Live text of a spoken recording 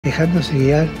dejándose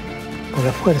guiar por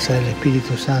la fuerza del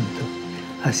Espíritu Santo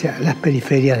hacia las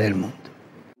periferias del mundo.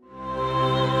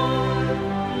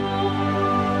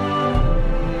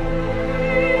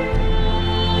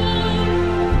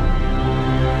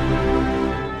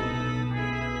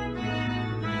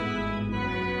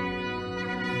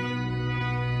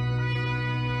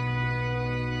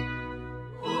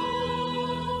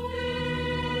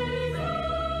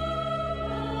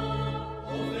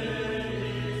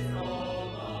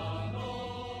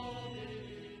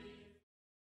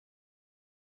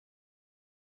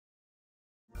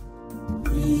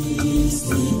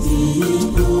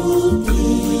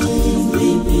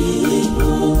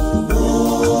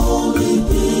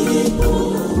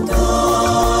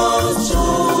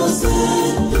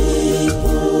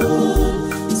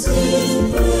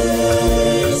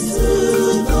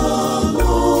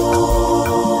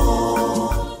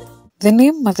 The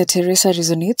name Mother Teresa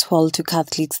resonates well to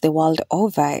Catholics the world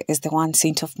over as the one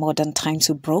saint of modern times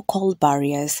who broke all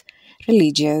barriers,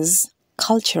 religious,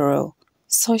 cultural,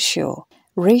 social,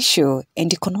 racial,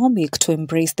 and economic to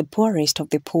embrace the poorest of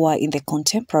the poor in the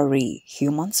contemporary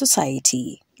human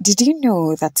society. Did you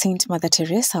know that Saint Mother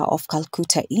Teresa of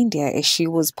Calcutta, India, as she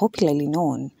was popularly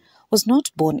known, was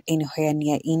not born anywhere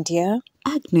near India?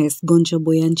 Agnes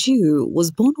Gonjaboyanjiu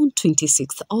was born on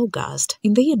 26 August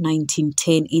in the year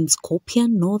 1910 in Skopje,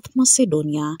 North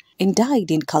Macedonia, and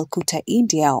died in Calcutta,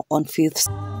 India on 5th.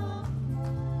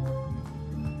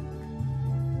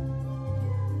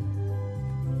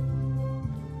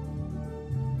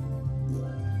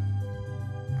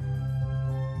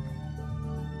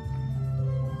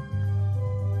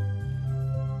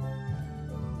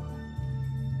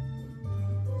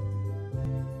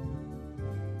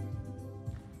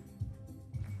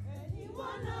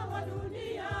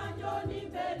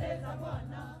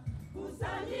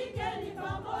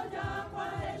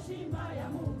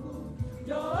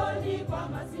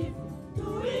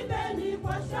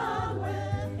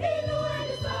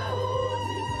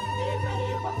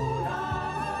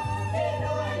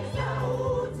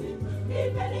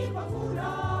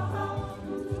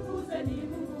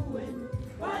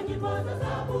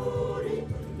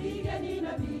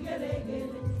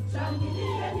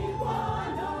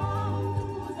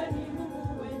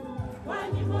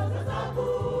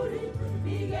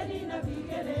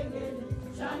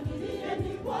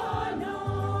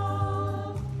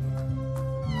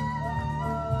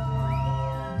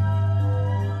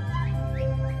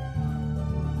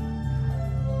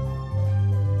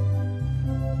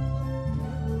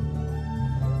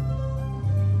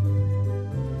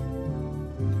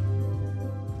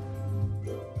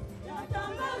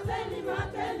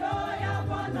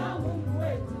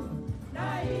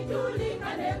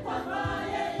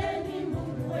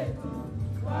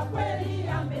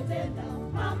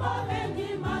 Mambo mengi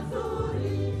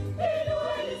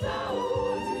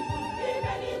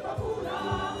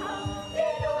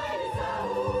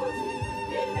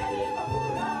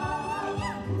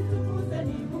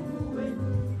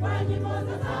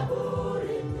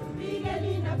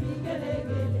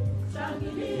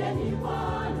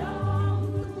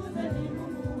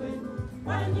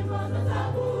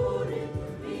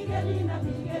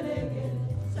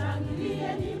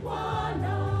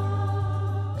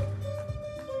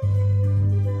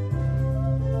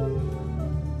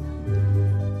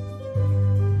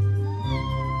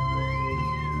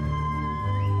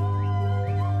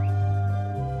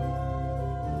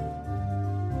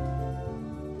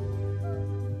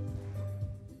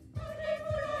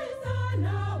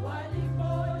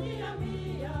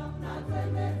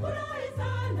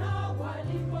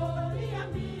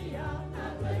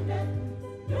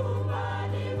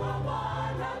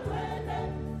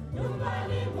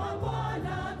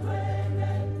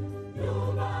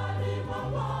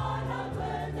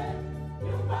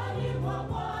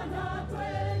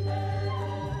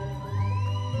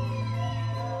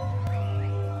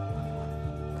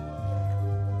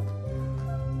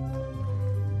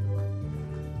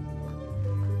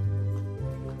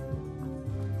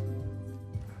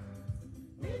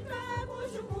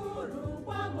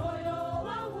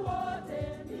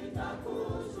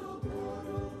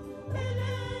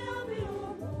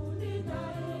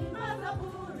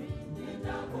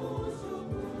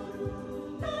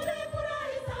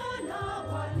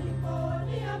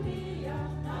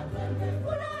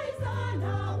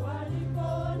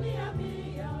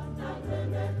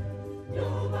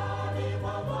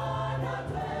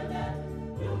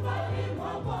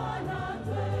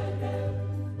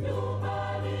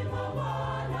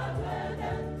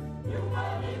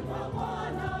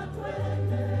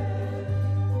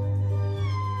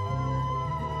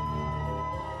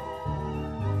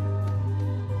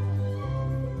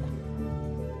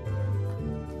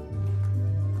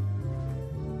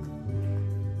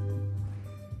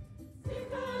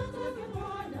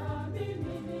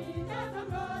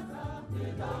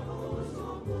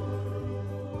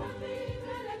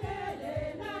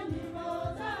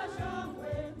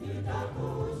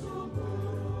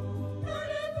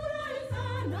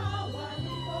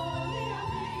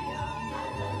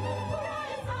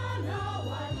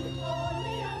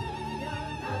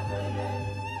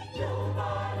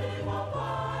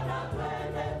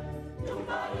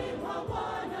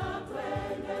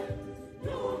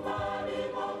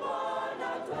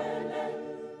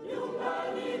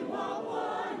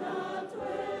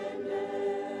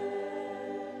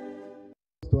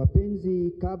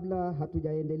wapenzi, kabla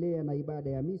hatujaendelea na ibada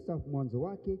ya misa mwanzo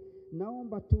wake,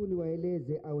 naomba tu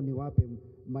niwaeleze au niwape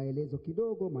maelezo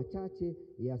kidogo machache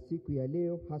ya siku ya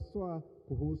leo, haswa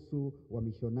kuhusu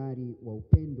wamishonari wa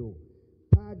upendo.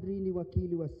 Padri ni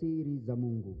wakili wa siri za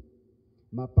Mungu.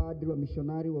 Mapadri wa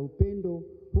mishonari wa upendo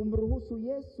humruhusu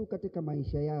Yesu katika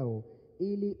maisha yao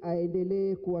ili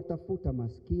aendelee kuwatafuta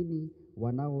maskini,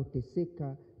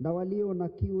 wanaoteseka na walio na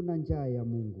kiu na njaa ya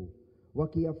Mungu,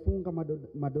 wakiyafunga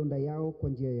madonda yao kwa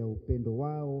njia ya upendo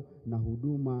wao na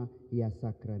huduma ya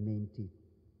sakramenti.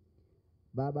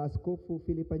 Baba Askofu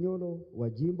Filipanyolo wa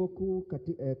Jimbo Kuu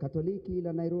Katoliki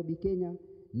la Nairobi, Kenya,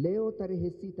 leo tarehe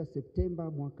 6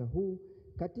 Septemba mwaka huu,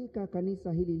 katika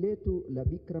kanisa hili letu la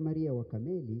Bikira Maria wa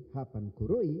Kameli hapa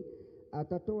Nkuroi,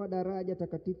 atatoa daraja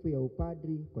takatifu ya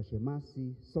upadri kwa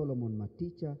Shemasi Solomon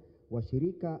Maticha wa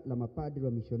shirika la mapadri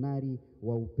wa mishonari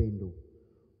wa upendo.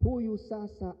 Huyu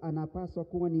sasa anapaswa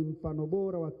kuwa ni mfano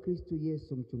bora wa Kristo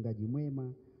Yesu, mchungaji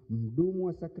mwema, mhudumu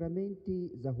wa sakramenti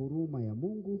za huruma ya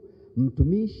Mungu,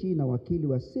 mtumishi na wakili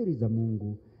wa siri za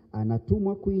Mungu.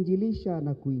 Anatumwa kuinjilisha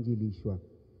na kuinjilishwa,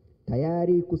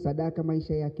 tayari kusadaka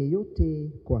maisha yake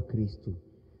yote kwa Kristo.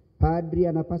 Padri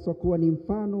anapaswa kuwa ni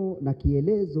mfano na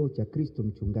kielezo cha Kristo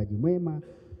mchungaji mwema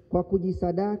kwa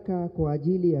kujisadaka kwa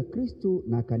ajili ya Kristo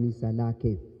na kanisa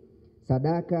lake.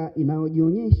 Sadaka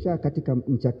inayojionyesha katika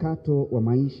mchakato wa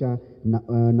maisha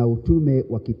na utume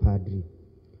wa kipadri,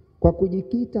 kwa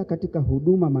kujikita katika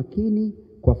huduma makini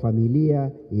kwa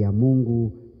familia ya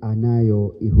Mungu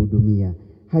anayoihudumia.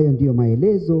 Hayo ndiyo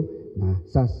maelezo, na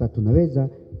sasa tunaweza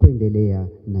kuendelea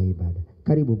na ibada.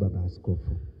 Karibu Baba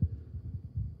Askofu.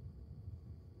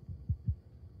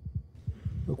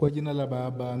 Kwa jina la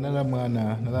Baba na la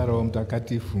Mwana na la Roho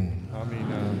Mtakatifu.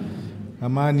 Amina.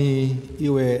 Amani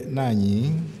iwe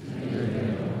nanyi.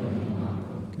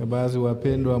 Kabazi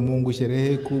wapendwa wa Mungu,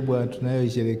 sherehe kubwa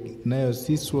tunayo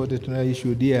sisi wote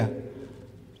tunayoishuhudia,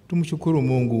 tumshukuru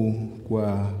Mungu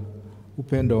kwa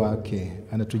upendo wake.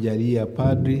 Anatujalia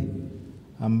padri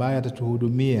ambaye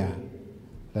atatuhudumia,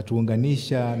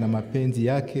 atatuunganisha na mapenzi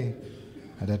yake,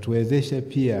 atatuwezesha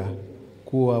pia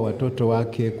kuwa watoto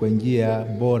wake kwa njia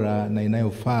bora na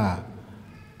inayofaa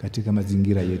katika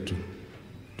mazingira yetu.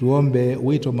 Tuombe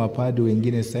wito mapadri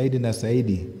wengine zaidi na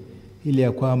zaidi, ili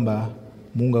ya kwamba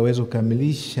Mungu aweze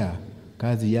kukamilisha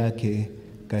kazi yake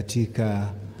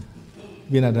katika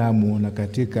binadamu na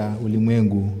katika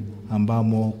ulimwengu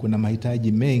ambamo kuna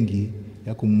mahitaji mengi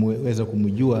ya kuweza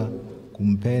kumjua,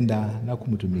 kumpenda na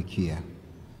kumtumikia.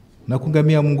 Na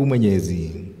kungamia Mungu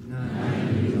Mwenyezi.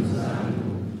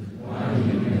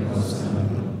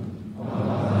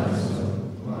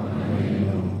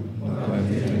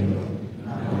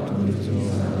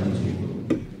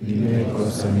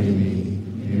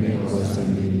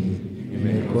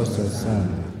 Nimekosa sana.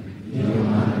 Ndiyo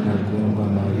maana kuomba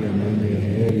Maria mwenye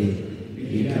heri,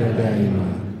 Bikira daima,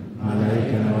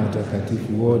 malaika na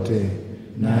watakatifu wote,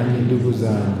 nanyi ndugu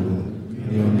zangu,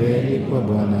 niombeni kwa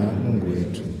Bwana Mungu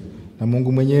wetu. Na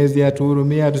Mungu Mwenyezi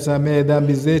atuhurumie, atusamehe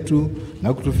dhambi zetu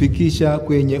na kutufikisha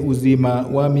kwenye uzima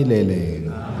wa milele.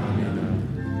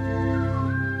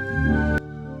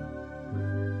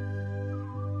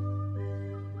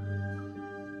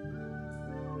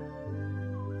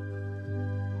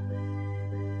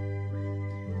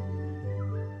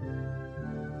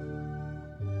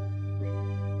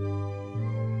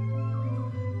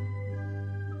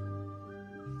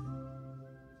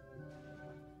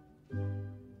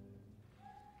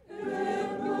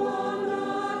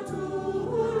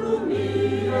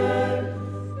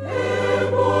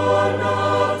 Ebo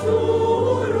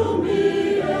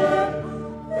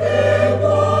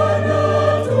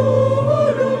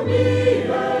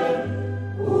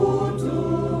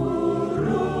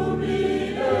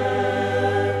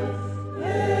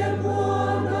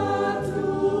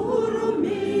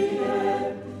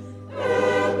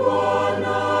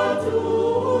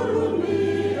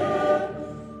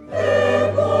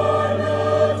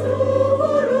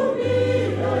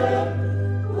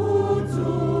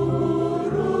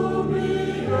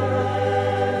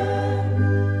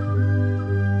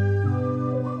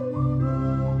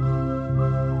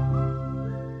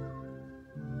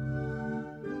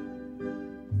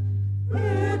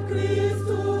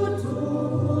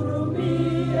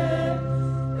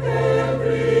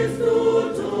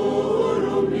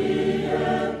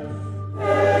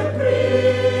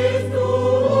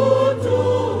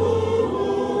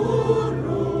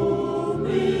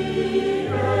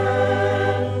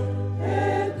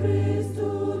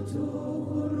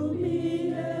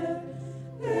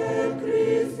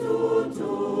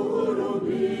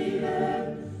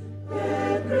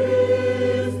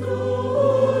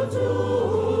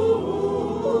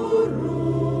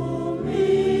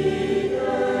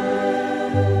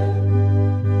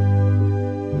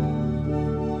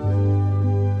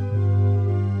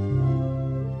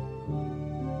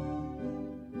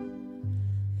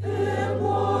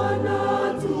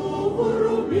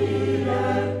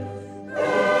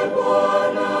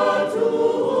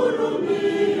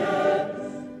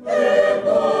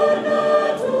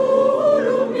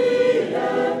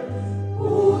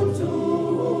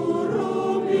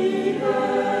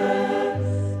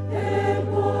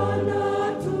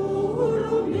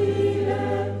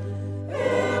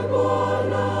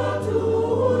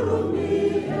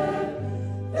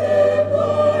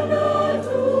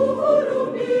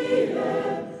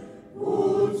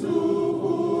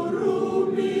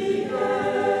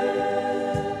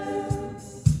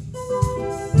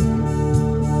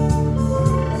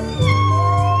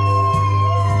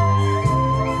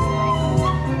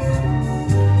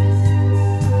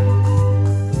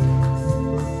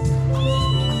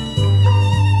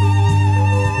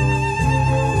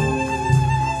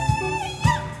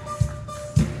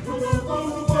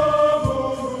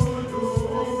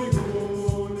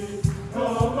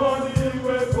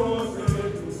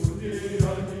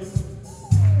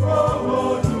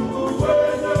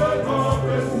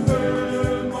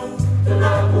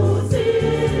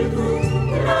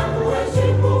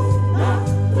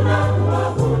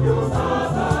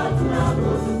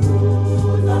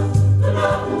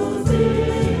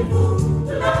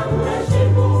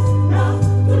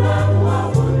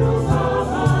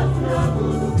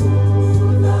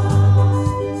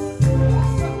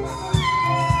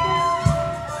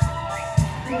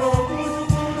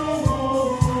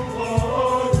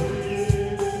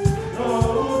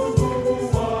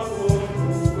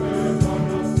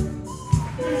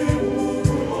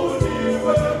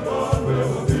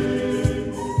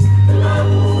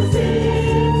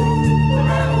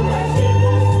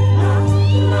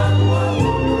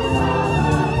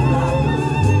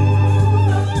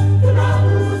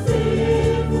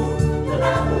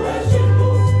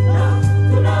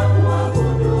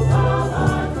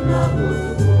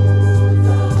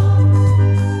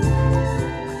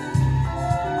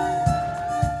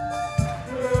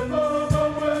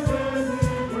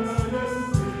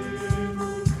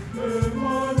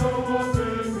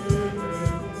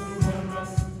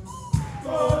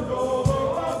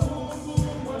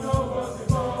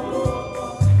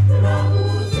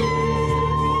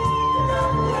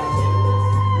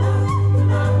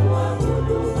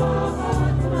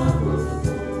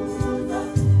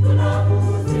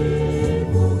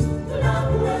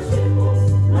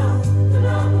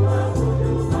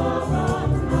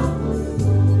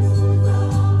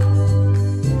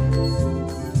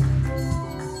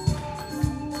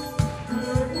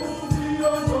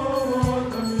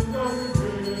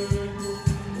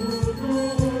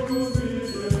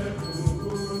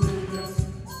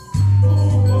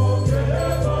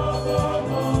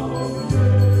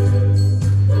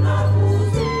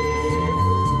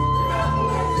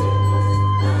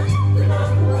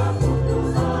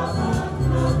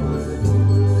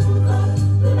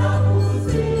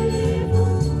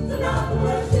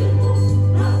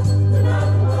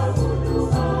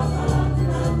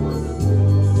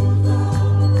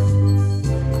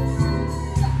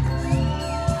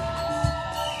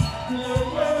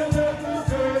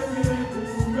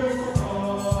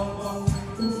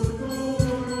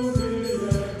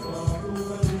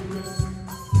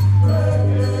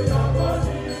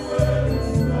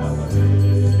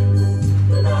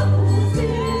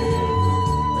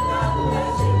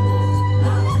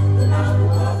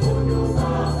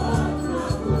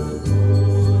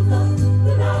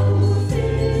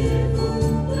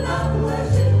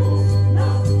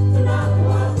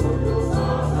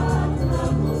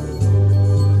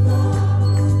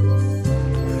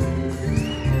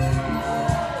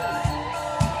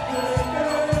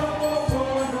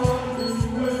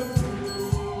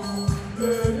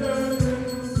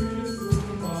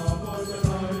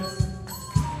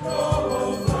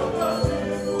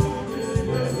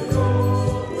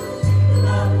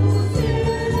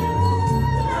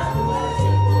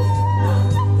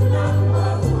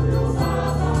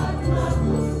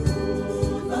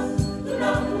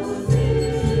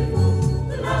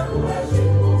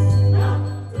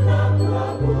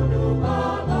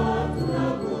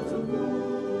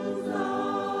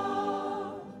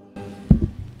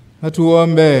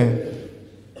Tuombe.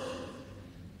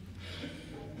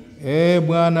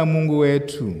 Bwana Mungu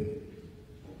wetu,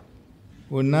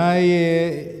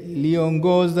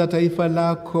 unayeliongoza taifa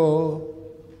lako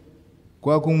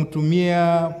kwa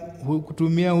kutumia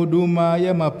huduma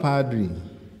ya mapadri,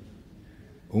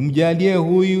 umjalie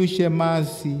huyu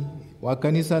shemasi wa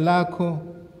kanisa lako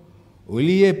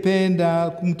uliyependa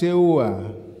kumteua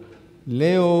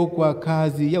leo kwa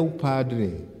kazi ya upadre,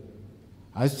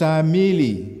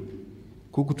 astahimili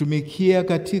kukutumikia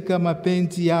katika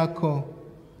mapenzi yako,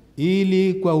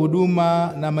 ili kwa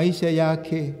huduma na maisha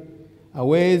yake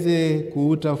aweze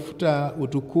kuutafuta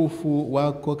utukufu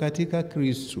wako katika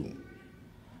Kristo,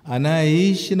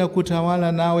 anayeishi na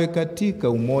kutawala nawe katika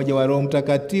umoja wa Roho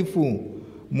Mtakatifu,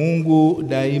 Mungu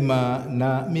daima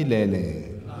na milele.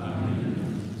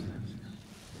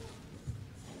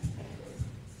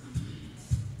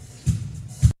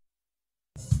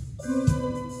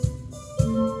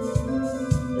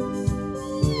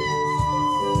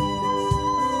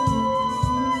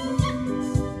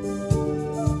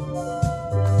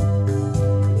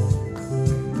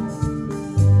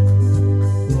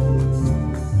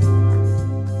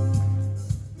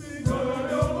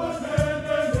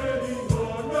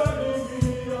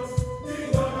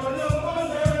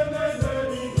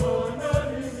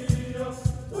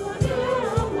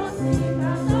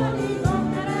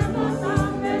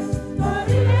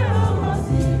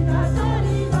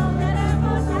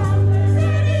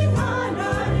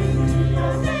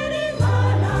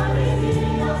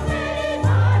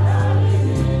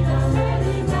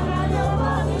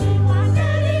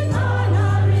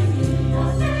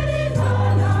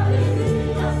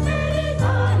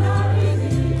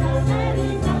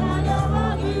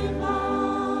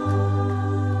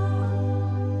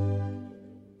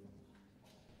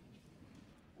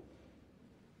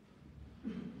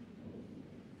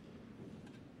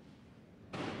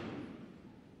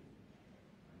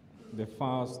 The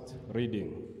first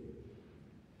reading.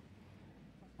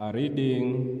 A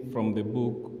reading from the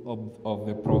book of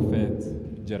the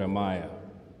prophet Jeremiah.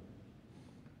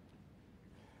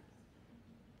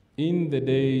 In the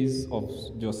days of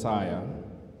Josiah,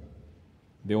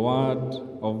 the word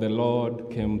of the Lord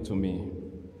came to me.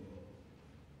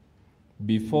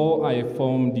 Before I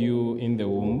formed you in the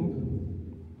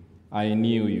womb, I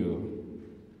knew you.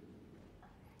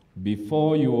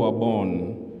 Before you were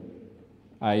born,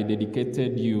 I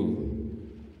dedicated you,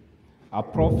 a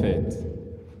prophet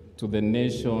to the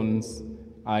nations.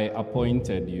 I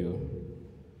appointed you.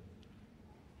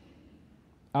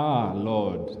 Ah,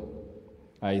 Lord,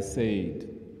 I said,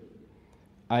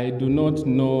 I do not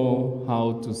know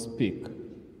how to speak.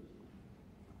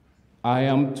 I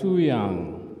am too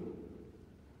young.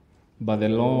 But the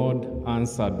Lord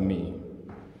answered me,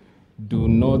 do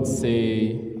not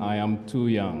say I am too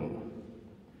young.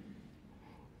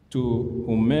 To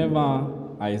whomever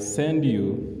I send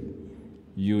you,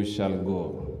 you shall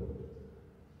go.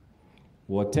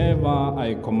 Whatever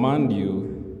I command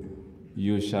you,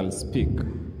 you shall speak.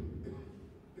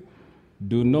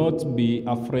 Do not be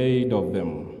afraid of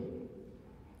them,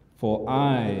 for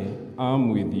I am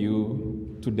with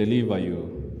you to deliver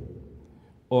you,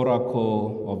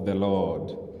 oracle of the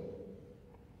Lord.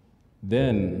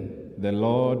 Then the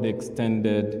Lord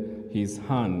extended his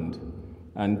hand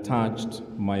and touched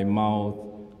my mouth,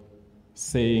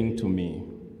 saying to me,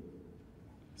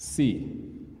 see,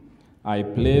 I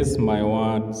place my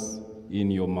words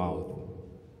in your mouth.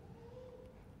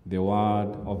 The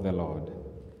word of the Lord.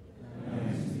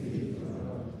 Thanks be to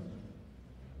God.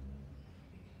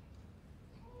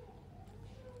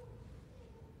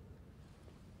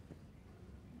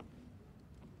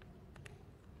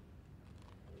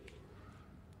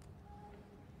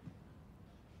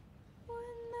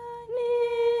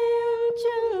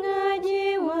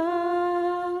 Mchungaji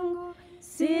wangu,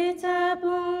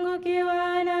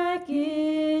 sitapungukiwa na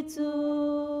kitu.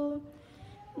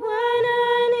 Bwana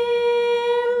ni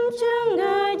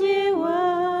mchungaji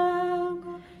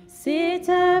wangu,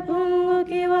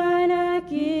 sitapungukiwa na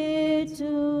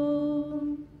kitu.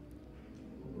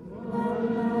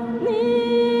 Bwana ni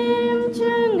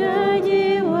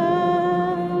mchungaji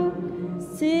wangu,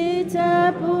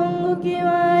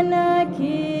 sitapungukiwa na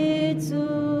kitu.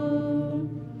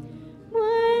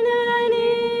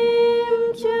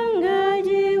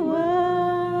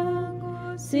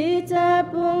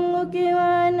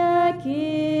 Sitapungukiwa na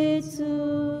kitu.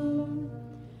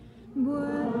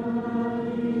 Bwana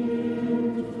ni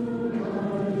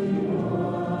mchungaji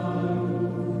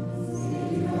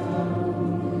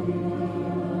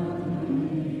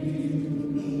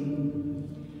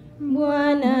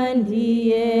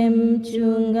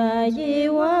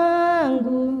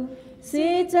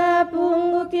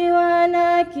sitapungukiwa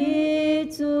na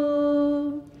kitu.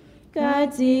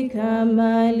 Katika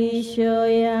malisho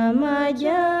ya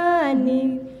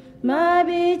majani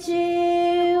mabichi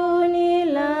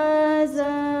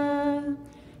unilaza,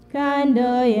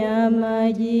 kando ya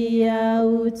maji ya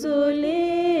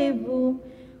utulivu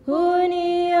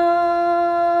huniongoza.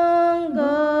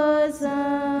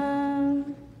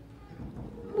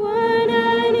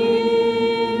 Bwana ni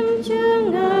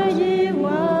mchungaji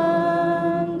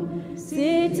wangu,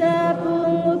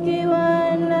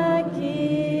 sitapungukiwa na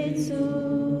kitu.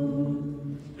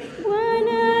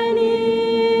 Bwana ni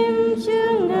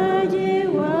mchungaji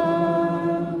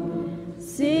wangu,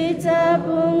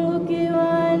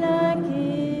 sitapungukiwa na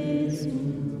kitu.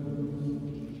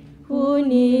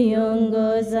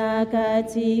 Huniongoza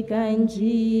katika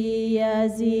njia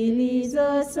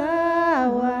zilizo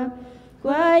sawa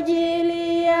kwa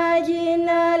ajili ya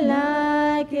jina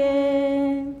lake.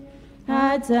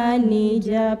 Hata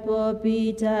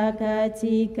nijapopita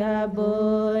katika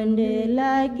bonde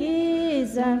la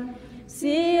giza,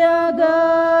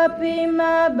 siogopi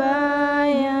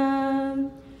mabaya,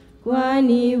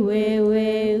 kwani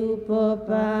wewe upo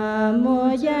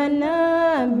pamoja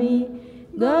nami.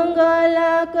 Gongo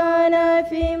lako na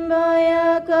fimbo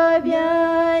yako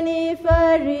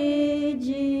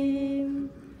vyanifariji.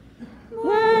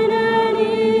 Bwana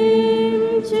ni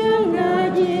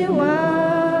mchungaji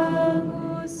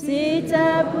wangu,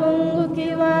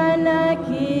 sitapungukiwa na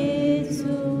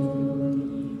kitu.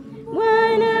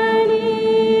 Bwana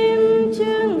ni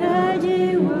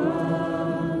mchungaji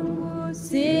wangu,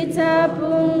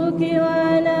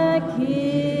 sitapungukiwa na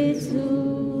kitu.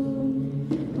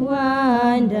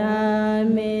 Waandaa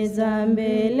meza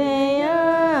mbele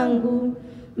yangu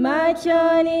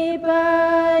machoni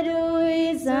pa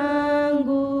adui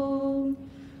zangu.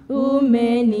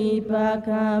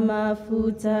 Umenipaka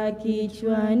mafuta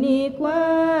kichwani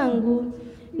kwangu,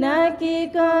 na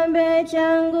kikombe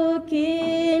changu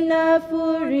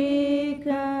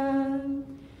kinafurika.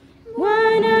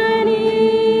 Bwana ni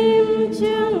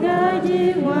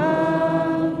mchungaji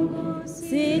wangu,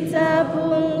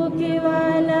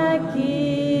 sitapungukiwa na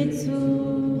kitu.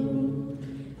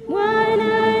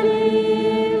 Bwana ni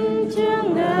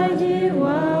mchungaji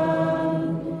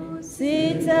wangu,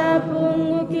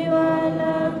 sitapungukiwa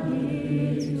na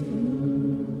kitu.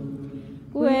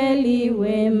 Kweli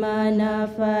wema na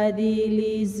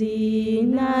fadhili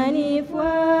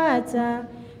zinanifuata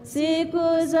siku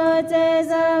zote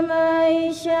za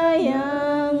maisha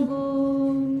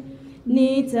yangu.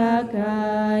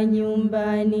 Nitakaa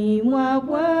nyumbani mwa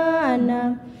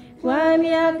Bwana kwa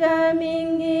miaka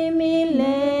mingi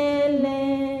milele.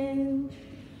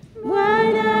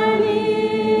 Bwana ni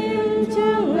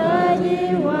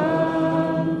mchungaji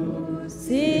wangu,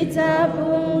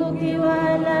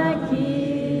 sitapungukiwa na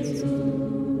kitu.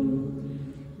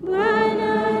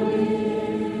 Bwana ni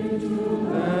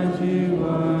mchungaji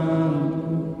wangu,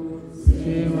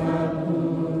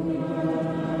 sitapungukiwa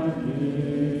na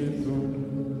kitu.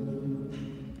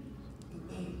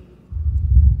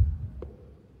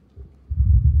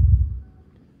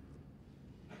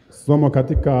 Somo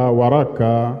katika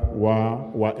waraka wa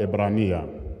Waebrania.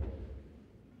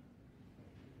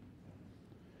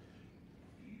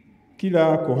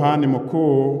 Kila kuhani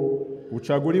mkuu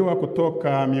huchaguliwa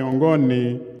kutoka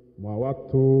miongoni mwa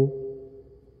watu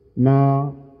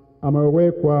na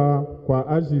amewekwa kwa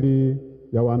ajili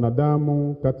ya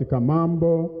wanadamu katika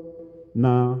mambo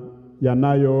na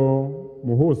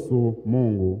yanayomhusu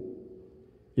Mungu,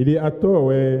 ili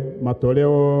atoe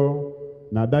matoleo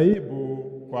na dhaibu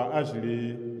kwa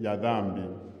ajili ya dhambi.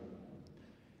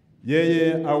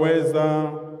 Yeye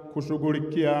aweza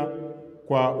kushughulikia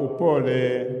kwa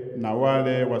upole na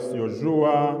wale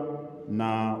wasiojua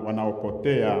na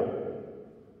wanaopotea,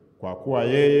 kwa kuwa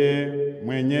yeye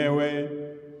mwenyewe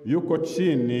yuko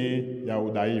chini ya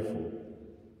udhaifu.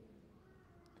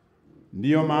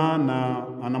 Ndiyo maana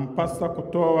anampasa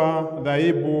kutoa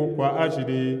dhaibu kwa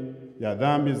ajili ya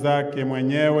dhambi zake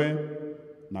mwenyewe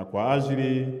na kwa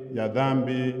ajili ya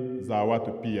dhambi za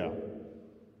watu pia.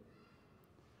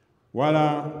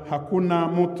 Wala hakuna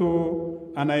mtu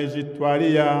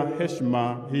anayejitwalia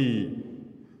heshima hii,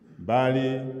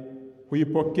 bali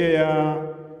huipokea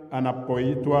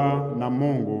anapoitwa na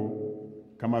Mungu,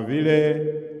 kama vile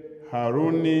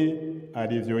Haruni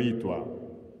alivyoitwa.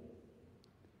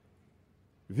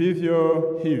 Vivyo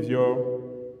hivyo,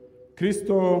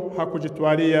 Kristo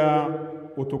hakujitwalia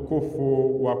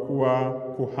utukufu wa kuwa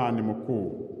kuhani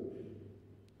mkuu.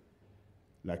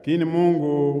 Lakini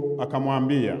Mungu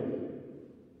akamwambia,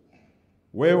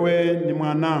 wewe ni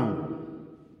mwanangu,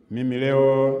 mimi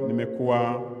leo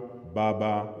nimekuwa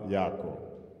Baba yako.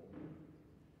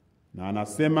 Na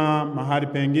anasema mahali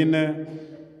pengine,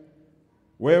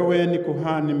 wewe ni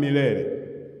kuhani milele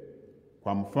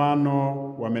kwa mfano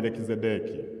wa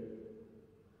Melkizedeki.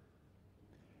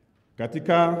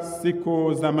 Katika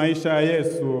siku za maisha ya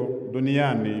Yesu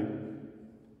duniani,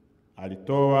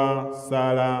 alitoa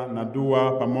sala na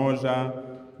dua pamoja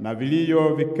na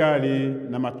vilio vikali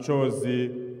na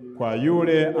machozi kwa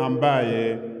yule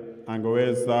ambaye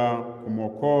angeweza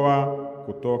kumwokoa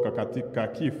kutoka katika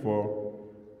kifo,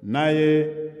 naye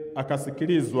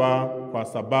akasikilizwa kwa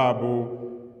sababu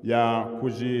ya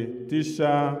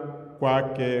kujitisha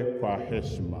kwake kwa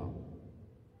heshima.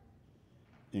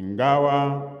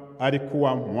 Ingawa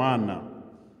alikuwa mwana,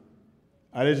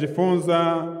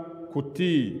 alijifunza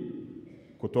kutii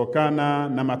kutokana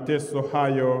na mateso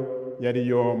hayo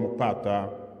yaliyompata,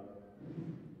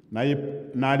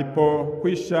 na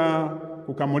alipokwisha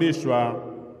kukamilishwa,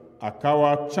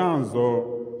 akawa chanzo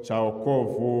cha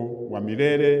wokovu wa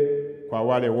milele kwa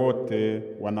wale wote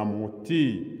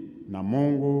wanamutii, na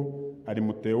Mungu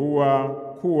alimteua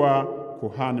kuwa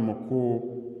kuhani mkuu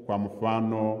kwa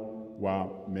mfano wa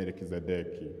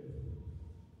Melkizedeki.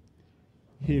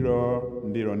 Hilo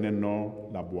ndilo neno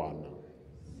la Bwana.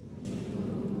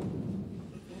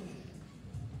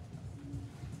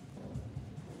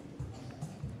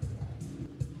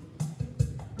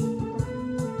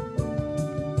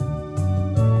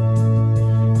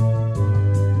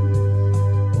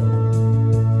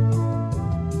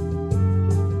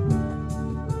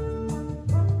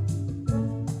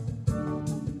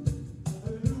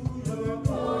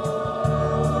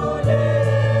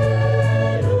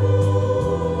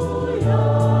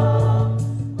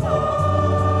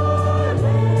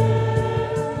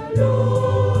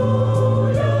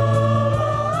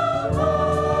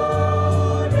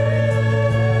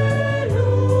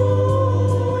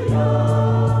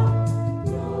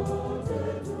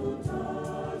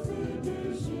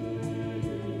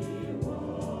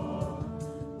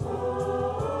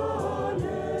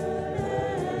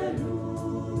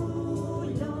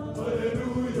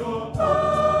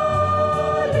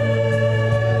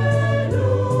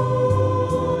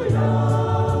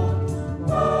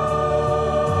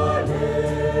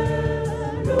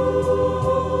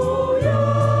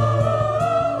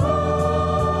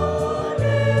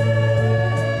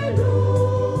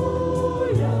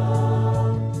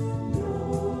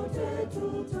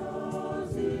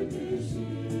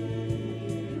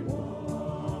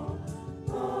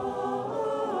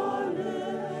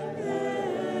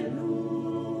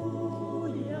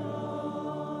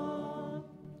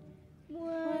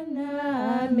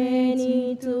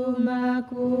 Amenituma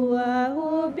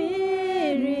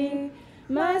kuwahubiri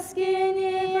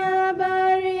maskini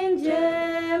habari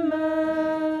njema,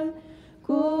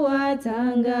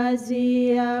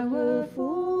 kuwatangazia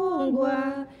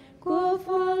kufungwa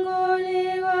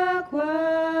kufunguliwa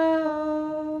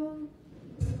kwao.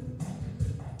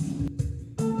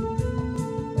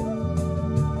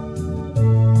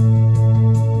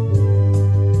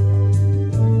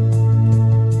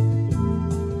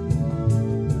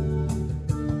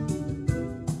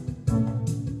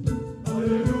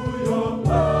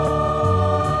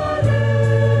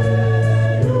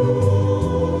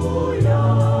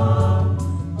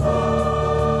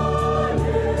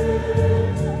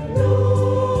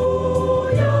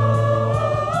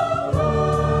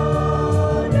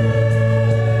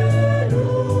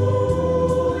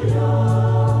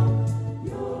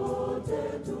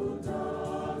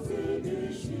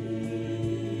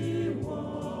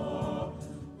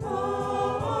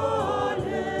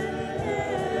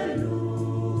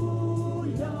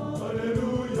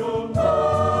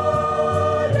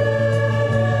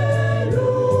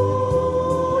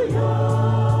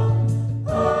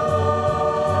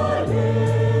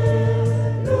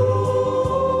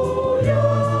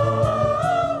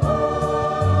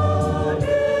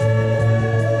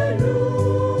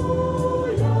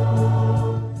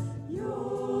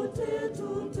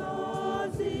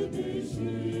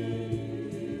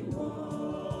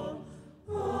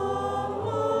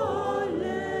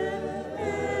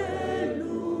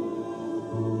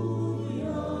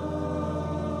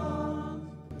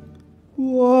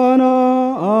 Bwana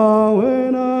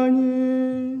awe nanyi.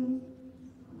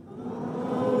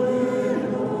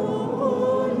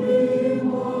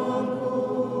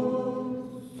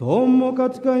 Somo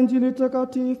katika Injili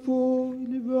takatifu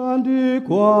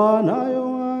ilivyoandikwa na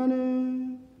Yohane.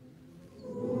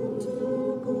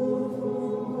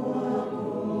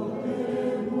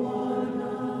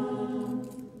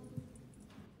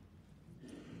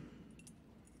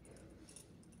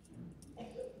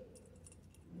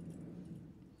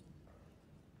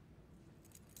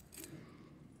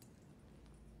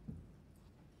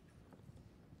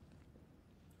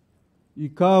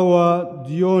 Ikawa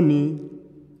jioni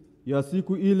ya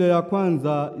siku ile ya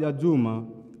kwanza ya juma,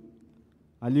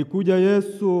 alikuja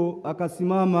Yesu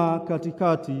akasimama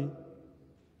katikati,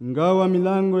 ingawa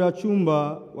milango ya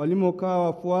chumba walimokaa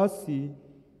wafuasi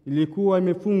ilikuwa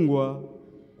imefungwa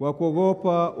kwa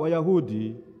kuogopa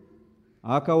Wayahudi.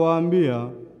 Akawaambia,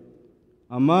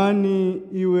 amani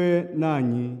iwe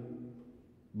nanyi.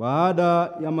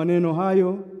 Baada ya maneno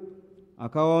hayo,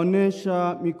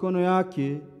 akawaonesha mikono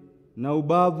yake na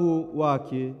ubavu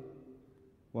wake.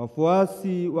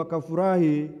 Wafuasi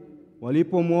wakafurahi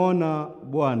walipomwona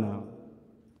Bwana.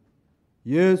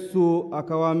 Yesu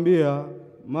akawaambia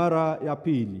mara ya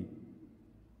pili,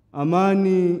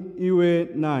 amani iwe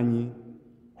nanyi.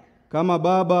 Kama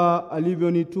Baba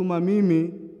alivyonituma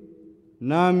mimi,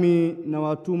 nami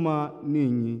nawatuma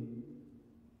ninyi.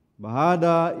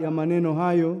 Baada ya maneno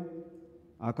hayo,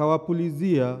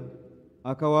 akawapulizia,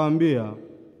 akawaambia,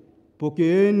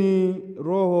 pokeeni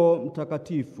Roho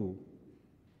Mtakatifu.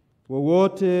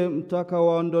 Wowote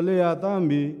mtakaowaondolea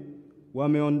dhambi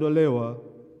wameondolewa,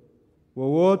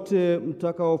 wowote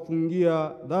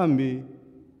mtakaofungia dhambi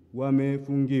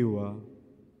wamefungiwa.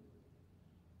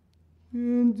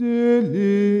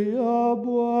 Injili ya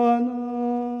Bwana.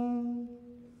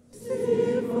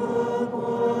 Sifa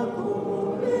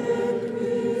kwako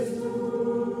Kristo.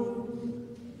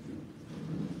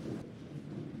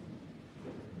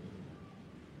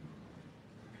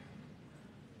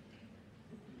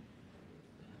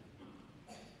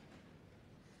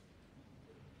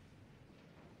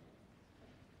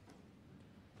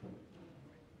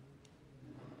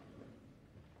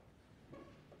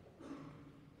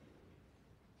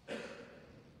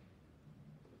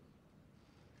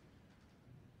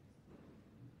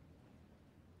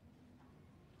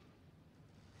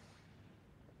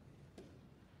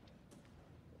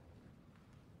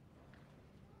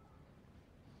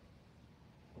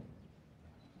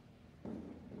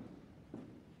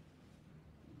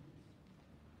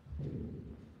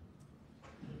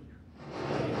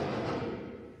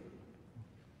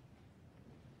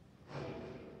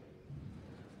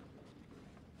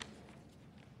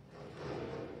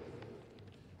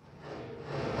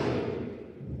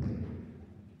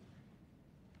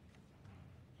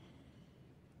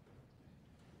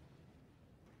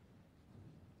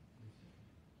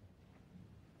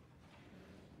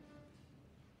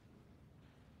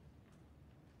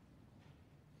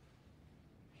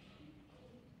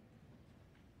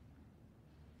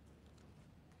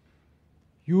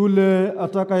 Yule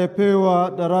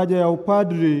atakayepewa daraja ya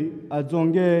upadri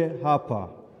azongee hapa.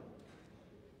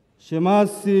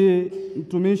 Shemasi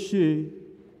mtumishi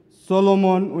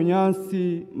Solomon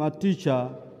Unyansi Maticha,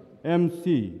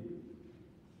 MC.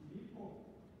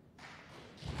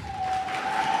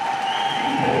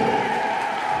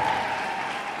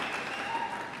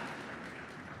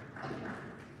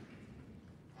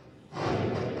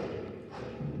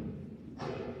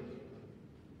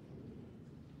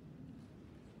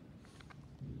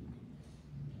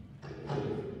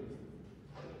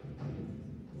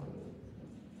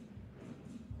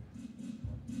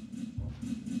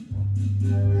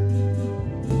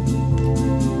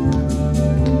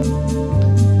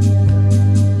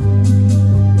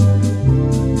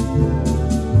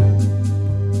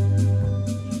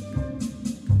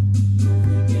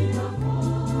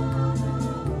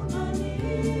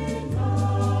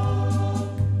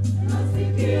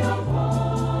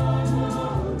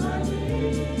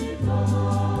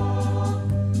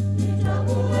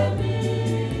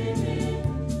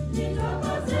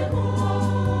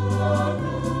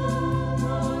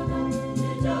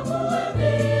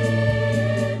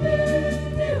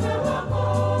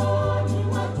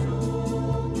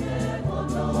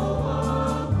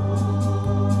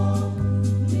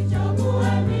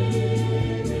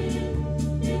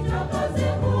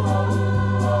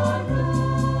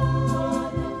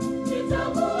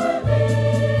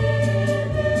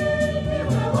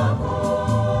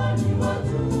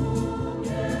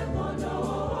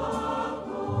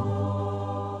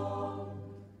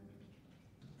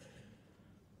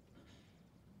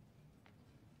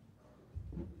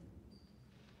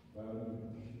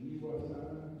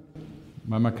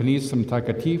 Mama Kanisa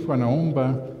Mtakatifu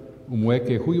anaomba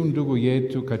umweke huyu ndugu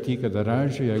yetu katika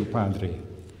daraja ya upadre.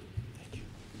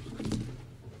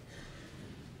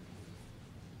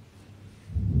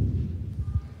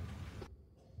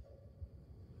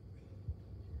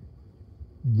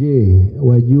 Je,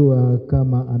 wajua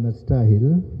kama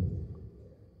anastahili?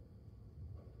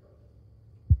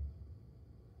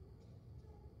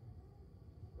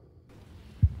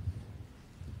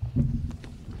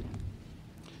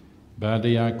 Baada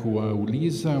ya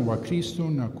kuwauliza Wakristo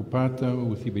na kupata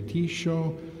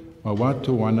uthibitisho wa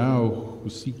watu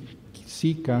wanaohusika,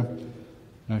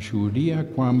 nashuhudia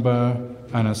kwamba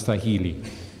anastahili.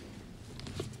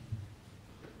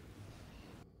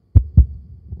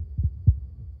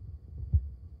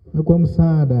 Na kwa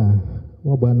msaada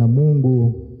wa Bwana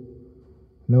Mungu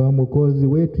na wa Mwokozi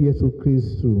wetu Yesu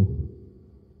Kristo,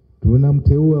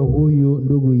 tunamteua huyu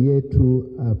ndugu yetu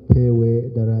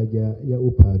apewe daraja ya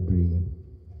upadri.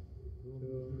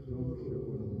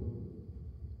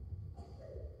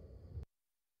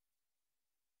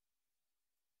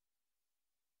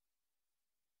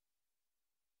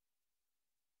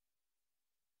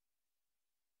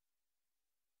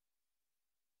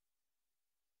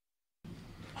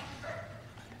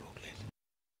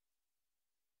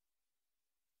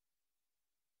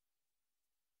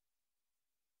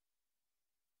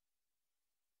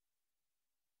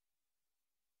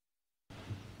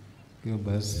 Hiyo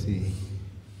basi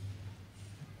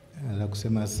la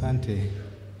kusema asante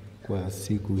kwa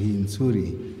siku hii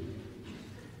nzuri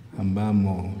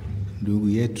ambamo ndugu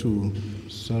yetu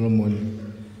Solomon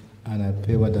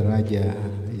anapewa daraja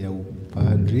ya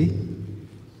upadri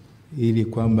ili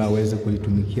kwamba aweze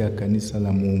kulitumikia kanisa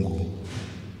la Mungu.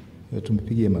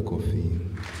 Tumpigie makofi.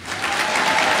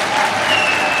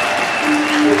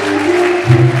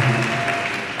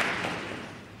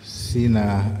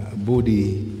 Sina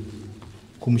budi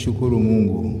kumshukuru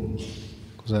Mungu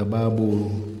kwa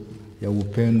sababu ya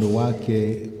upendo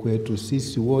wake kwetu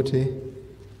sisi wote,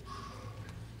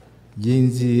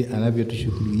 jinsi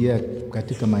anavyotushughulikia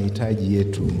katika mahitaji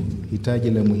yetu. Hitaji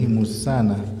la muhimu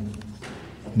sana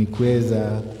ni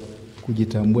kuweza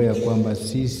kujitambua ya kwamba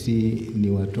sisi ni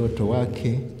watoto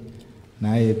wake,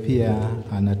 naye pia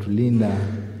anatulinda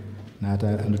na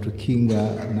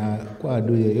anatukinga na kwa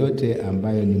adui yoyote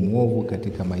ambayo ni mwovu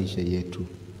katika maisha yetu.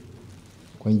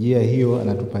 Kwa njia hiyo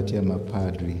anatupatia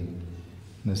mapadri.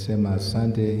 Nasema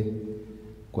asante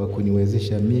kwa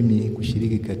kuniwezesha mimi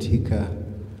kushiriki katika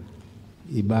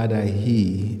ibada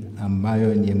hii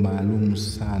ambayo ni maalum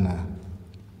sana.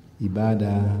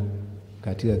 Ibada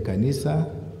katika kanisa,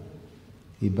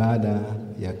 ibada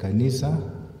ya kanisa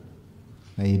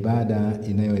na ibada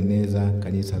inayoeneza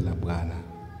kanisa la Bwana.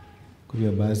 Kwa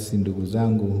hivyo basi, ndugu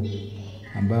zangu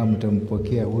ambao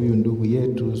mtampokea huyu ndugu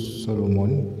yetu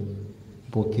Solomon,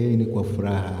 mpokeeni kwa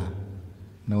furaha,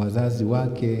 na wazazi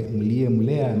wake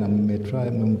mliyemlea na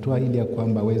mmemtoa ili ya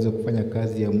kwamba aweze kufanya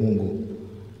kazi ya Mungu,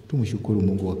 tumshukuru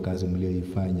Mungu kwa kazi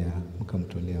mlioifanya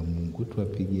mkamtolea Mungu.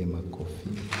 Tuwapigie makofi.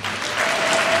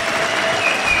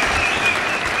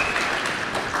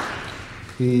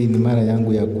 Hii ni mara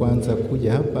yangu ya kwanza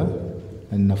kuja hapa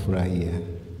na ninafurahia.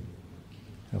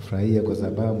 Nafurahia kwa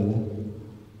sababu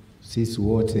sisi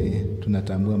wote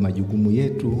tunatambua majukumu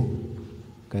yetu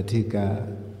katika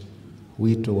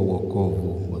wito wa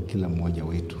wokovu wa kila mmoja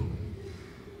wetu.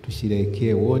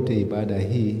 Tusherehekee wote ibada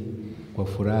hii kwa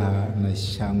furaha na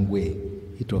shangwe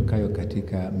itokayo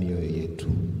katika mioyo yetu.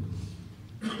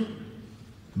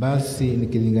 Basi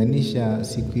nikilinganisha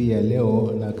siku hii ya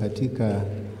leo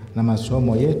na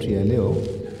masomo yetu ya leo,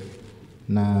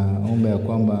 naomba ya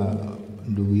kwamba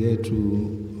ndugu yetu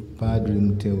padri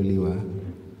mteuliwa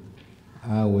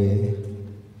awe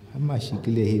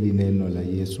ashikilie hili neno la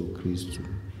Yesu Kristo.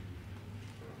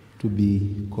 To be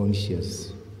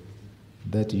conscious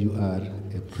that you are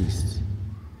a priest.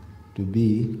 To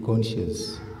be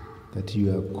conscious that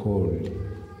you are called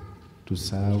to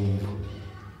serve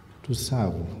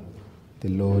the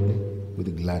Lord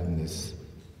with gladness.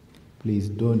 Please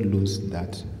don't lose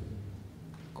that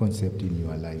concept in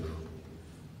your life.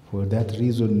 For that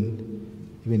reason,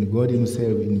 even God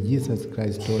himself in Jesus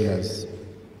Christ told us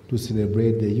to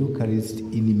celebrate the Eucharist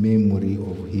in memory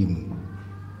of him,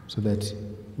 so that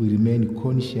we remain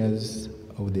conscious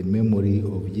of the memory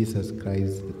of Jesus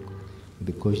Christ,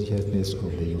 the consciousness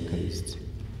of the Eucharist,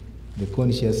 the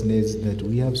consciousness that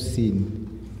we have seen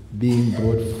being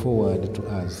brought forward to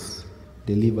us,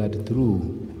 delivered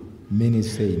through many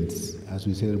saints. As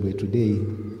we celebrate today,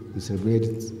 we celebrate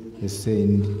the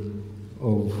saint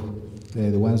of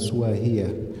the ones who are here,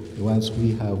 the ones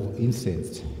we have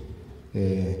incensed,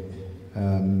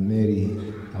 Mary,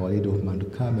 Our Lady of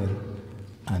Mount Carmel,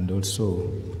 and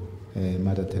also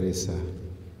Mother Teresa.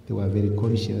 They were very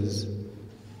conscious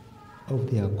of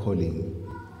their calling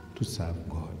to serve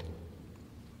God.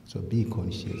 So be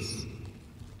conscious.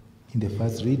 In the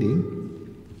first reading,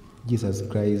 Jesus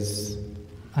Christ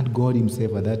and God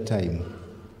himself at that time,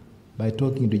 by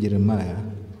talking to Jeremiah,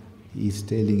 he is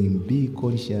telling him, be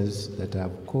conscious that I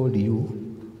have called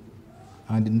you,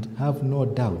 and have no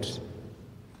doubt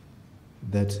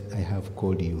that I have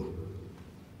called you.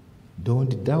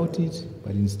 Don't doubt it,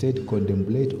 but instead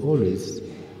contemplate always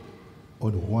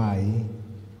on why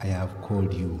I have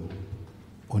called you,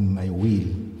 on my will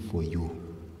for you.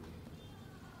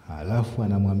 Alafu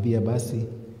anamwambia basi,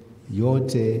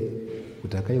 yote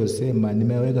utakayosema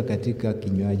nimeweka katika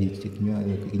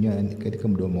katika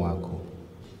mdomo wako,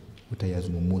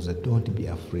 utayazungumza. Don't be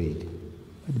afraid,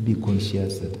 but be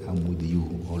conscious that I'm with you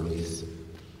always.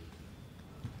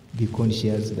 Be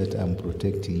conscious that I'm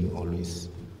protecting you always.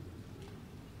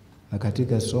 Na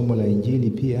katika somo la Injili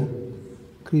pia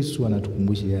Kristo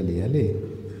anatukumbusha yale yale,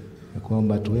 na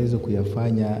kwamba tuweze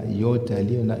kuyafanya yote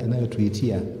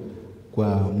anayotuitia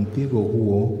kwa mpigo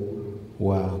huo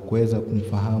wa kuweza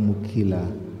kumfahamu kila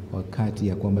wakati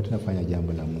ya kwamba tunafanya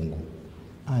jambo la Mungu.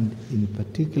 And in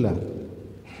particular,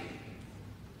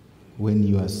 when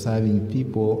you are serving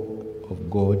people of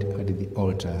God at the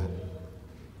altar,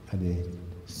 at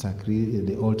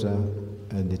the altar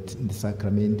and the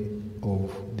sacrament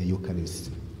of the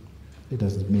Eucharist, let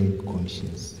us remain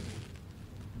conscious.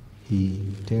 He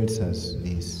tells us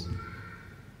this.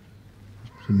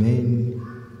 Remain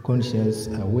conscious,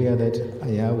 aware that I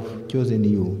have chosen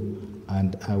you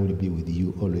and I will be with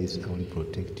you always. I will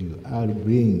protect you. I will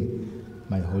bring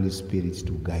my Holy Spirit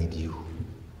to guide you,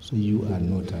 so you are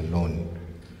not alone.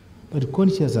 But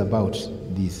conscious about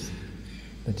this,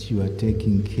 that you are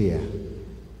taking care,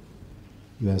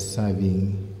 you are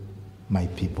serving my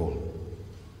people.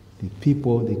 The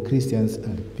people, the Christians,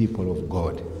 are the people of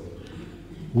God.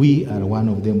 We are one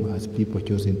of them as people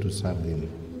chosen to serve them.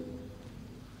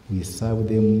 We serve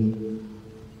them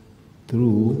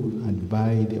through and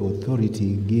by the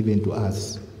authority given to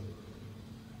us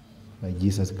by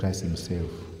Jesus Christ himself.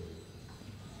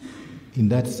 In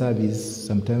that service,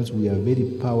 sometimes we are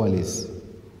very powerless,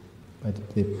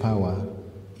 but the power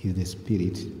is the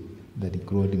Spirit that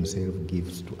God himself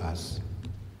gives to us.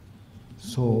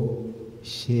 So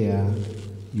share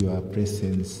your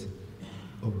presence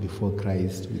before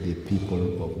Christ with the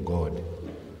people of God.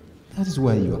 That is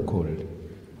why you are called.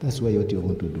 That's why what you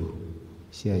want to do.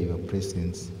 Share your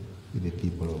presence with the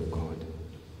people of God.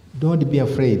 Don't be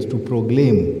afraid to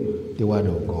proclaim the word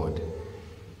of God.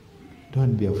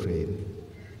 Don't be afraid.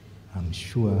 I'm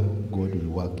sure God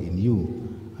will work in you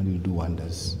and will do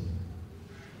wonders.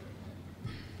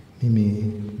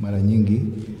 Mimi mara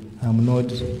nyingi, I'm not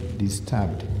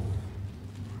disturbed.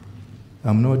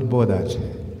 I'm not bothered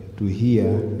to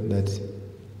hear that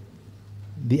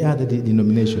the other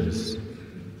denominations,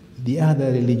 the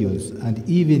other religions, and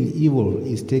even evil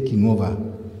is taking over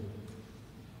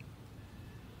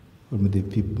of the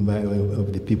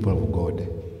people of God.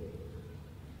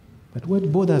 But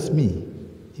what bothers me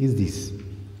is this.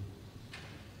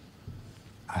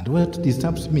 And what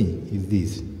disturbs me is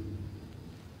this,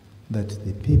 that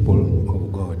the people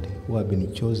of God who have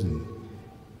been chosen,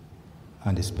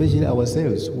 and especially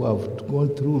ourselves who have gone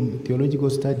through theological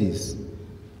studies,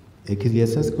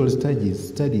 ecclesiastical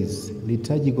studies,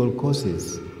 liturgical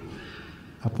courses,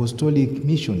 apostolic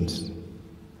missions,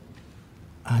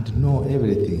 and know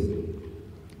everything,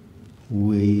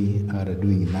 we are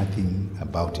doing nothing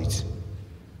about it.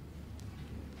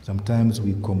 Sometimes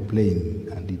we complain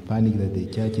and we panic that the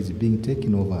church is being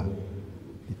taken over.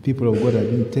 The people of God are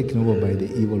being taken over by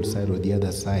the evil side or the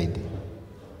other side.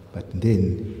 But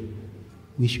then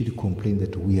we should complain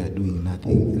that we are doing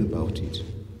nothing about it.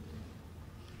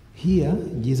 Here,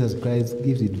 Jesus Christ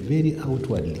gives it very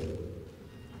outwardly.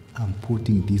 I'm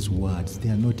putting these words, they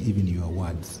are not even your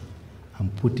words. I'm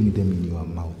putting them in your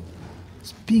mouth.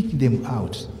 Speak them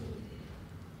out.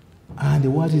 And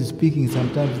the word is speaking,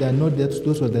 sometimes they are not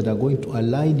those that are going to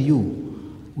align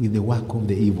you with the work of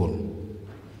the evil,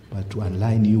 but to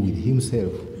align you with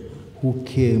himself, who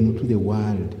came to the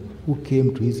world, who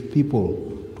came to his people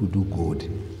to do good.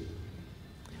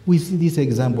 We see these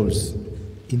examples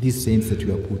in these saints that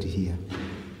we have put here.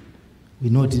 We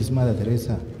notice Mother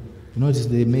Teresa, we notice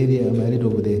the Mary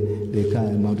of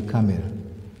the Mount Carmel,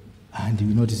 and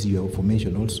we notice your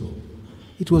formation also.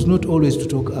 It was not always to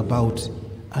talk about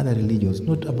other religions,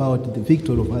 not about the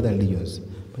victory of other religions,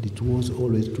 but it was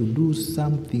always to do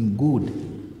something good,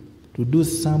 to do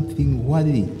something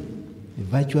worthy, a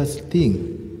virtuous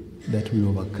thing that will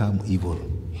overcome evil.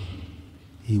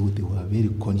 They were very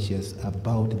conscious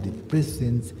about the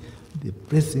presence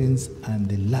and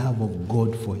the love of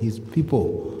God for his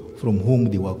people from whom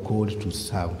they were called to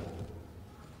serve.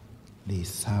 They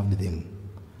served them.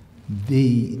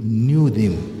 They knew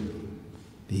them.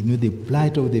 They knew the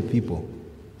plight of the people,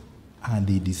 and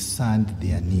they discerned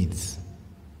their needs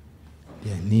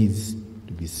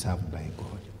to be served by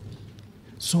God.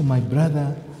 So my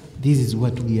brother, this is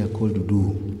what we are called to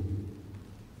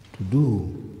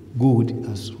do good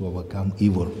as to overcome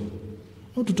evil.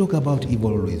 Not to talk about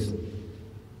evil always.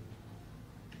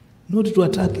 Not to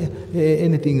attack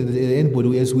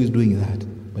anybody else who is doing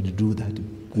that, but to do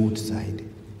that good side.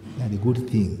 That a good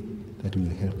thing that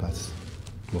will help us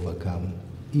to overcome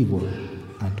evil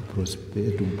and to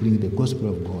prosper, to bring the gospel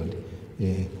of God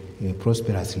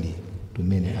prosperously to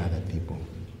many other people.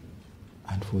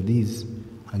 And for this,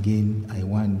 again, I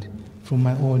want, from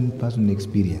my own personal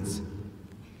experience,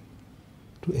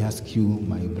 to ask you,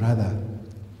 my brother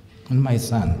and my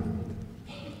son,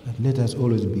 that let us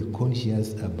always be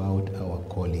conscious about our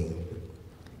calling.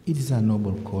 It is a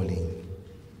noble calling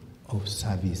of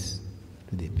service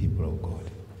to the people of God.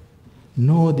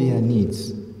 Know their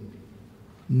needs.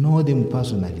 Know them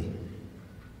personally.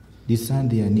 Discern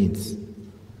their needs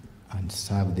and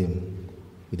serve them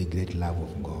with a great love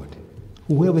of God.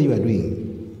 Whoever you are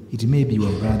doing, it may be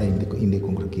your brother in the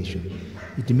congregation.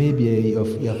 It may be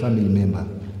your family member.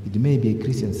 It may be a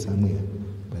Christian somewhere,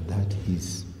 but that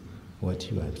is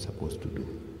what you are supposed to do.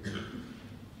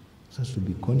 So to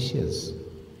be conscious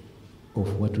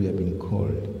of what we have been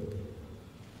called.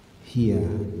 Here,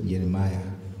 Jeremiah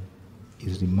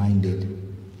is reminded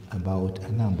about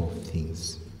a number of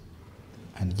things.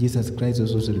 And Jesus Christ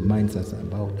also reminds us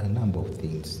about a number of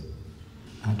things.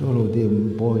 And all of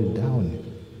them boil down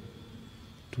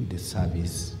to the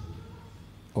service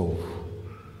of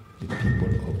the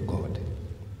people of God.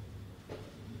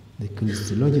 The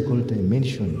Christological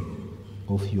dimension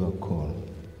of your call.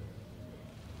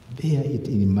 Bear it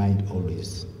in mind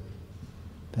always,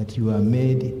 that you are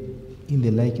made in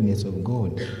the likeness of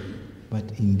God, but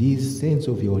in this sense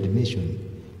of your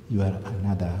ordination, you are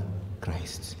another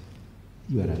Christ.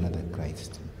 You are another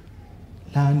Christ.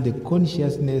 Learn the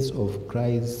consciousness of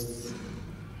Christ's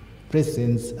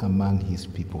presence among his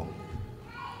people.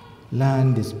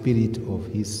 Learn the spirit of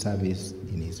his service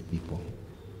in his people.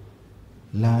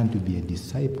 Learn to be a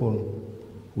disciple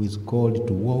who is called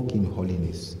to walk in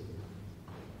holiness.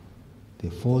 The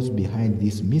force behind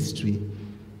this mystery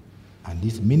and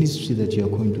this ministry that you are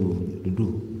going to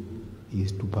do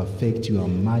is to perfect your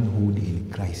manhood in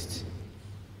Christ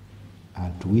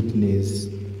and to witness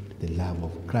the love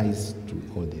of Christ to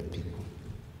all the people.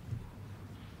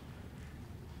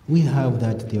 We have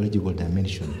that theological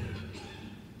dimension.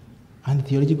 And the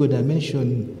theological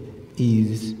dimension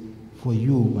is for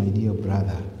you, my dear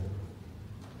brother,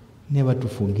 never to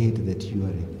forget that you are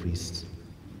a priest.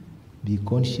 Be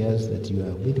conscious that you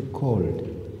have been called,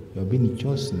 you have been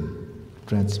chosen to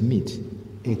transmit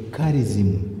a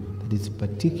charism that is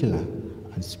particular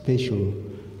and special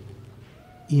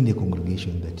in the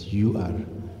congregation that you are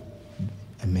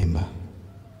a member.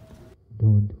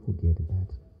 Don't forget that.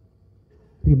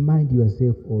 Remind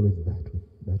yourself always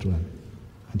that one,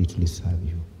 and it will serve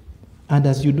you. And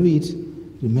as you do it,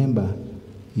 remember,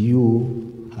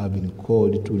 you have been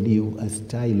called to live a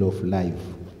style of life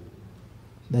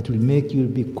that will make you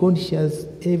be conscious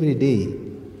every day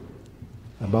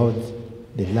about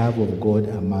the love of God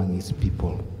among his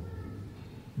people.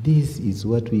 This is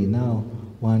what we now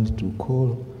want to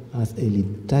call as a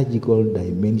liturgical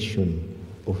dimension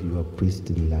of your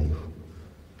priestly life.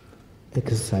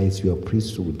 Exercise your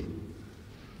priesthood,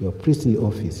 your priestly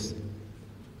office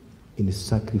in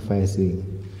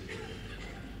sacrificing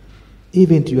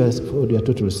even to your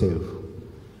total self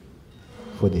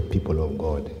for the people of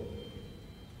God.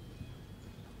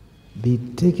 Be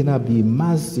taken up, be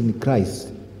immersed in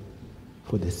Christ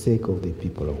for the sake of the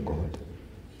people of God.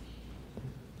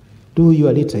 Do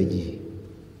your liturgy,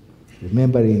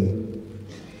 remembering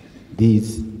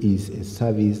this is a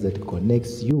service that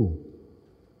connects you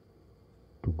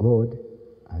to God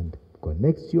and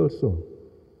connects you also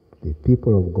to the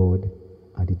people of God,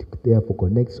 and it therefore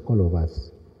connects all of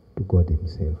us to God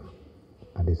himself.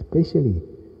 And especially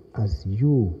as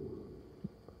you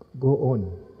go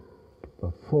on to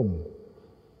perform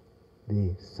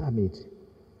the summit,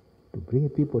 to bring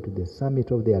people to the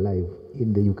summit of their life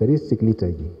in the Eucharistic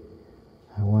liturgy,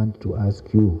 I want to ask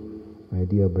you, my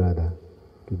dear brother,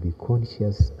 to be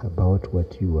conscious about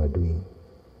what you are doing,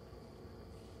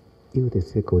 for the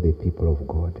sake of the people of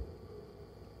God,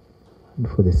 and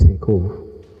for the sake of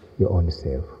your own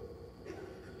self.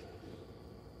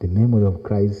 The memory of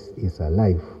Christ is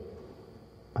alive,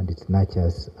 and it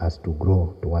nurtures us to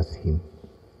grow towards him.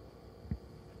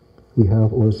 We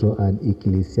have also an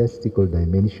ecclesiastical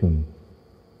dimension.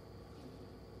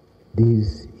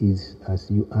 This is as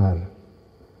you are.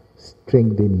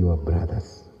 Strengthen your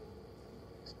brothers.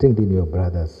 Strengthen your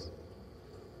brothers.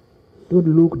 Don't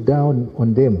look down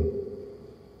on them.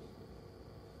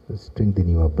 Strengthen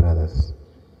your brothers.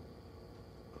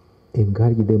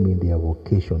 Encourage them in their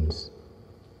vocations.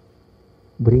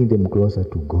 bring them closer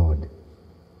to God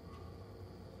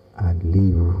and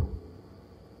live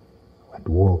and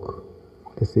walk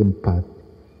the same path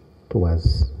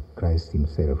towards Christ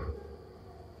himself.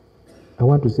 I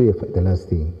want to say the last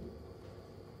thing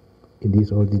in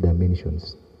all these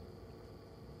dimensions.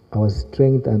 Our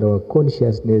strength and our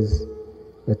consciousness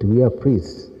that we are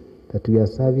priests, that we are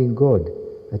serving God,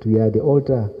 that we are at the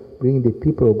altar, bringing the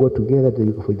people of God together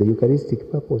for the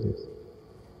Eucharistic purposes,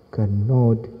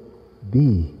 cannot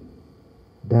be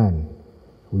done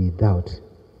without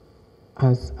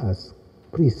us as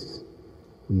priests,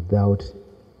 without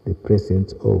the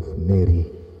presence of Mary,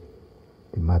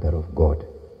 the Mother of God.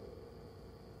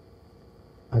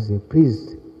 As a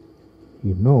priest,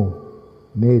 you know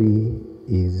Mary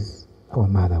is our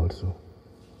mother also.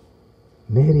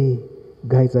 Mary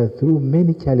guides us through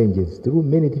many challenges, through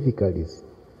many difficulties,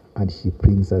 and she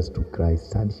brings us to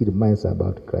Christ, and she reminds us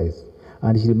about Christ,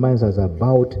 and she reminds us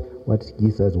about what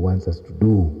Jesus wants us to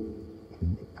do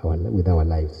with our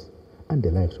lives and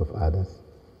the lives of others.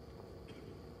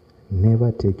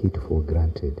 Never take it for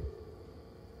granted,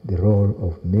 the role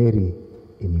of Mary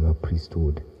in your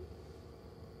priesthood.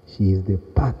 She is the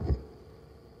path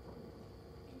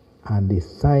and the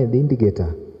sign, the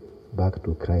indicator back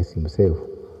to Christ himself,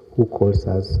 who calls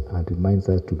us and reminds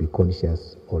us to be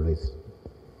conscious always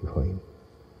before him.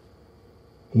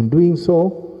 In doing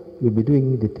so, you'll be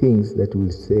doing the things that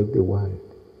will save the world,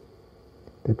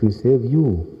 that will save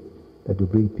you, that will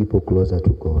bring people closer to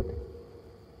God.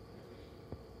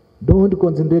 Don't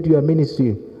concentrate your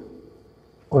ministry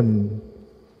on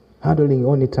handling,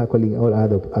 only tackling all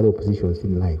other positions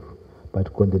in life,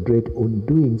 but concentrate on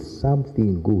doing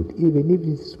something good, even if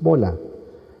it's smaller,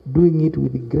 doing it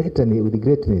with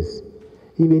greatness.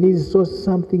 Even if it's so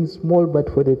something small, but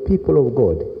for the people of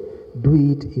God, do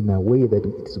it in a way that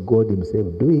it's God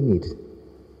himself doing it,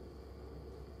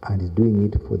 and is doing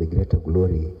it for the greater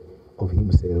glory of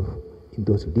himself in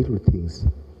those little things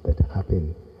that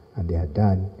happen, and they are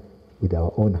done with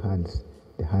our own hands,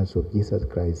 the hands of Jesus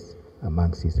Christ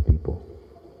amongst his people.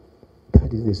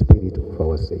 That is the spirit of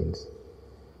our saints.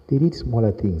 They did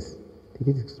smaller things.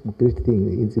 They did great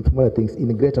things, smaller things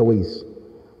in greater ways,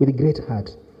 with a great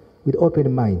heart, with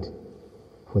open mind,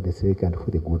 for the sake and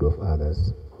for the good of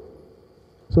others.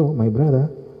 So, my brother,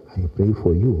 I pray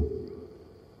for you,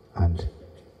 and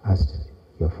as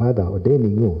your Father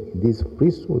ordaining you in this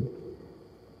priesthood,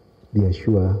 be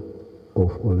assured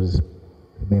of always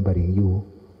remembering you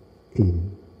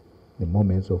in the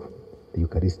moments of the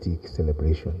Eucharistic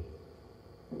celebration.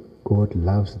 God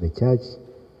loves the church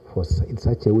in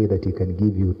such a way that he can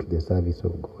give you to the service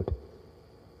of God.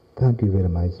 Thank you very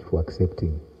much for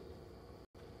accepting.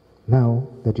 Now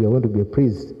that you are going to be a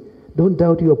priest, don't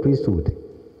doubt your priesthood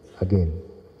again,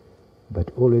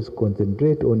 but always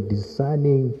concentrate on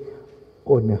discerning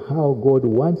on how God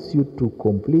wants you to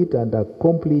complete and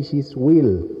accomplish his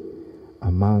will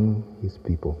among his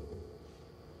people.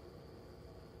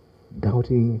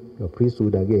 Doubting your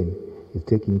priesthood again is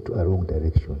taking you to a wrong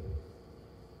direction.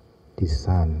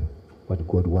 Discern what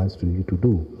God wants you to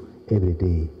do every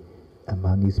day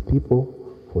among his people,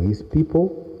 for his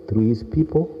people, through his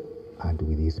people, and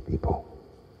with his people.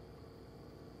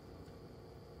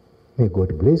 May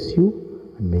God bless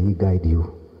you, and may he guide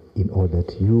you in all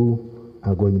that you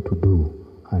are going to do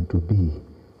and to be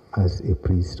as a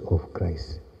priest of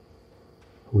Christ.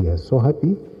 We are so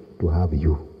happy to have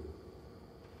you.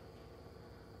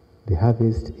 The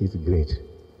harvest is great,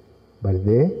 but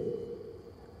the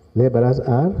laborers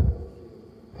are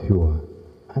fewer,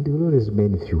 and they will always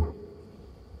remain few.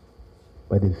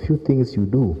 But the few things you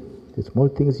do, the small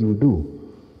things you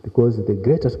do, because the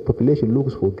greatest population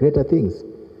looks for greater things,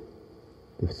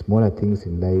 the smaller things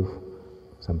in life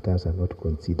sometimes are not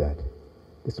considered.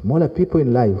 The smaller people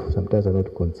in life sometimes are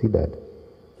not considered.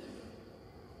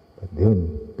 But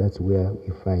then that's where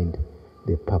we find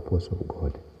the purpose of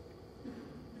God,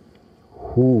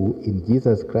 who in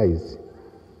Jesus Christ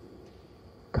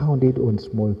counted on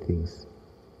small things.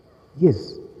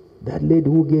 Yes, that lady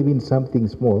who gave in something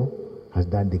small has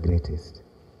done the greatest.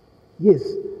 Yes,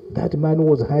 that man who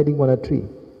was hiding on a tree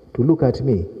to look at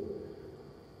me,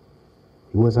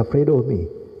 he was afraid of me,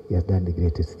 he has done the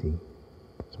greatest thing.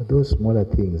 So those smaller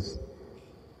things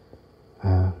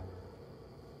are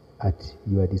at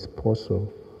your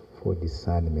disposal for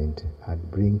discernment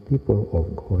and bring people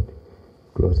of God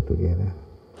close together.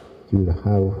 You will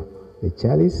have the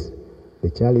chalice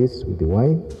with the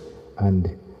wine,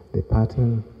 and the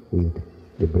pattern with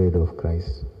the bread of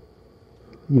Christ.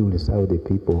 You will serve the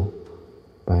people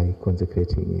by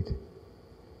consecrating it.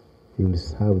 You will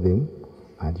serve them,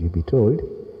 and you'll be told,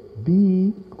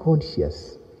 be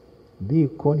conscious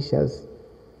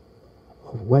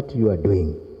of what you are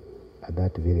doing at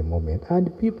that very moment.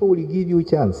 And people will give you a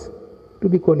chance to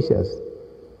be conscious.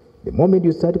 The moment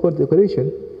you start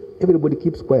consecration, everybody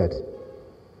keeps quiet,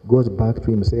 goes back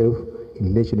to himself in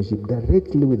relationship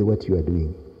directly with what you are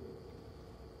doing.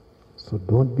 So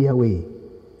don't be away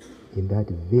in that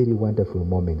very wonderful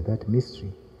moment, that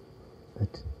mystery,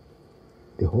 that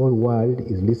the whole world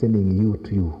is listening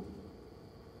to you.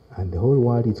 And the whole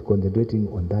world is concentrating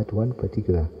on that one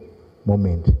particular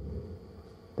moment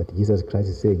that Jesus Christ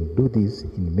is saying, do this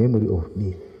in memory of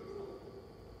me.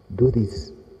 Do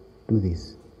this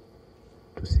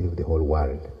to save the whole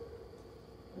world.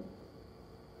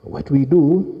 What we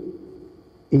do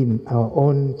in our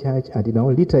own church and in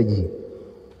our liturgy,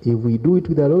 if we do it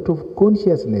with a lot of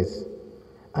consciousness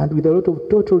and with a lot of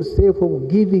total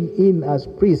self-giving in as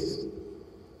priests,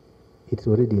 it's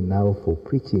already now for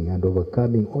preaching and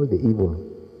overcoming all the evil,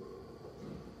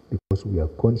 because we are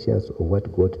conscious of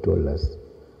what God told us.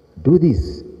 Do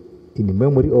this in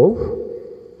memory of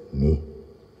me.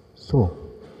 So,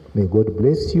 may God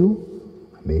bless you.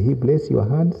 May He bless your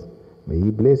hands. May He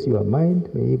bless your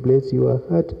mind. May He bless your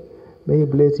heart. May He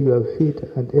bless your feet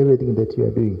and everything that you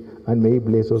are doing. And may He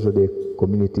bless also the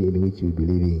community in which you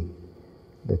believe in,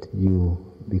 that you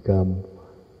become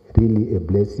really a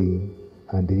blessing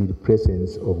and the real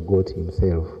presence of God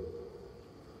Himself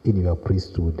in your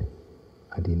priesthood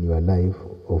and in your life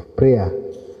of prayer,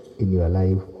 in your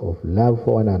life of love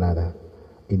for one another,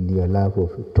 in your life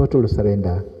of total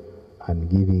surrender and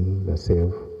giving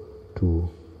yourself to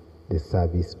the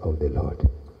service of the Lord.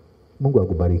 Mungu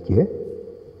akubariki,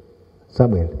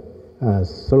 Samuel,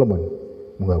 Solomon,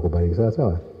 Mungu akubariki. Sawa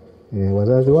sawa.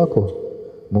 Wazazi wako,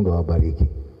 Mungu awabariki.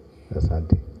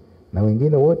 Asante. Na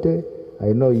wengine wote,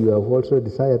 I know you have also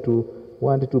decided to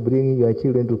want to bring your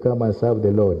children to come and serve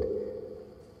the Lord.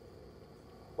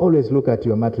 Always look at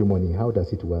your matrimony. How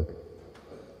does it work?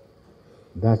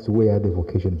 That's where the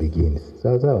vocation begins.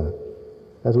 Sawa sawa.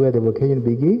 That's where the vocation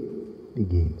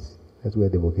begins. That's where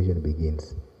the vocation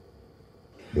begins.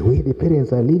 The way the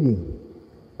parents are living,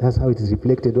 that's how it is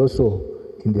reflected also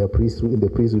in their priesthood, in the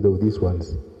priesthood of these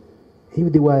ones.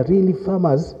 If they were really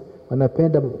farmers,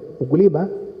 wanapenda ukulima,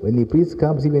 when the priest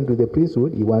comes even to the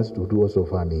priesthood, he wants to do also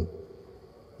farming.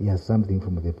 He has something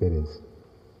from the parents.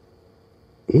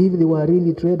 If they were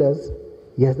really traders,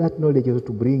 he has that knowledge also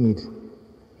to bring it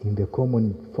in the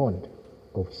common fund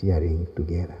of sharing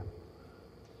together.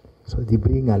 So they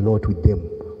bring a lot with them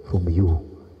from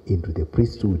you into the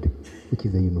priesthood, which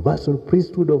is the universal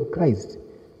priesthood of Christ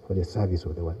for the service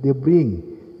of the world. They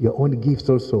bring your own gifts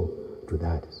also to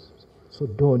that. So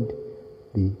don't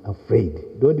be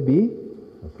afraid. Don't be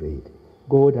afraid.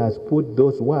 God has put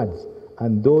those words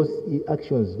and those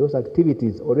actions, those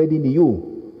activities already in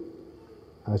you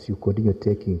as you continue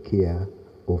taking care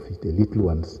of the little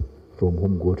ones from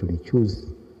whom God will choose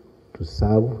to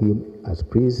serve Him as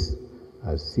priests,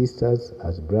 as sisters,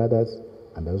 as brothers,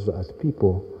 and also as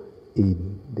people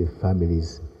in the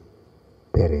family's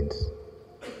parents.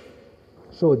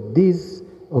 So this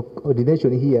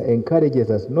ordination here encourages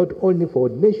us not only for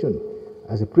ordination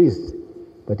as a priest,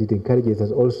 but it encourages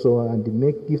us also and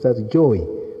gives us joy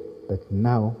that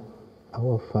now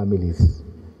our families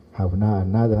have now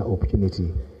another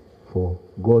opportunity for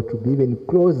God to be even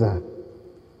closer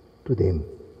to them,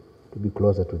 to be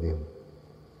closer to them.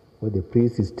 Where the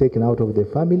priest is taken out of the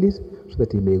families so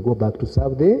that he may go back to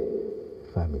serve the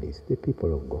families, the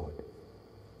people of God.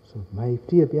 So my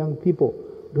dear young people,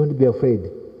 don't be afraid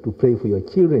to pray for your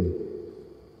children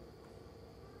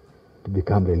to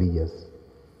become religious.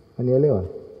 Manielewa?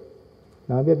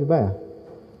 Nawambia vibaya?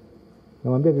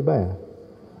 Nawambia vibaya?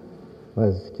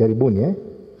 Was jaribuni,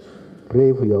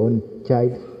 Pray for your own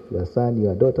child, your son,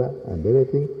 your daughter, and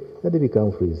everything, that they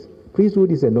become priests.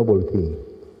 Priesthood is a noble thing.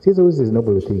 Sisterhood is a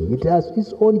noble thing. It has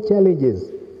its own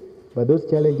challenges. But those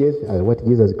challenges are what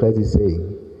Jesus Christ is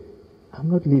saying.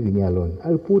 I'm not leaving you alone.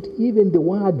 I'll put even the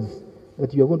words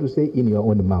that you're going to say in your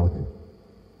own mouth.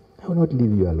 I will not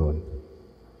leave you alone.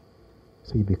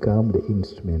 So you become the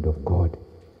instrument of God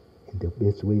in the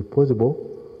best way possible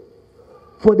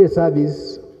for the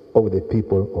service of the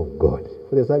people of God.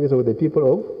 For the service of the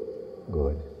people of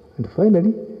God. And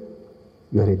finally,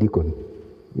 you are a deacon.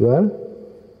 You are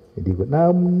a deacon.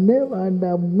 Now I'm never, and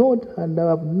I'm not, and I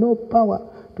have no power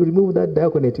to remove that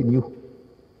diaconate in you.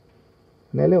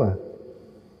 Naelewa?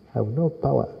 I have no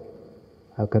power.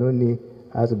 I can only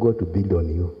ask God to build on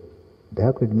you.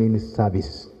 Diaconate means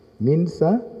service. Means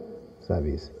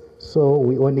service. So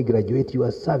we only graduate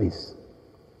your service.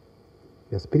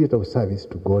 The spirit of service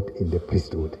to God in the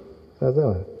priesthood.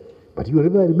 But you will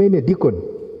remain a deacon.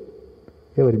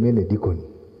 You will remain a deacon.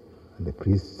 And the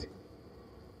priest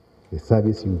the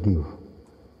service you give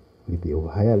will be of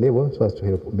higher level so as to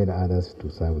help many others to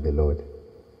serve the Lord.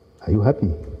 Are you happy?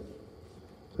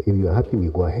 So if you are happy, we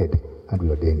go ahead and we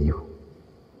ordain you.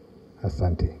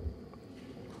 Asante.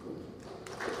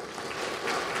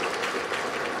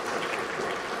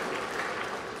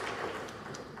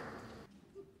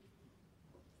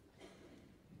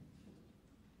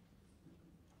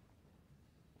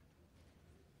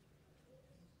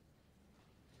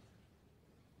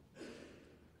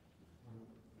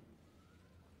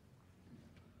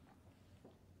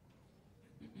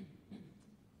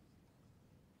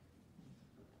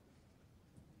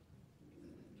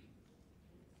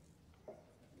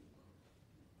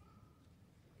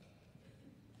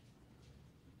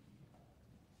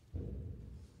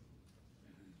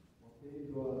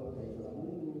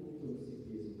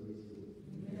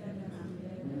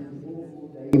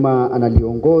 Daima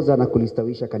analiongoza na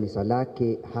kulistawisha kanisa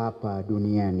lake hapa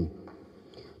duniani.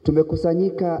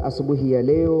 Tumekusanyika asubuhi ya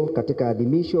leo katika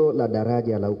adhimisho la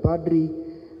daraja la upadri,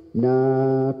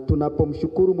 na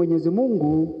tunapomshukuru Mwenyezi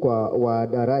Mungu wa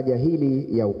daraja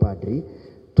hili ya upadri,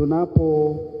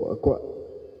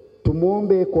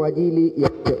 tumuombe kwa ajili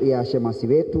ya shemasi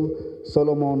wetu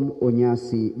Solomon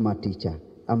Onyasi Maticha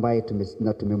ambaye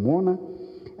tumemwona,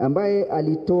 ambaye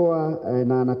alitoa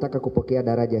na anataka kupokea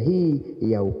daraja hii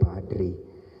ya upadri.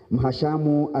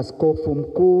 Mhashamu Askofu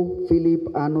Mkuu Philip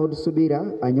Arnold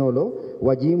Subira Anyolo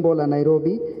wa jimbo la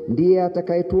Nairobi ndiye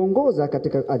atakayetuongoza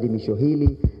katika adhimisho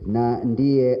hili na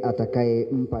ndiye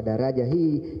atakayempa daraja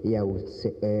hii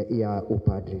ya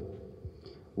upadri.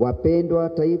 Wapendwa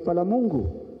taifa la Mungu,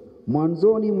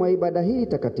 mwanzoni mwa ibada hii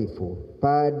takatifu,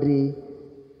 padri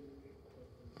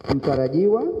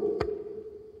mtarajiwa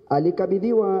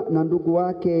alikabidhiwa na ndugu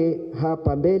wake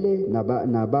hapa mbele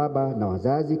na baba na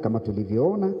wazazi kama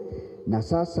tulivyoona, na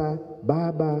sasa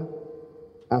baba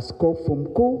askofu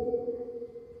mkuu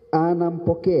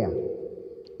anampokea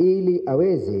ili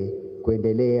aweze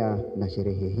kuendelea na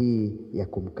sherehe hii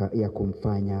ya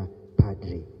kumfanya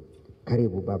padri.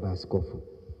 Karibu baba askofu.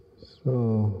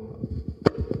 So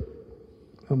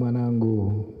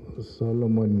mwanangu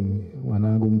Solomon,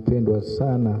 mwanangu mpendwa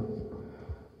sana,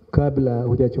 kabla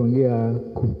hujachongea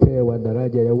kupewa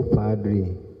daraja ya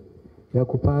upadri, ya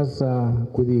kupasa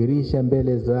kudhihirisha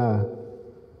mbele za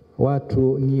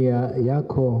watu nia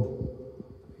yako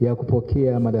ya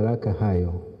kupokea madaraka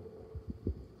hayo.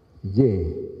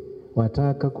 Je,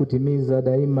 wataka kutimiza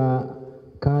daima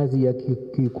kazi ya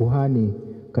kikuhani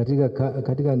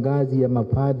katika ngazi ya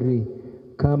mapadri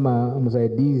kama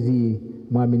msaidizi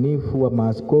mwaminifu wa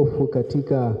maaskofu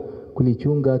katika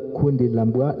kulichunga kundi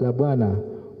la Bwana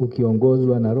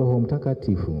ukiongozwa na Roho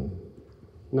Mtakatifu?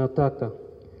 Nataka.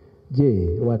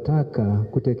 Je, wataka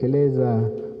kutekeleza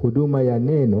huduma ya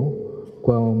neno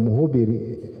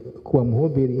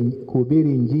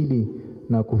kuhubiri Injili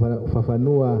na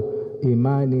kufafanua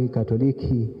imani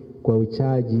Katoliki kwa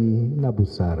uchaji na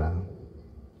busara?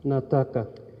 Nataka.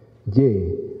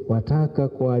 Je, wataka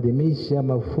kuadhimisha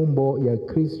mafumbo ya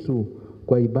Kristo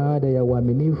kwa ibada ya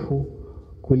uaminifu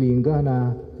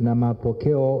kulingana na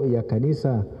mapokeo ya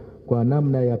kanisa, kwa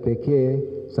namna ya pekee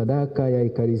sadaka ya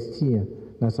Ekaristia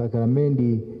na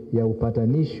sakramenti ya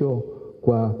upatanisho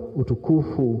kwa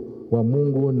utukufu wa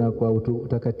Mungu na kwa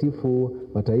utakatifu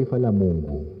wa taifa la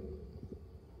Mungu?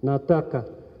 Nataka.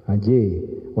 Je,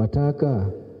 wataka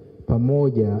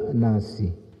pamoja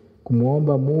nasi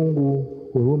kumuomba Mungu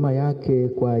huruma yake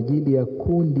kwa ajili ya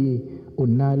kundi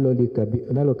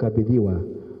unalokabidhiwa,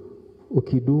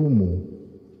 ukidumu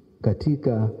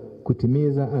katika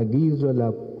kutimiza agizo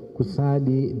la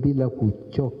kusali bila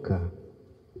kuchoka?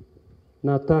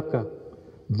 Nataka.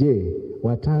 Je,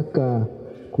 wataka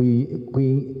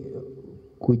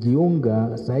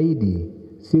kujiunga zaidi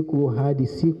siku hadi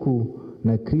siku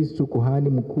na Kristo kuhani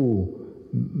mkuu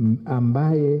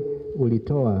ambaye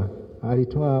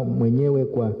alijitoa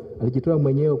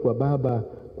mwenyewe kwa Baba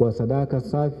kwa sadaka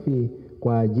safi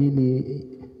kwa ajili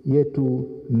yetu,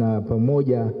 na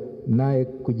pamoja naye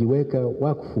kujiweka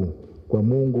wakfu kwa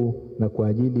Mungu na kwa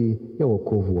ajili ya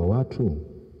wokovu wa watu?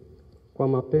 Kwa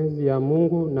mapenzi ya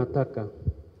Mungu nataka.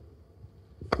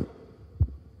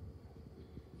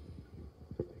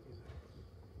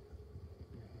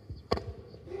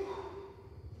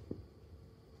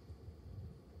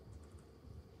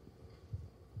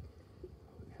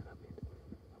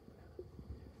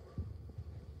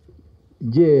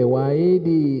 Je,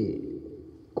 waahidi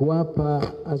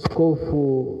kuwapa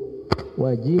askofu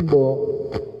wa jimbo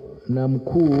na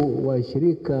mkuu wa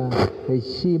shirika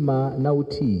heshima na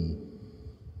utii?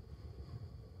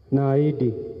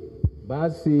 Naahidi.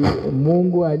 Basi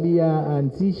Mungu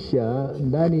aliyeanzisha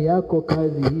ndani yako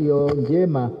kazi hiyo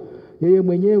njema yeye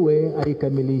mwenyewe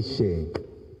aikamilishe.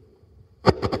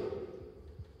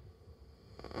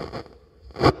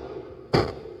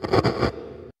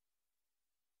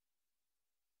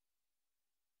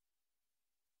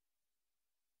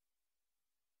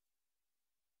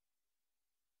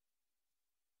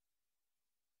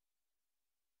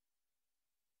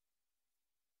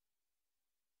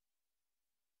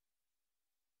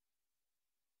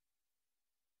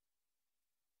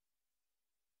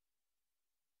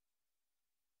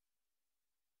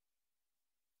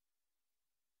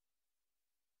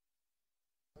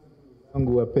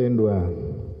 Mungu wapendwa,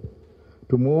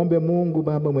 tumuombe Mungu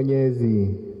Baba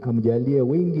Mwenyezi amjalie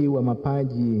wingi wa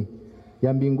mapaji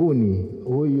ya mbinguni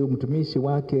huyu mtumishi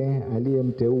wake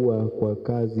aliyemteua kwa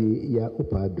kazi ya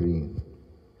upadri.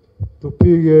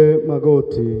 Tupige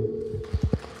magoti.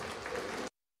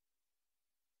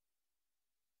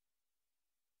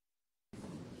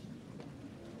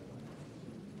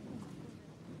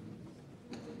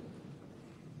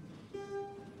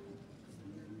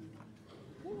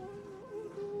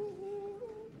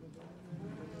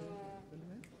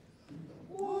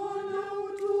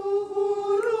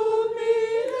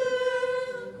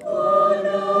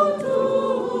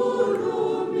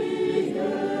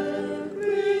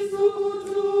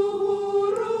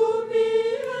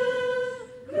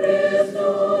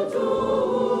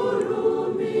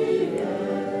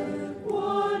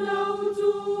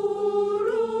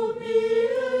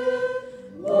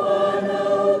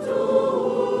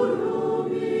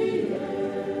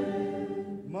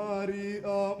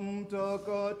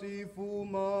 Mtakatifu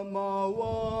mama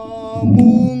wa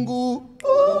Mungu,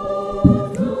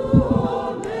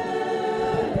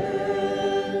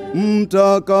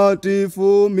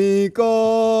 Mtakatifu Mikaeli,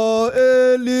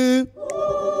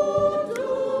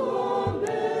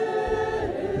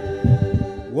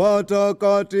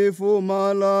 watakatifu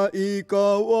malaika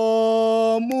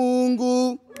wa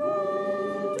Mungu,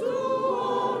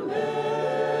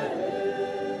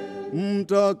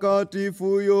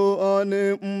 Mtakatifu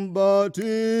Yohane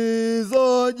Mbatizaji,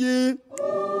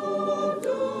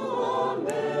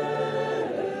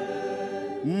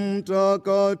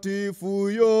 Mtakatifu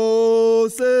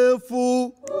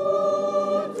Yosefu,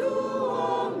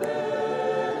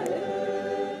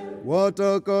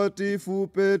 watakatifu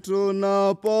Petro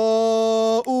na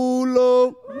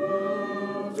Paulo,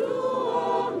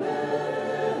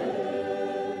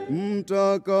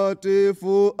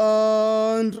 Mtakatifu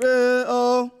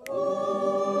Andrea,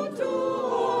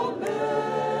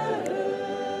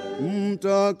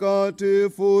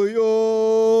 Mtakatifu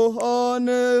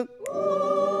Yohane,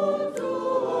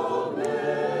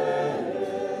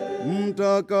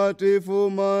 Mtakatifu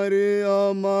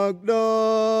Maria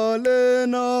Magdalena,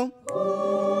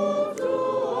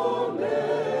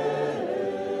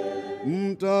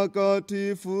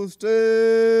 Mtakatifu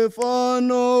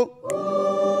Stefano,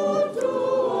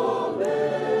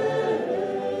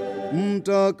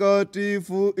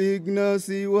 Mtakatifu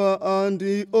Ignasi wa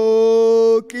Antiokia,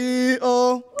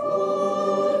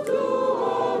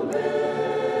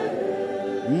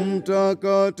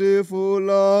 Mtakatifu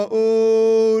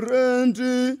Laurenti,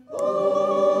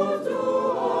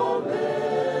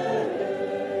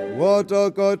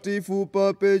 watakatifu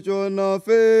Papecho na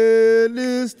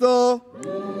Felista,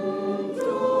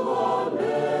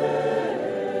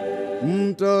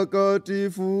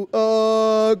 Mtakatifu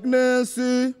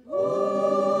Agnesi,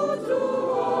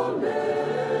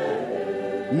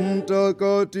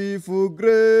 Mtakatifu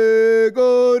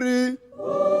Gregory,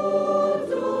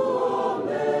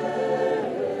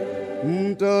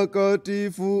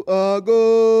 Mtakatifu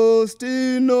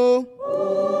Agostino,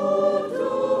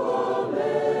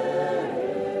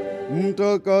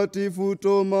 Mtakatifu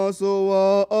Tomaso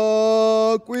wa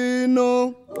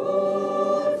Aquino,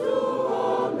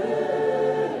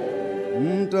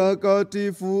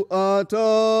 Mtakatifu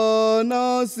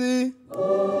Atanasi,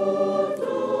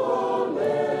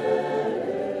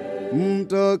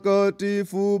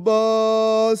 Mtakatifu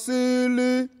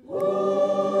Basili,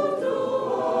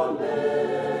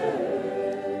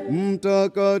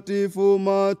 Mtakatifu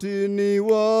Martini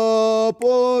wa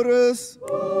Porres,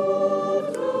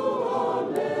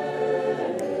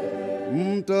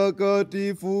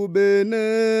 Mtakatifu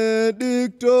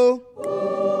Benedikto,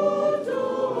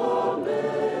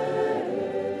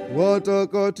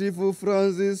 watakatifu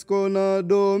Francisco na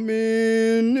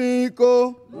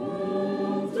Dominiko,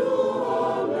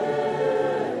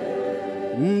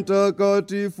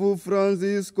 Mtakatifu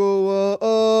Francisco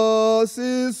wa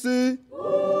Asisi,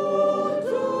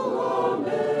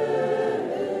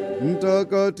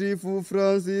 Mtakatifu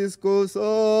Francisco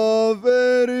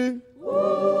Saveri,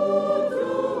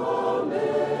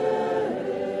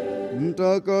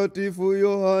 Mtakatifu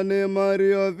Yohane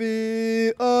Maria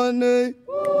Vianney,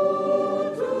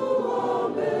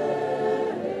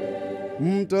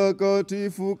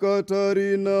 Mtakatifu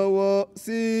Katarina wa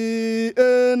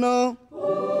Siena,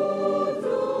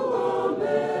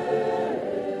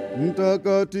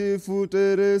 Mtakatifu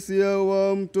Teresia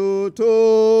wa mtoto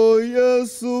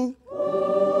Yesu,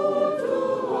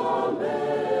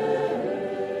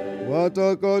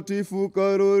 watakatifu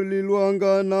Karoli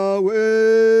Lwanga na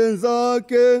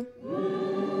wenzake,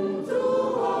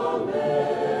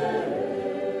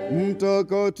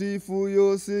 Mtakatifu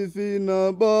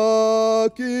Yosefina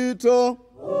Bakita,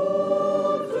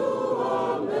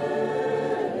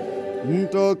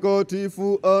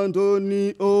 Mtakatifu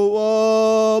Antonio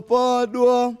wa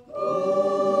Padua,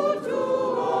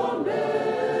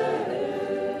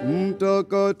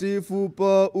 Mtakatifu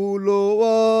Paulo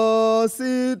wa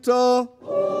Sita,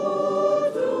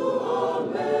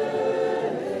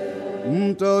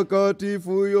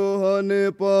 Mtakatifu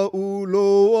Yohane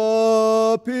Paulo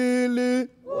wa Pili,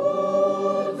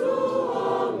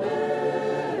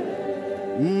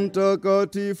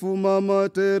 Mtakatifu Mama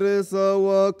Teresa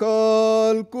wa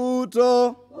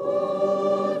Calcutta,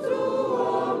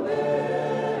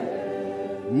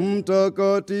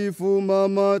 Mtakatifu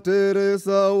Mama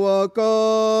Teresa wa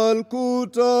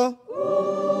Calcutta,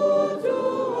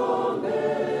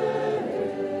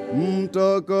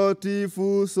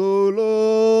 Mtakatifu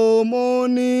Solomoni,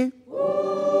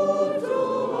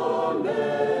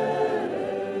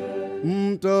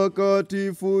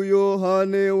 Mtakatifu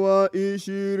Yohane wa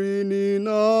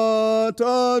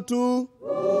 23,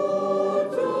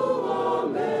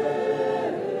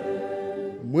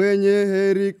 mwenye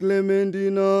heri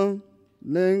Clementina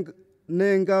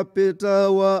Nengapeta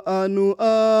wa Anuarite,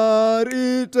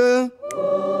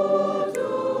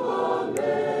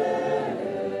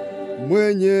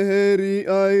 mwenye heri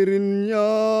Irene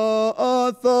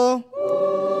Nyaatha,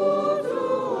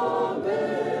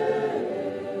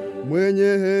 mwenye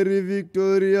heri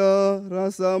Victoria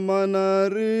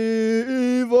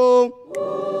Rasamanarivo,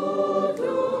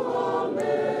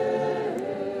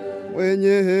 mwenye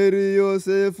heri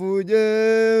Yosefu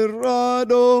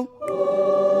Gerardo,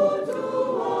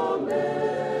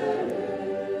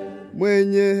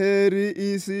 mwenye heri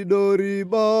Isidori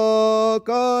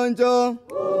Bakanja,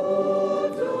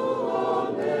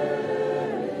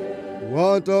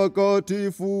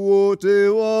 watakatifu wote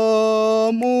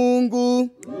wa Mungu,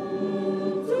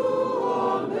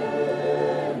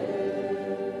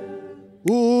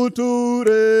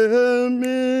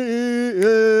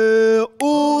 uturehemie,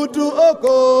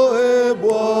 utuokoe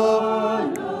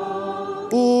Bwana,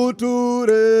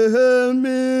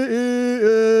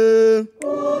 uturehemie,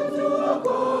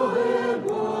 utuokoe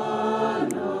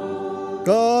Bwana,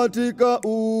 katika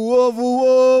uovu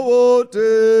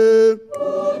wowote,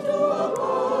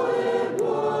 utuokoe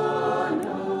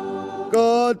Bwana,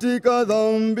 katika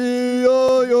dhambi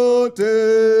yoyote,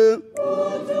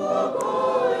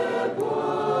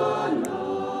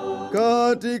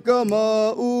 katika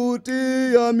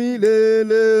mauti ya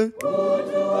milele,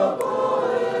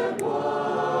 utuokoe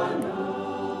Bwana,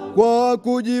 kwa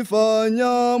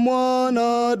kujifanya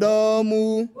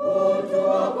mwanadamu,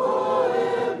 utuokoe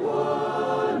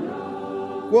Bwana,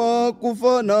 kwa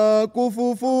kufa na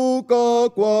kufufuka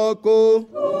kwako,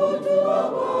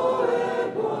 utuokoe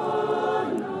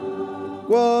Bwana,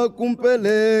 kwa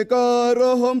kumpeleka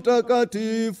Roho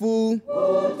Mtakatifu,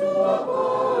 utuokoe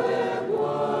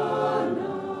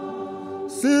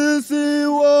sisi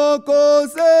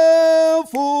wakosefu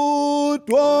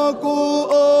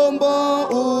twakuomba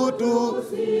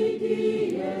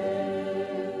utusikie,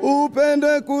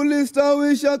 upende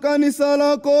kulistawisha kanisa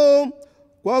lako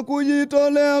kwa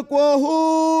kujitolea kwa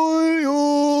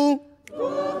huyu,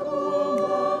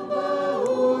 twakuomba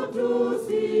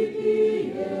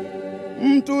utusikie,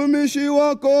 mtumishi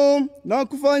wako na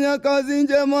kufanya kazi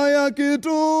njema ya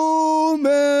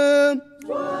kitume,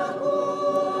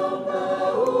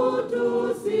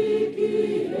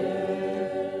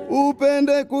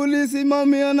 upende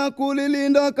kulisimamia na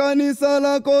kulilinda kanisa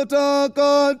lako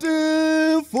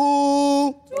takatifu,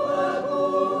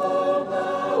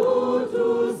 twakuomba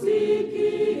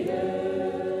utusikie,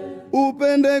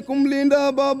 upende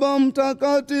kumlinda Baba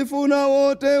Mtakatifu na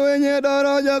wote wenye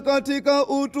daraja katika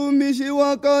utumishi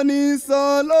wa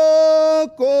kanisa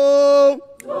lako,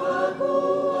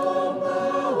 twakuomba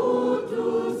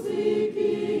utusikie.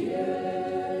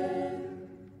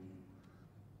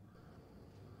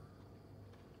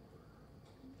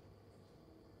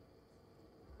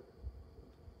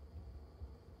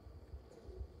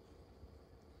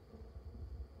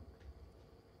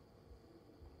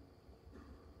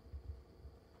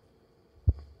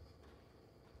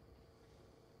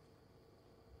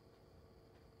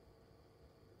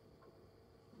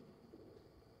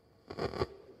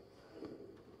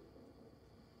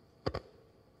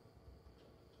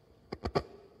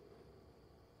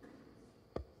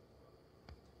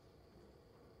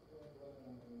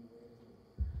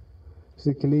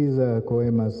 sikiliza kwa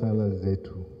wema sala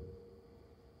zetu,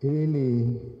 ili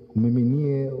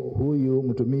umiminie huyu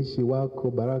mtumishi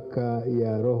wako baraka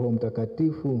ya Roho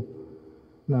Mtakatifu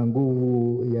na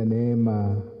nguvu ya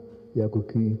neema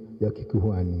ya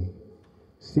kikuhani.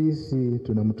 Sisi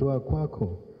tunamtoa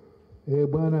kwako,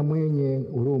 Bwana mwenye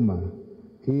huruma,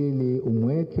 ili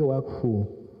umweke wakfu,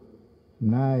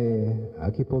 naye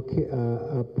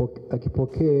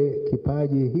akipokee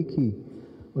kipaji hiki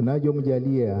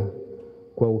unachomjalia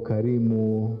kwa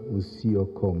ukarimu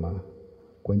usiokoma,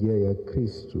 kwa njia ya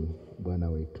Kristo Bwana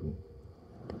wetu.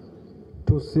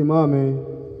 Tusimame.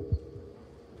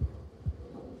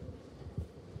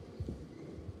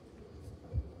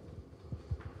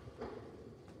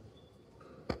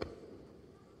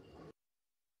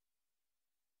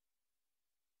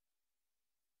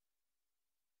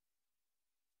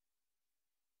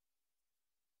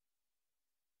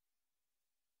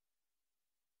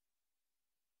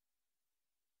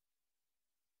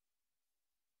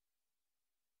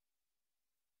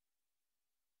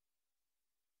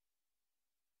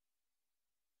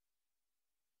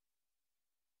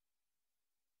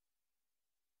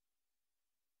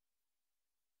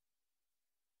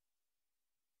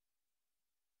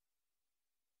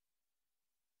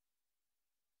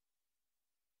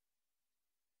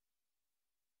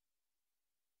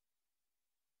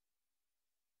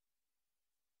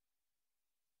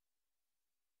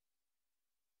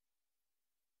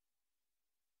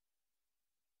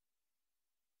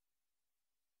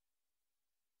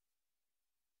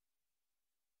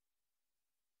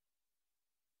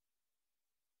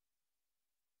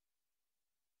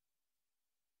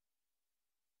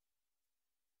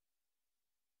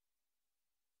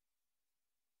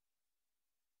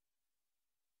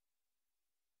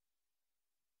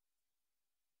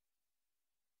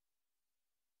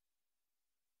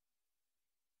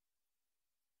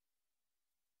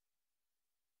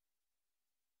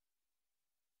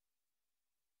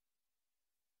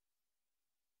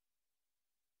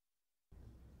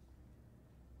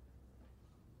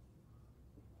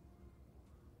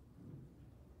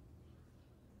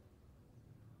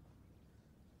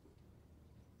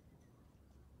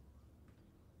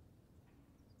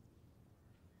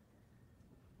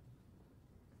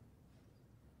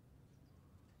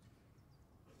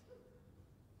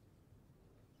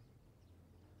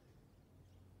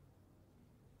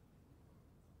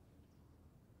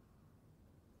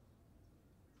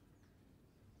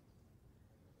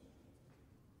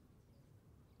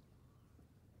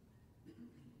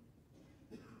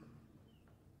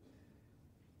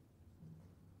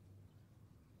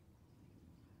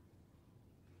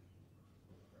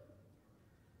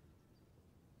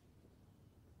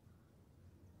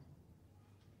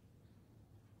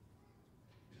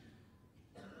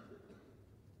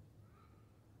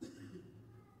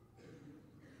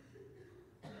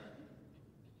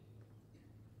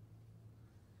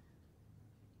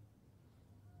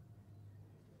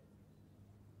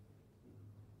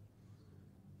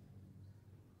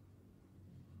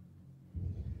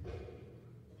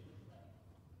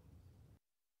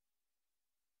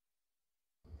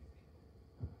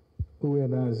 Uwe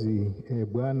nazi,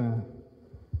 Bwana,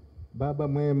 Baba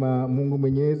mwema, Mungu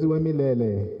mwenyezi wa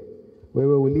milele,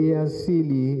 wewe uliye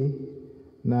asili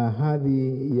na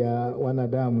hadhi ya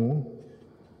wanadamu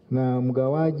na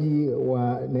mgawaji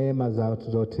wa neema za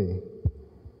zote.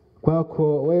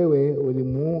 Kwako wewe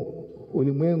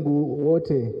ulimwengu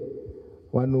wote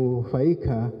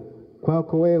wanufaika,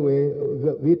 kwako wewe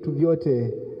vitu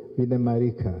vyote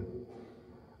vinaimarika.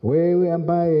 Wewe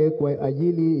ambaye kwa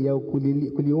ajili ya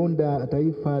kuliunda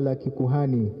taifa la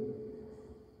kikuhani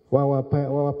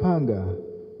wawapanga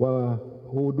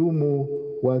wahudumu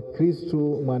wa Kristo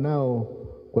mwanao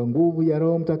kwa nguvu ya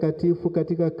Roho Mtakatifu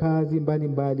katika kazi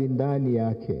mbalimbali ndani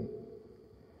yake.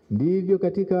 Ndivyo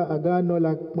katika agano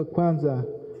la kwanza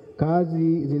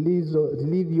kazi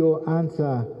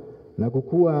zilivyoanza na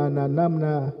kukua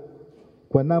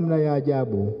kwa namna ya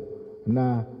ajabu,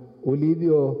 na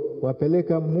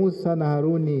ulivyowapeleka Musa na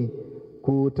Haruni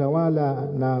kutawala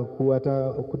na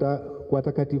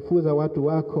kuwatakatifuza watu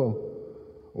wako.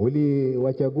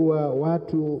 Uliwachagua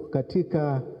watu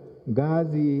katika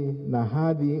ngazi na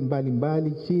hadhi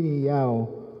mbalimbali chini yao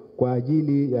kwa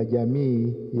ajili ya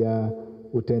jamii ya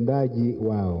utendaji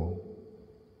wao.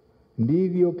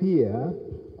 Ndivyo pia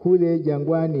kule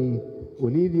jangwani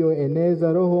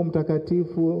ulivyoeneza Roho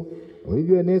Mtakatifu,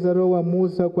 ulivyoeneza Roho wa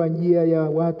Musa kwa njia ya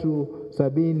watu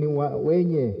 70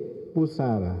 wenye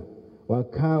busara,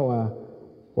 wakawa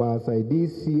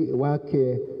wasaidizi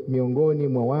wake miongoni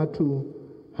mwa watu,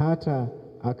 hata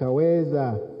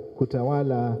akaweza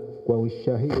kutawala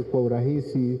kwa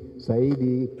urahisi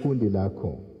zaidi kundi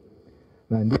lako.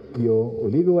 Na ndivyo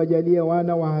ulivyowajalia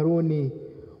wana wa Haruni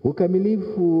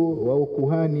ukamilifu wa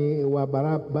ukuhani wa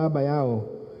baba yao,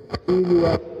 ili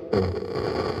wa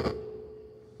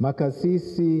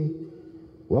makasisi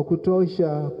wa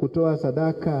kutosha kutoa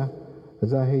sadaka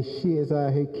za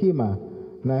hekima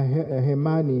na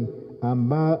hemani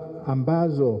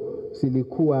ambazo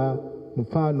zilikuwa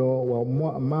mfano wa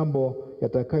mambo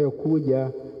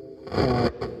yatakayokuja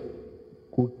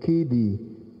kukidhi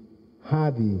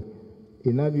hadhi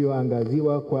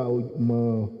inavyoangaziwa kwa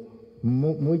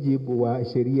mujibu wa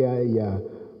sheria ya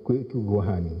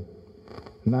kuhani.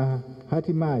 Na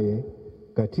hatimaye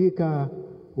katika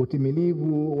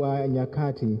utimilivu wa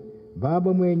nyakati,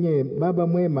 Baba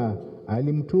mwema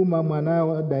alimtuma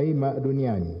mwanao daima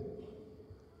duniani,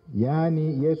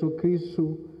 yaani Yesu Kristo,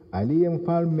 aliye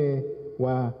mfalme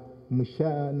wa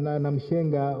na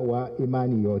mshenga wa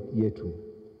imani yetu.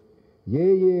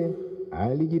 Yeye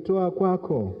alijitoa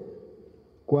kwako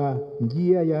kwa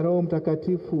njia ya Roho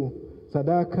Mtakatifu,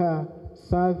 sadaka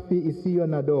safi isiyo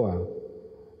na doa,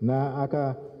 na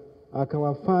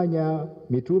akawafanya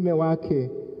mitume wake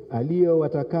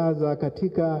aliyowatakaza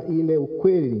katika ile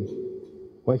ukweli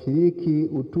washiriki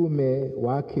utume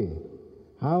wake.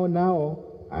 Hao nao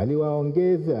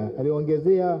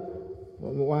aliwaongezea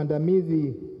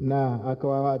waandamizi na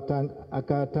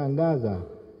akatangaza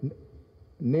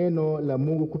neno la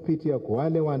Mungu kupitia kwa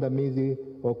wale waandamizi,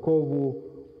 wokovu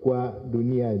kwa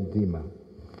dunia nzima.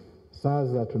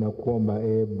 Sasa tunakuomba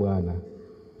Bwana,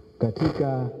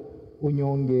 katika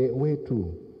unyonge wetu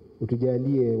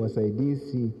utujalie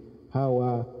wasaidizi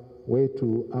hawa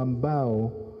wetu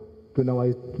ambao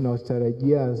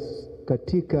tunawatarajia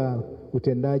katika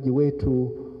utendaji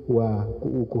wetu wa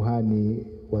ukuhani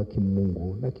wa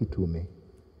kimungu na kitume.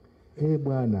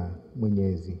 Bwana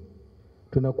Mwenyezi,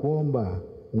 tunakuomba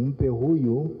umpe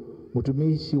huyu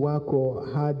mtumishi wako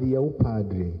hadhi ya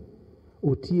upadre,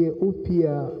 utie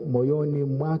upya moyoni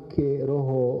mwake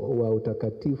roho wa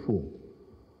utakatifu,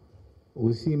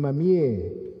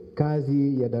 usimamie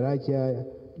kazi ya daraja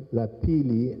la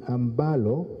pili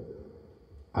ambalo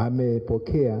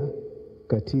amepokea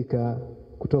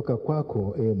kutoka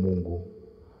kwako Mungu,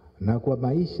 na kwa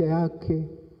maisha yake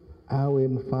awe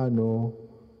mfano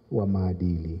wa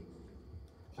maadili,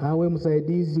 awe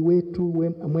msaidizi wetu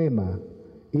mwema,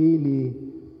 ili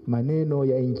maneno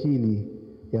ya Injili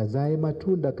yazae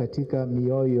matunda katika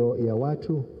mioyo ya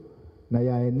watu na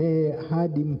yaenee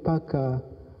hadi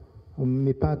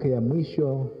mipaka ya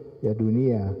mwisho ya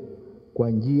dunia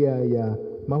kwa njia ya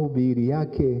mahubiri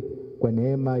yake, kwa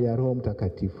neema ya Roho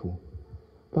Mtakatifu.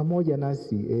 Pamoja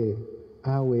nasi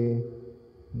awe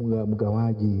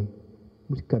mgawaji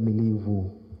mkamilifu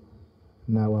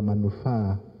na wa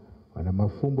manufaa na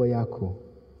mafumbo yako,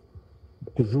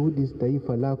 kusudi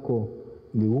taifa lako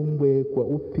liumbwe kwa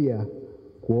upya,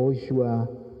 kuoshwa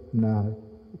na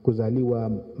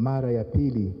kuzaliwa mara ya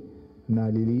pili,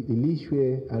 na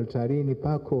lilishwe altarini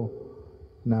pako,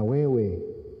 na wewe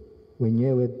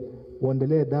wenyewe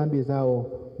uondolee dhambi zao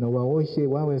na waoshe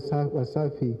wawe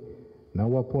wasafi, na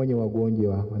waponye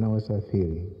wagonjwa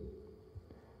wanaosafiri.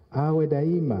 Awe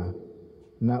daima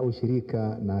na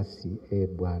ushirika nasi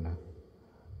Bwana,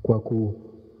 kwa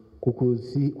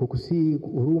kukusi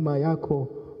huruma yako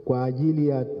kwa ajili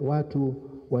ya watu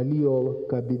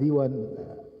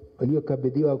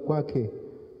waliokabidhiwa kwake,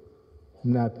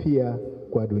 na pia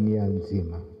kwa dunia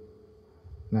nzima.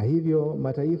 Na hivyo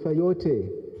mataifa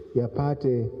yote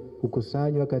yapate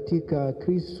kukusanywa katika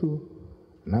Kristo,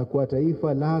 na kwa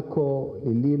taifa lako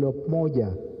lililo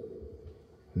moja,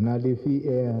 na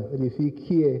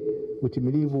lifikie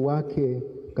utimilivu wake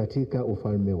katika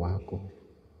ufalme wako.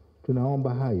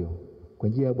 Tunaomba hayo kwa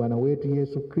njia ya Bwana wetu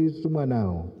Yesu Kristo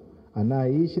mwanao,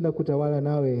 anayeishi na kutawala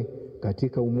nawe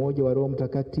katika umoja wa Roho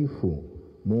Mtakatifu,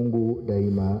 Mungu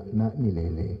daima na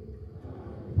milele.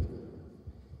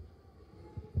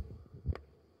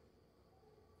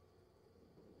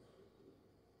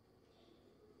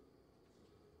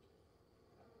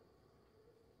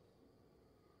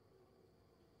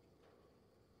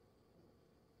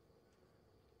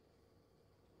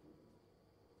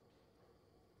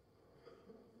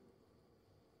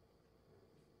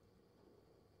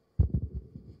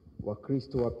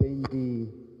 Wakristo wapenzi,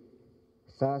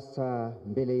 sasa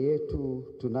mbele yetu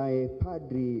tunaye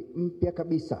padri mpya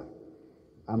kabisa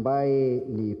ambaye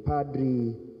ni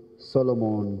Padri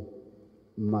Solomon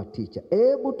Maticha.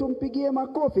 Hebu tumpigie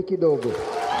makofi kidogo.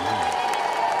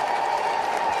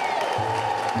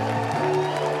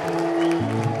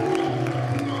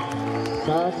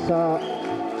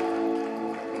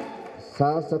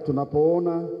 Sasa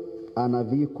tunapoona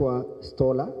anavikwa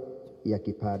stola ya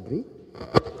kipadri.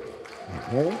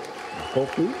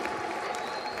 Kofi.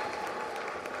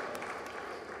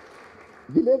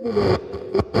 Vile vile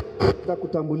za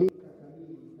kutambulika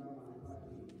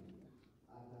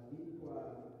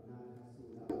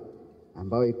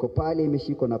ambayo iko pale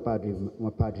imeshikwa na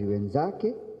mapadri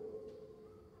wenzake.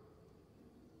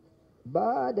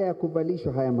 Baada ya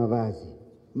kuvalishwa haya mavazi,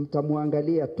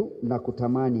 mtamwangalia tu na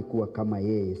kutamani kuwa kama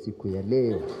yeye siku ya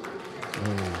leo.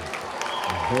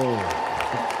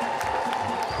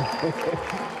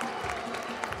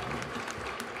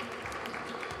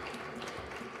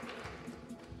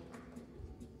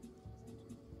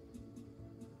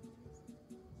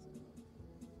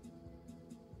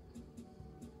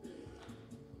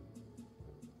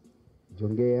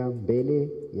 Jongea mbele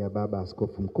ya Baba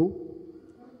Askofu Mkuu.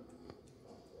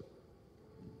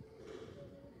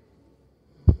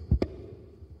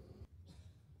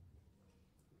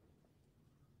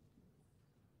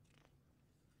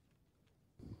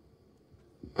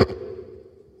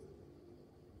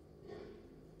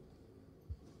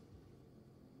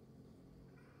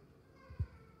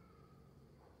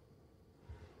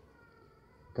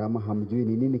 Kama hamjui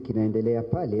ni nini kinaendelea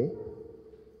pale,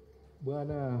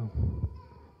 Bwana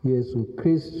Yesu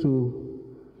Kristu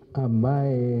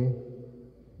ambaye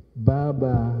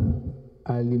Baba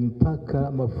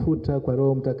alimpaka mafuta kwa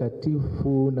Roho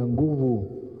Mtakatifu na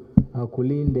nguvu,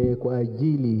 akulinde kwa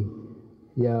ajili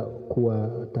ya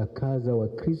kuwatakaza wa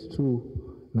Kristu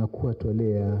na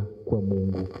kuwatolea kwa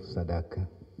Mungu sadaka.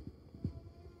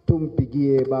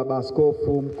 Tumpigie Baba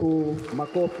Askofu Mkuu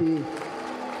makofi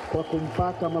kwa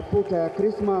kumpaka mafuta ya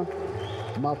Krisma,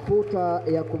 mafuta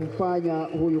ya kumfanya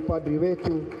huyu padri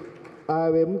wetu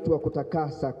awe mtu wa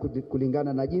kutakasa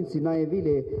kulingana na jinsi naye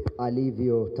vile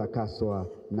alivyotakaswa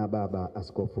na Baba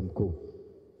Askofu Mkuu.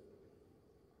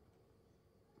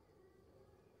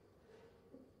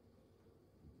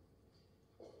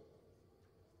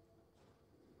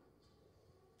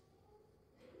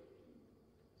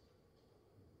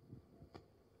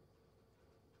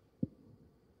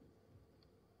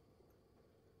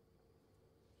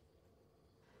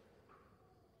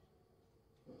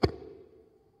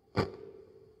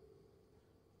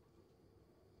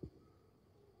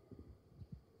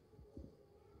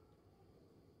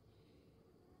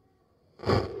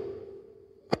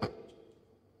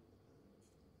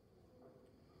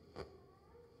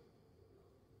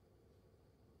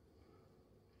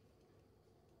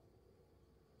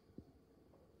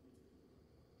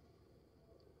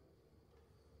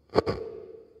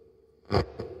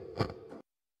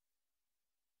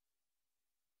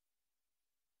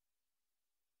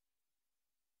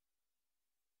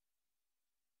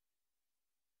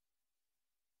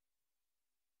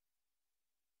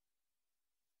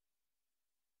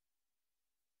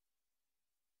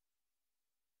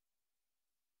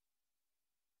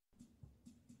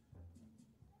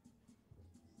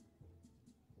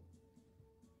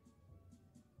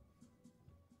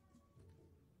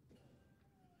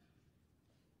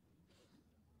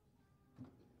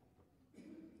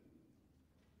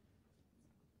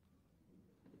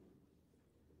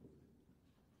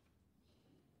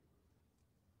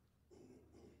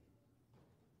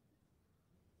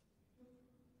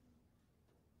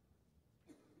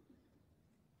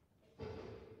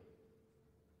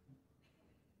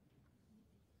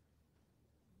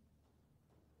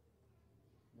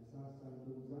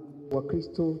 Wa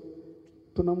Kristo,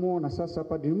 tunamuona sasa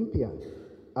padri mpya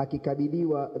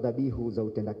akikabidhiwa dhabihu za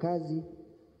utendakazi.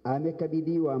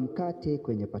 Amekabidhiwa mkate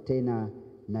kwenye patena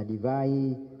na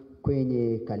divai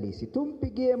kwenye kalisi.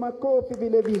 Tumpigie makofi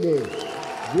vile vile.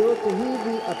 Vyote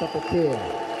hivi atapokea.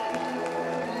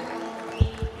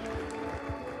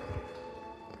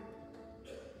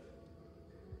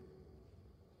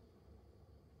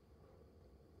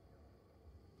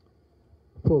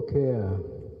 Pokea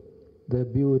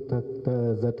dhabihu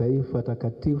za taifa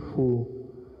takatifu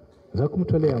za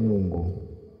kumtolea Mungu.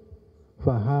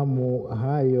 Fahamu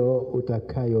hayo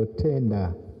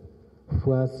utakayotenda,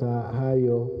 fuasa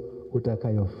hayo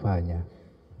utakayofanya,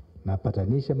 na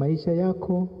patanisha maisha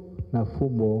yako na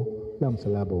fumbo la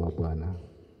msalaba wa Bwana.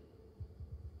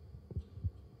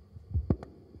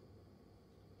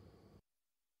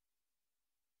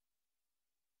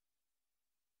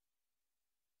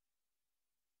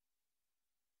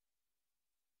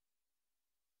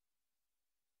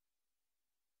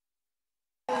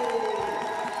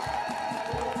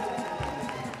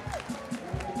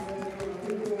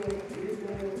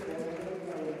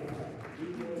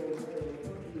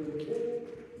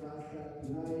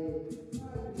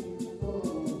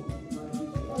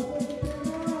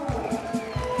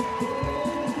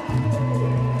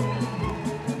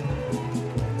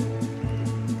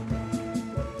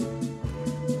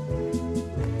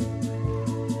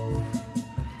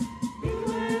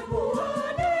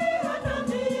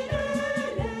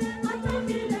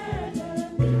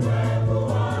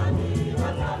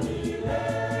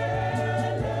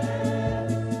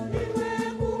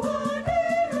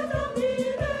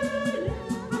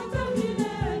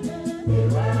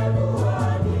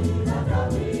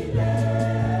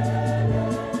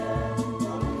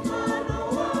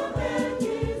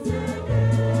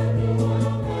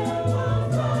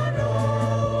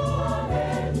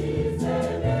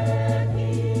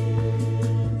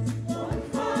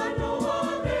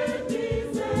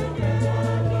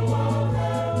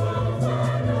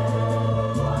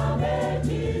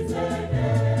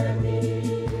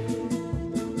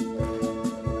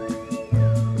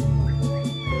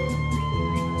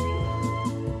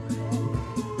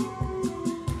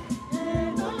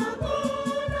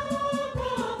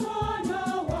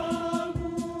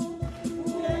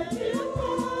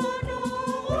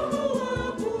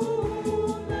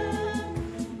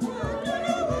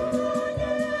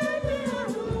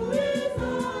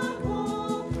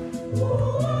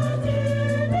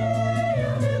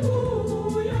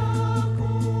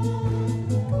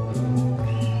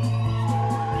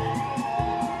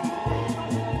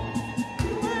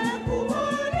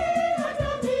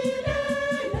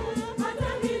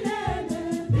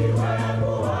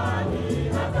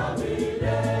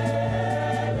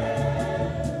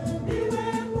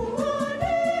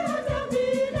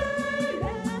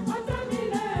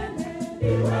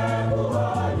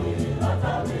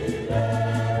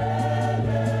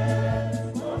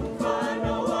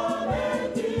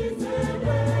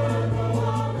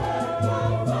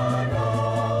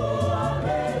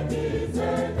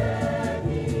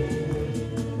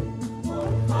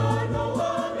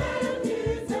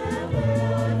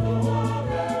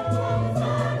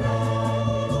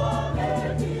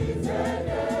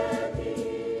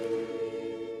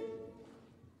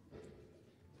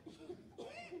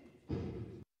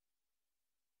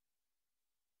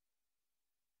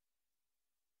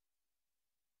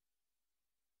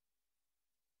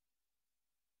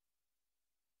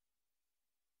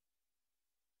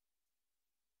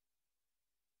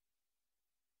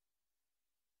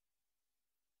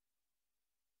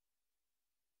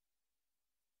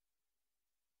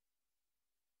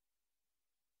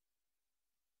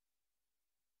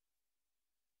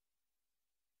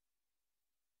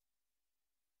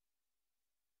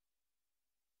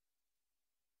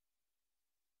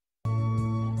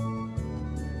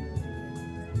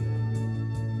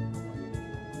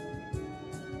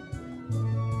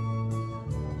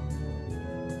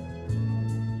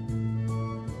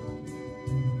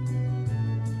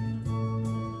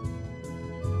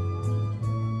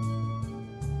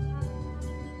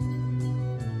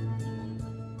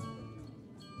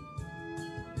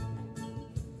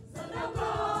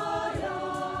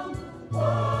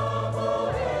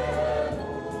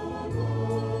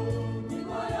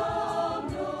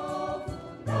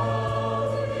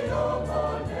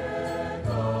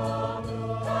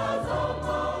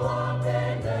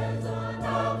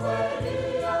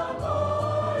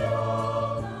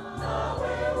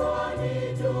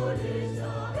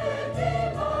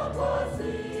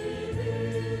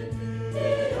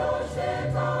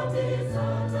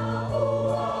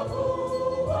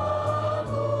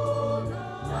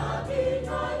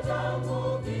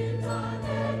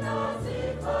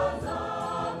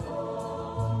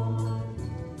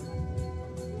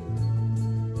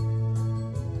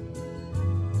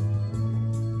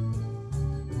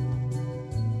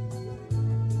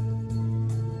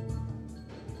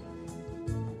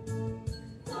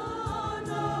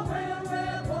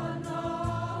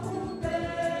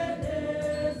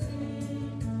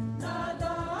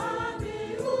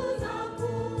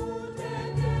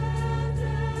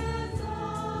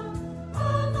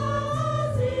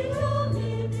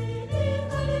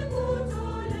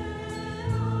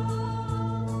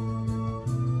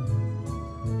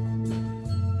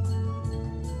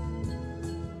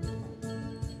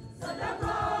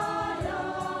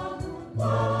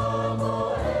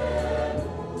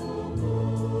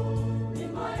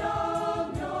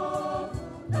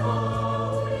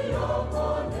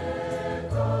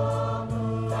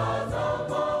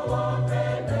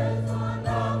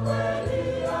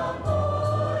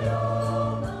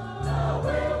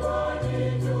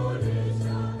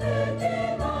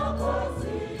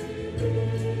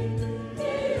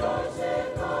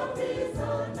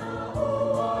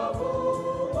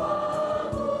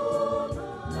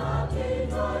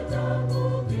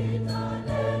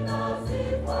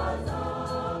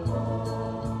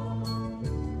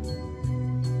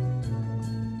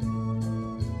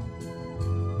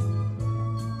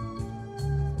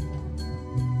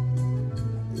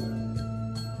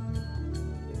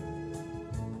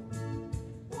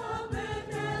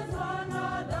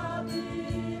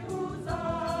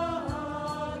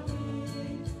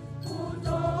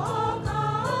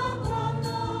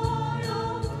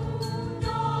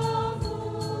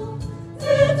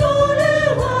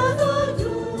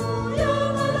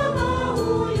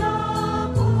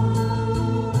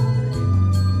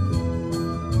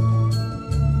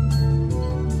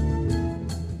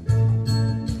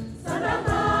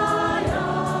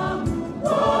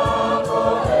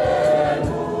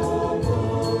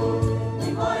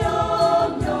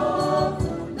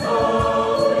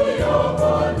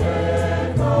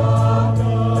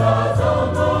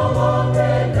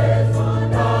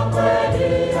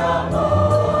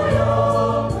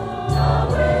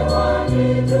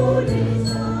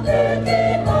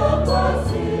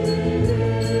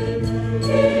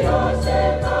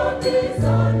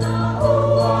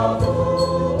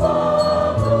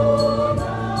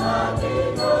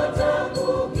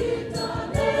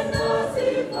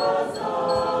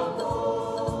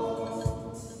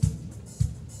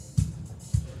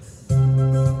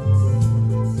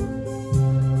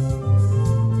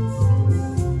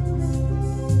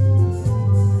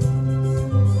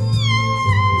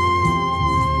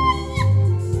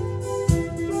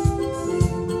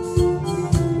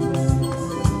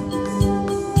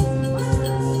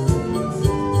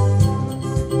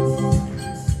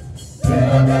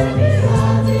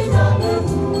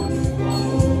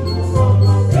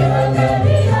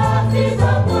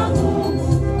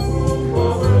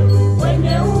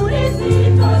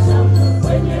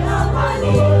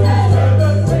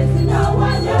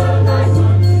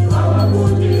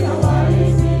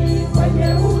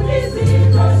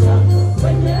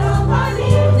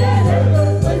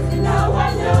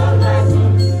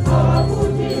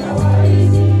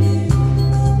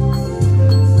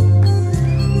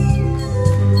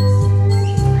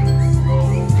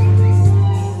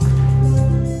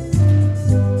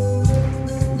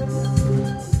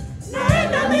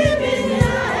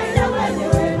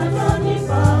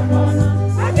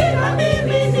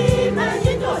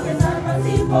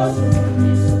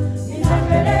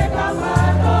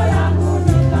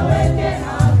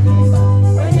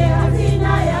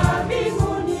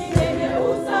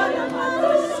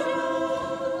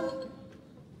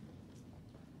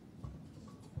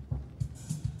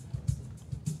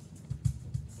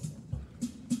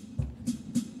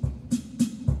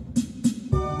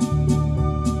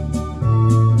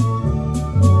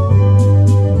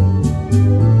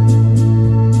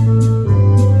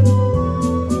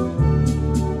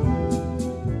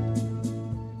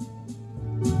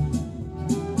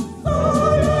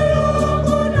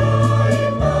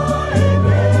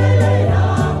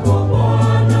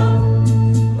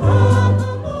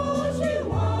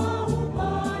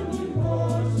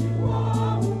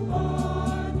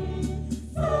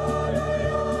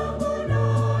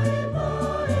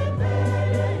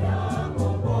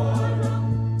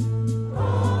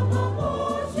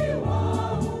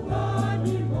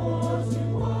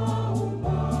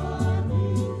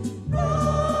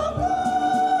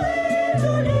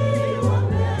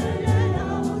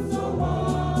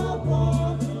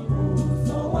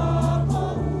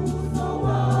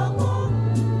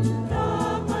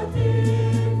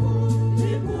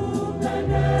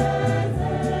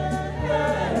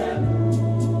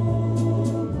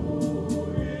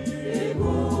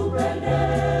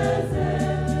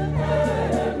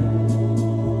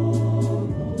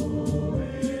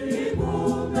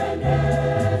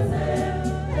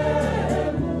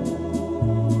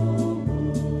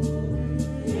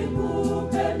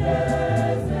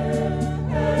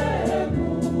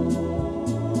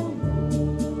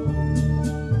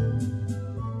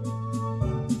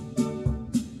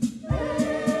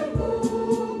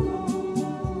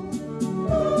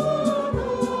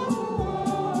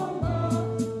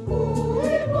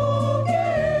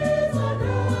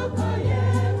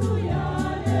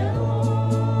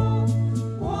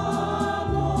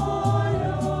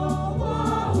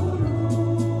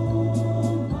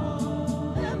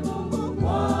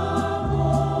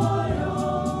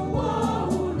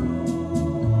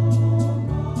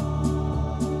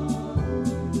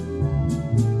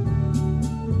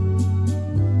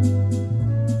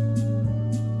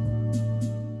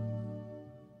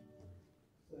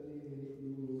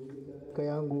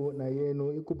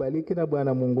 ikubaliki na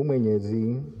Bwana Mungu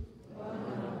Mwenyezi.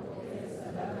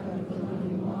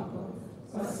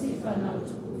 Kwa sifa na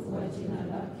utukufu wa jina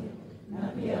lake,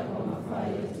 na pia kwa mafaa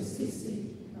yetu sisi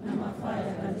na mafaa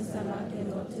ya kanisa lake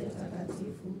lote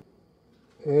takatifu.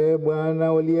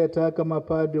 Bwana, uliyetaka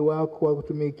mapadri wako wa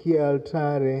kutumikia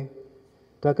altare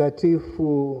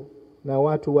takatifu na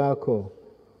watu wako,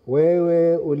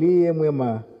 wewe uliye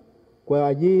mwema, kwa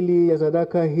ajili ya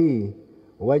sadaka hii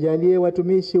wajalie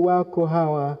watumishi wako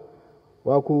hawa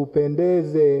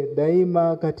wakupendeze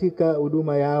daima katika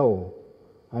huduma yao,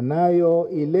 anayo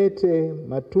ilete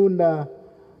matunda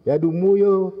ya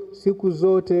dumuyo siku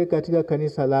zote katika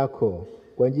kanisa lako,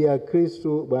 kwa njia ya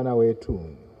Kristo Bwana wetu.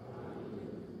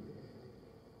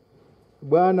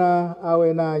 Bwana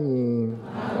awe nanyi.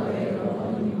 Awe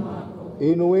rohoni mwako.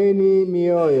 Inueni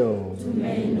mioyo.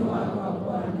 Tumeinua kwa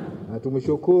Bwana. Na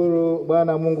tumshukuru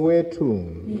Bwana Mungu wetu.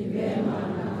 Ni vema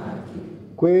na haki.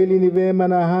 Kweli ni vema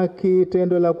na haki,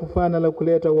 tendo la kufana la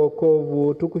kuleta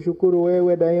wokovu. Tukushukuru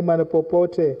wewe daima na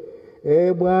popote,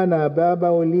 Bwana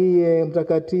Baba uliye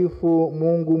mtakatifu,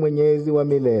 Mungu mwenyezi wa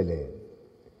milele.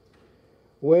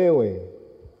 Wewe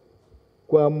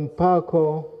kwa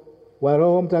mpako wa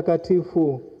Roho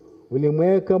Mtakatifu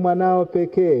ulimweka mwanao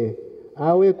pekee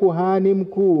awe kuhani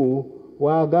mkuu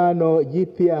wa agano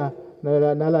jipya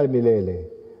na la milele.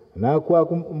 Na kwa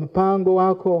mpango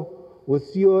wako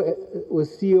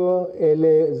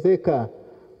usioelezeka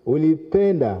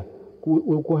ulipenda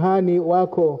ukuhani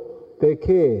wako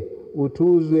pekee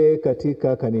utuzwe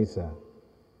katika kanisa.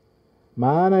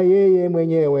 Maana yeye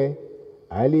mwenyewe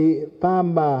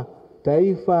alipamba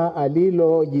taifa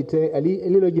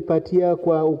alilojipatia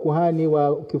kwa ukuhani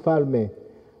wa kifalme,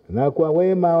 na kwa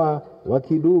wema wa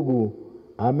kidugu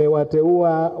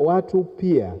amewateua watu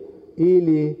pia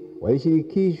ili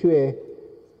walishirikishwe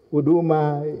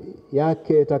huduma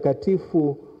yake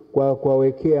takatifu kwa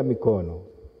kuwekea mikono.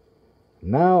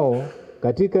 Nao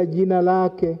katika jina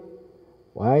lake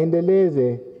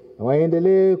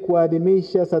waendelee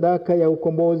kuadhimisha sadaka ya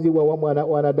ukombozi wa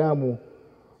wanadamu,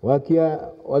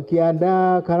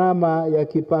 wakiandaa karama ya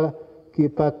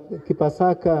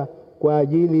kipasaka kwa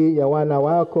ajili ya wana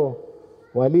wako,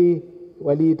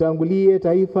 walitangulie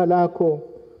taifa lako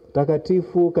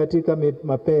takatifu katika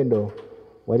mapendo,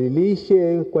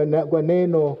 walilishe kwa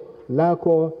neno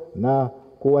lako na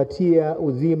kuwatia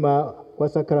uzima kwa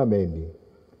sakramenti.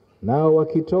 Nao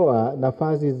wakitoa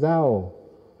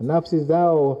nafsi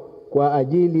zao kwa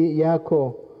ajili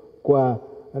yako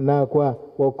na kwa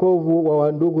wokovu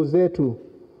wa ndugu zetu,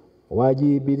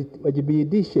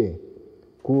 wajibidishe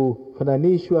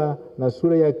kufananishwa na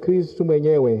sura ya Kristo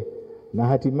mwenyewe, na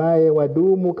hatimaye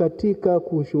wadumu katika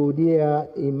kushuhudia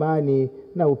imani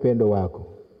na upendo wako.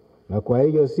 Na kwa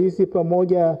hiyo sisi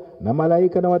pamoja na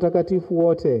malaika na watakatifu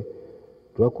wote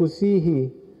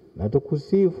twakusihi na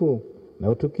tukusifu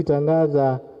na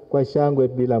tukitangaza kwa shangwe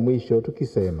bila mwisho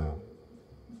tukisema: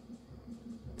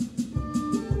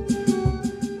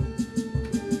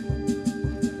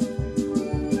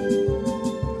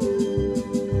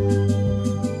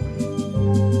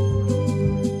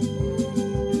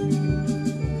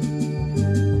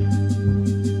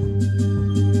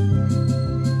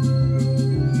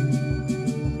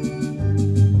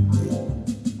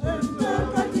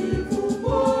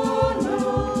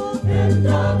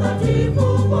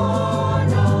 Mtakatifu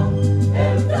Bwana,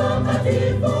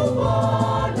 Mtakatifu Bwana.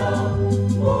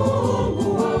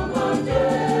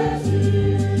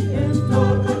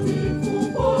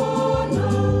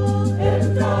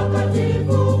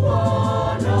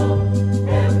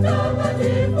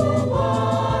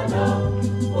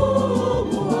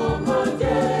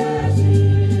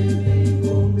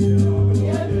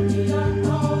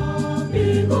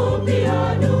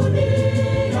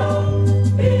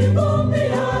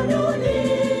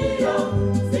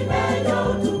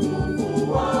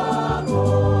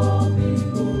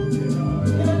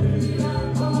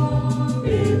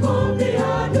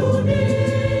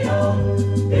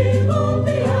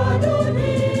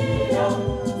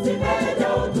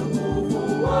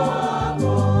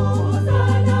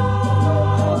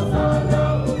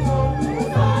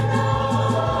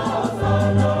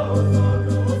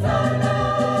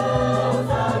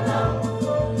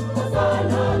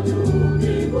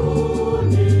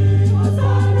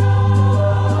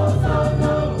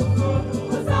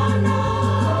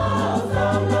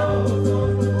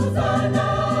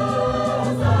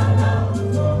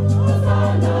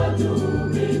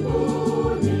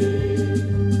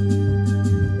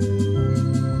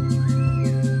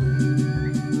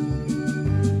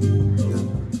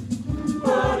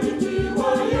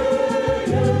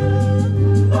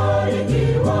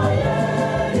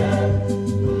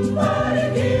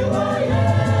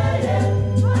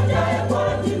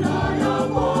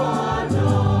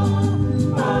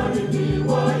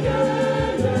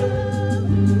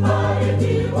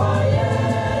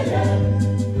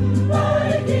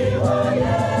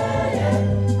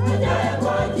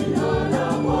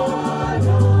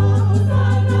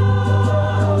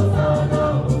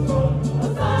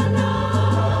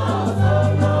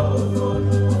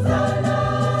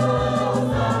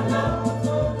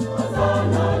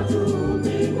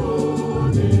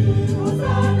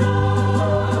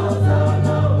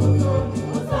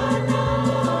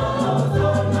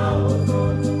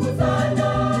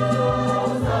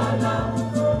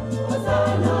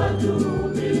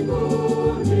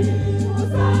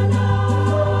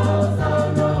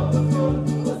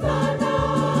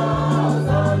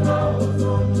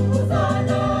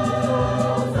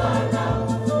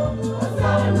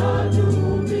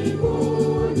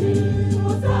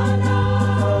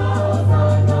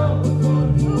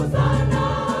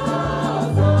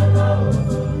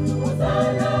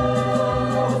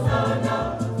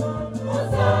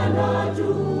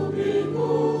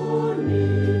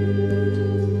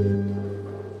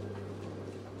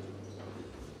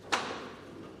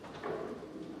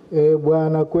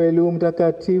 Bwana, kweli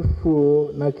mtakatifu,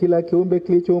 na kila kiumbe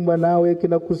kilichoumbwa nawe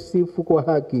kinakusifu kwa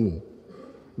haki.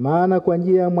 Maana kwa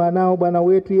njia ya mwanao Bwana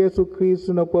wetu Yesu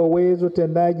Kristo, na kwa uwezo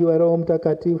tendaji wa Roho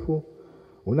Mtakatifu,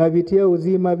 unavitia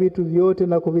uzima vitu vyote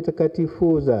na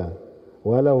kuvitakatifuza,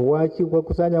 wala huachi kwa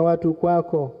kusanya watu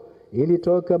kwako, ili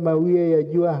toka mawio ya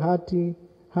jua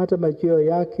hata machweo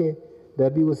yake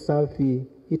dhabihu safi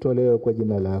itolewe kwa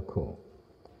jina lako.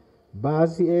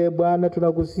 Basi Bwana,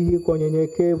 tunakusihi kwa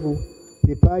unyenyekevu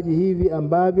vipaji hivi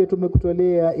ambavyo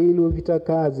tumekutolea, ili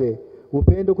uvitakaze,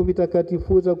 upendo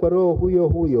kuvitakatifuza kwa Roho huyo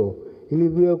huyo, ili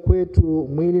viwe kwetu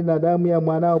mwili na damu ya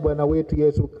mwanao Bwana wetu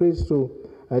Yesu Kristo,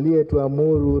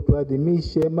 aliyetuamuru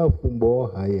tuadhimishe mafumbo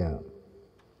haya.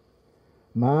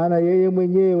 Maana yeye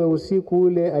mwenyewe usiku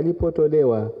ule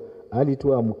alipotolewa,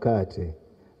 alitoa mkate,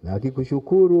 na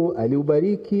akikushukuru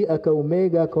aliubariki,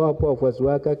 akaumega, akawapa wafuasi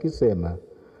wake akisema,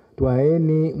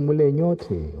 twaeni mle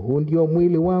nyote, huu ndio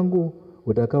mwili wangu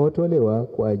utakaotolewa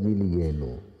kwa ajili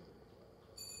yenu.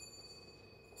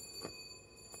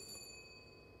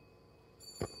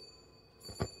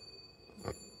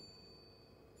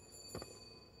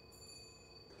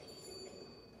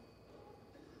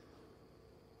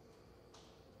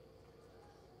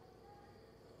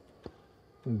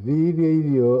 Vivyo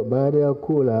hivyo baada ya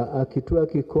kula, akitwaa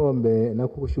kikombe na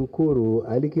kukushukuru,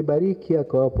 alikibariki,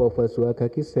 akawapa wafuasi wake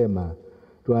akisema,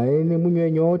 twaeni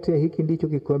mnywe nyote, hiki ndicho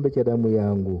kikombe cha damu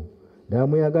yangu,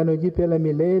 damu ya agano jipya la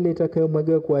milele,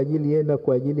 itakayomwagwa kwa ajili yenu na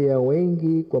kwa ajili ya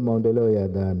wengi kwa maondoleo ya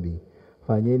dhambi.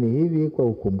 Fanyeni hivi kwa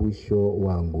ukumbusho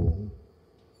wangu.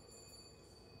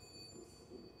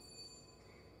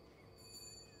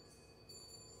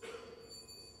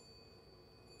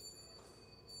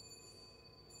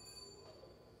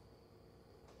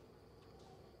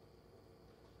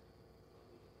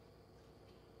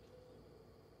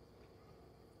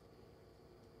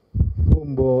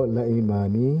 Fumbo la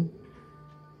imani.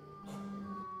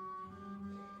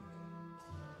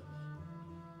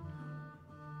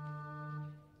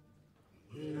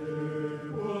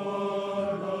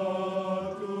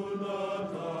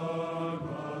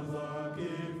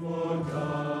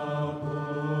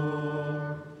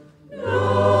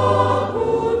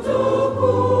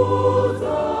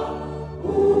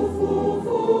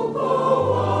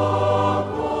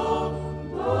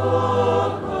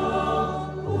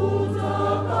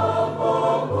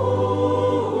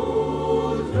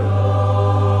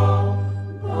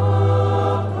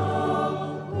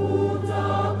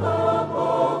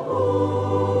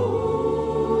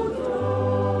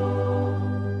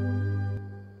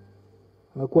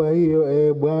 Kwa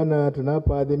hiyo Bwana,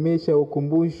 tunapoadhimisha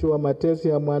ukumbusho wa mateso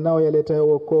ya mwanao yaletayo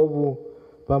wokovu,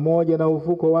 pamoja na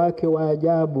ufuko wake wa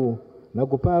ajabu na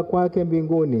kupaa kwake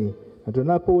mbinguni, na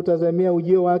tunapoutazamia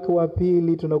ujio wake wa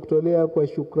pili, tunakutolea kwa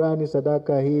shukrani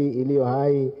sadaka hii iliyo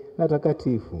hai na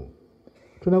takatifu.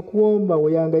 Tunakuomba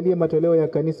uyaangalie matoleo ya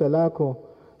kanisa lako,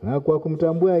 na kwa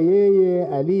kumtambua yeye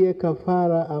aliye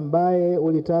kafara, ambaye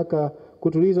ulitaka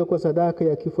kutuliza kwa sadaka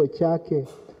ya kifo chake,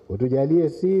 utujalie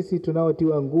sisi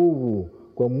tunaotiwa nguvu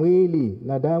kwa mwili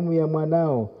na damu ya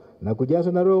mwanao, na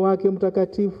kujazwa na Roho wake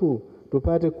Mtakatifu,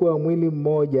 tupate kuwa mwili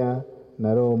mmoja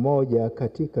na roho moja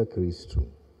katika Kristo.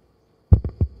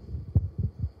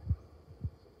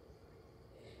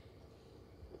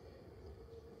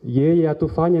 Yeye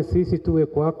atufanye sisi tuwe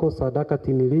kwako sadaka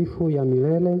timilifu ya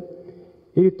milele,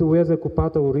 ili tuweze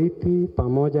kupata urithi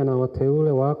pamoja na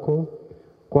wateule wako,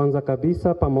 kwanza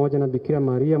kabisa pamoja na Bikira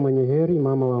Maria mwenye heri,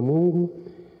 mama wa Mungu,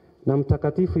 na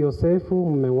Mtakatifu Yosefu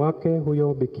mume wake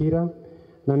huyo bikira,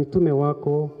 na mitume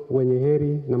wako wenye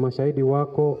heri na mashahidi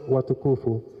wako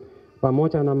watukufu,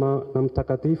 pamoja na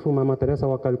Mtakatifu Mama Teresa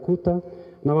wa Kalkuta,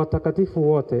 na watakatifu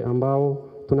wote ambao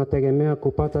tunategemea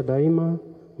kupata daima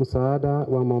msaada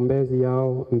wa maombezi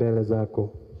yao mbele zako.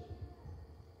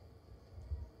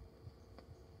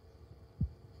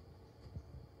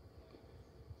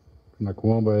 Na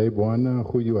kuomba Bwana,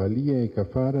 huyu aliye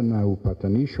kafara na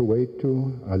upatanisho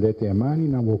wetu, alete amani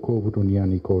na wokovu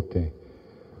duniani kote.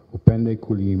 Upende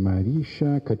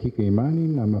kuliimarisha katika imani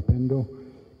na mapendo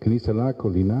kanisa lako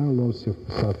linalo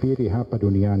safiri hapa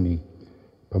duniani,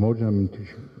 pamoja na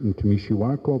mtumishi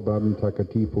wako Baba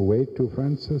Mtakatifu wetu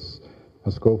Francis,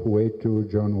 askofu wetu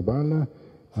John Obala,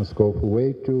 askofu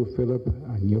wetu Philip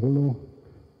Anyolo,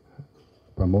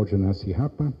 pamoja nasi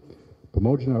hapa,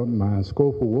 pamoja na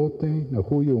maaskofu wote, na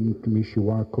huyo mtumishi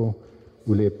wako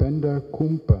uliyependa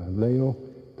kumpa leo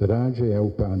daraja ya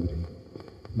upadri,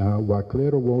 na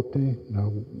waklero wote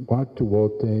na watu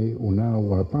wote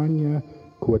unaowafanya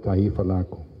kuwa taifa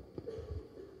lako.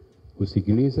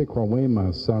 Usikilize kwa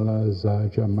wema sala za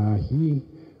jamaa hii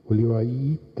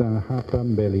uliowaita hapa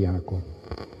mbele yako.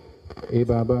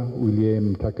 Baba uliye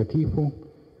mtakatifu,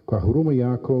 kwa huruma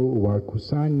yako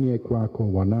wakusanye kwako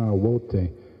wanao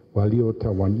wote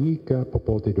waliotawanyika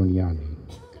popote duniani.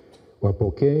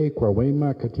 Wapokee kwa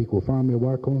wema katika ufalme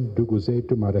wako ndugu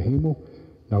zetu marehemu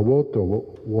na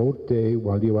wote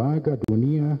walioaga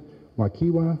dunia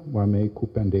wakiwa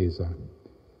wamekupendeza.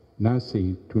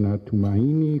 Nasi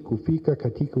tunatumaini kufika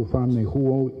katika ufalme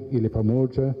huo ili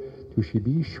pamoja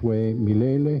tushibishwe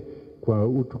milele kwa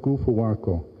utukufu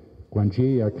wako, kwa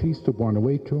njia ya Kristo Bwana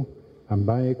wetu,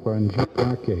 ambaye kwa njia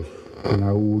yake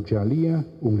tunaujalia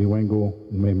ulimwengu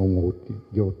mema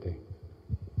yote.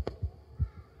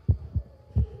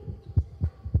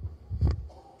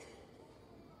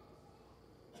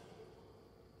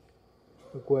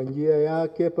 Kwa njia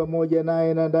yake pamoja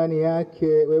naye na ndani yake,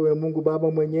 wewe Mungu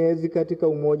Baba Mwenyezi, katika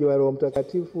umoja wa Roho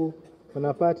Mtakatifu,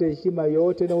 unapata heshima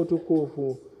yote na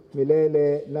utukufu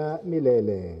milele na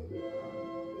milele.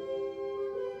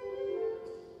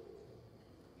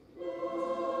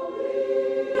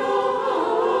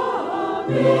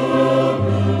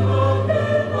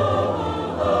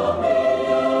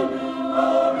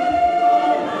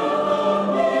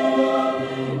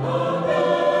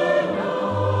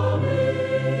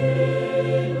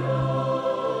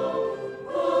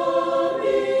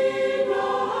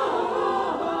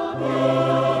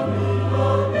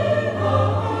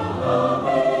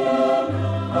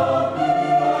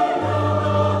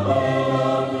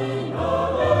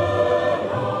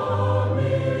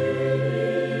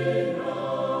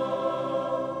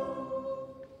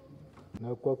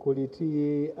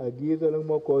 Kulitii agizo la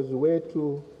Mwokozi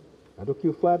wetu na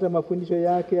tukifuata mafundisho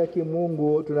yake ya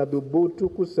kimungu, tunadhubutu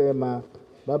kusema: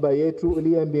 Baba yetu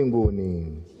uliye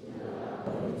mbinguni,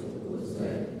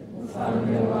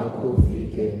 ufalme wako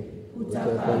ufike,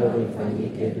 utakalo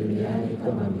lifanyike duniani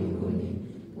kama mbinguni.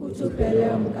 Utupe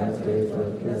leo mkate wetu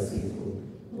wa kila siku.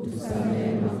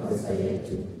 Utusamehe makosa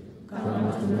yetu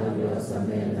kama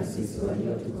tunavyowasamehe na sisi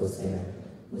waliotukosea.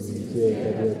 Usitutie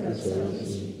katika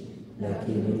kishawishi,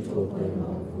 lakini utuokoe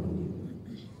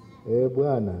maovuni.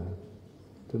 Bwana,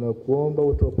 tunakuomba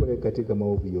utuokoe katika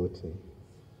maovu yote.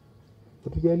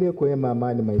 Utujalie kwema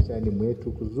amani maishani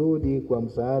mwetu, kuzudi kwa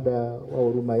msaada wa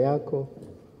huruma yako.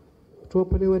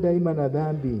 Tuopolewe daima na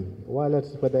dhambi, wala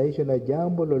tusifadhaishwe na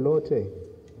jambo lolote,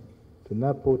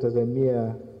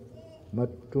 tunapotazamia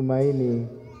matumaini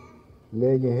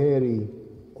lenye heri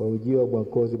kwa ujio wa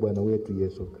Mwokozi Bwana wetu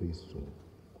Yesu Kristo.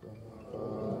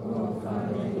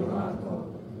 Ufalme wako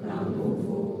na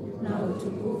nguvu na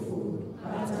utukufu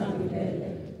hata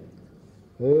milele.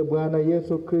 Bwana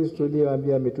Yesu Kristo,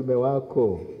 uliyewaambia mitume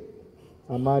wako,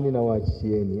 amani na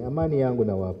waachieni, amani yangu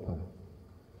na wapa.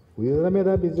 Uitazame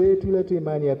dhambi zetu ili tu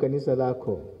imani ya kanisa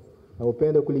lako, na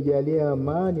upende kulijalia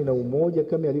amani na umoja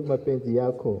kama yalivyo mapenzi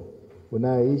yako,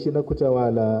 unaishi na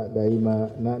kutawala daima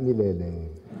na milele.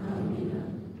 Amina.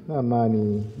 Na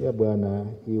amani ya Bwana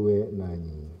iwe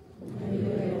nanyi.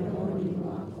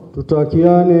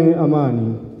 Tutakiane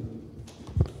amani.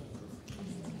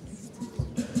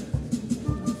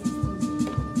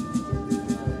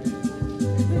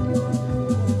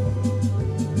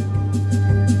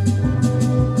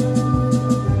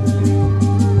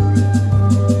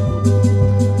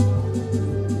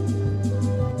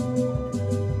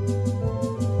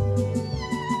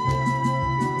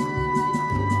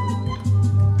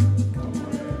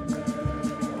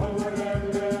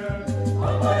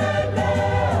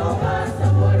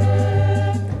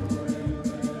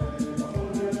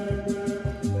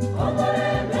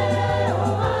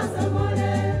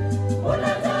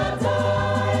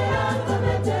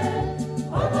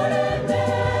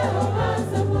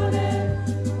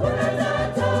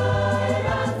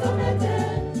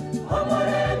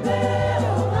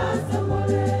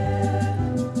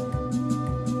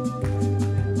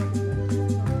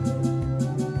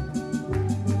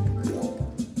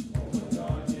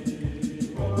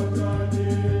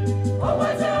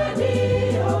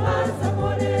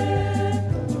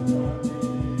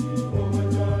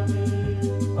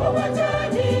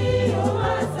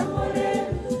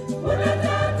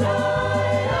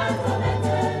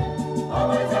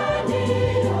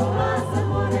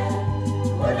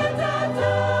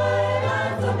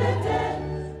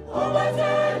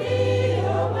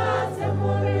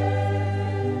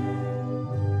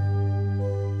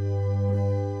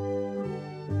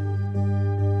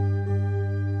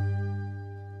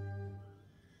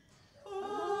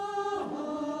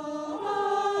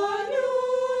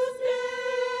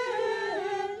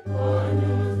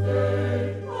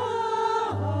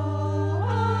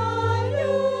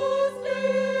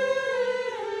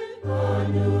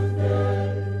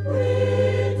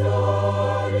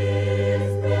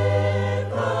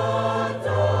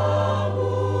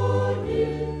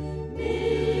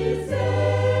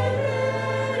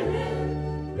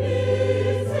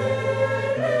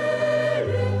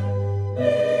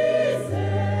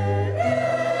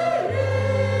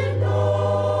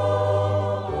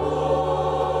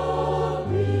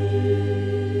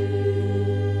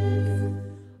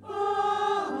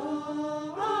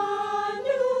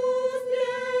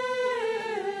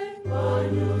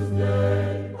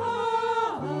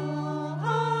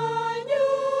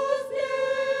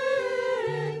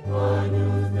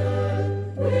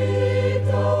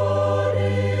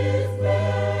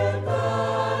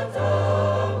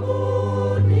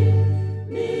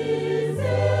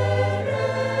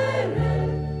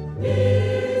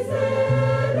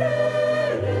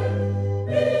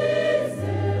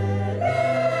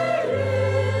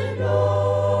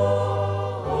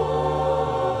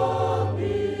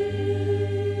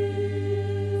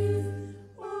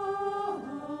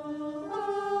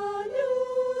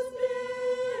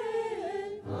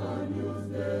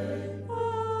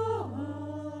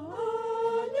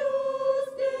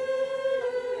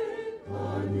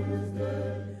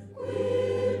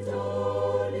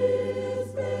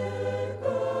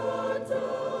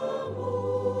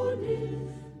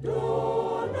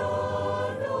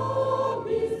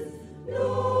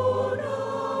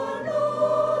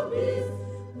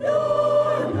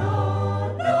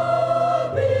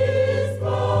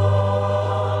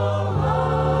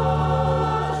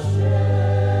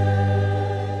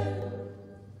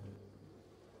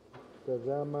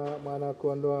 Tazama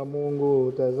mwana-kondoo wa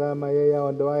Mungu, tazama yeye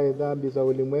aondoaye dhambi za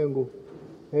ulimwengu.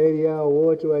 Heri yao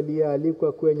wote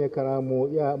walioalikwa kwenye karamu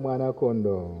ya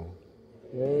mwana-kondoo.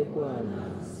 Ee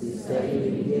Bwana,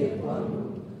 sistahili uje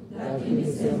kwangu, lakini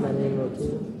sema neno tu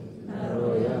na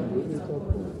roho yangu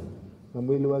itapona. Na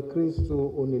mwili wa Kristo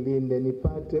unilinde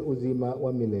nipate uzima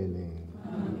wa milele.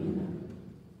 Amina.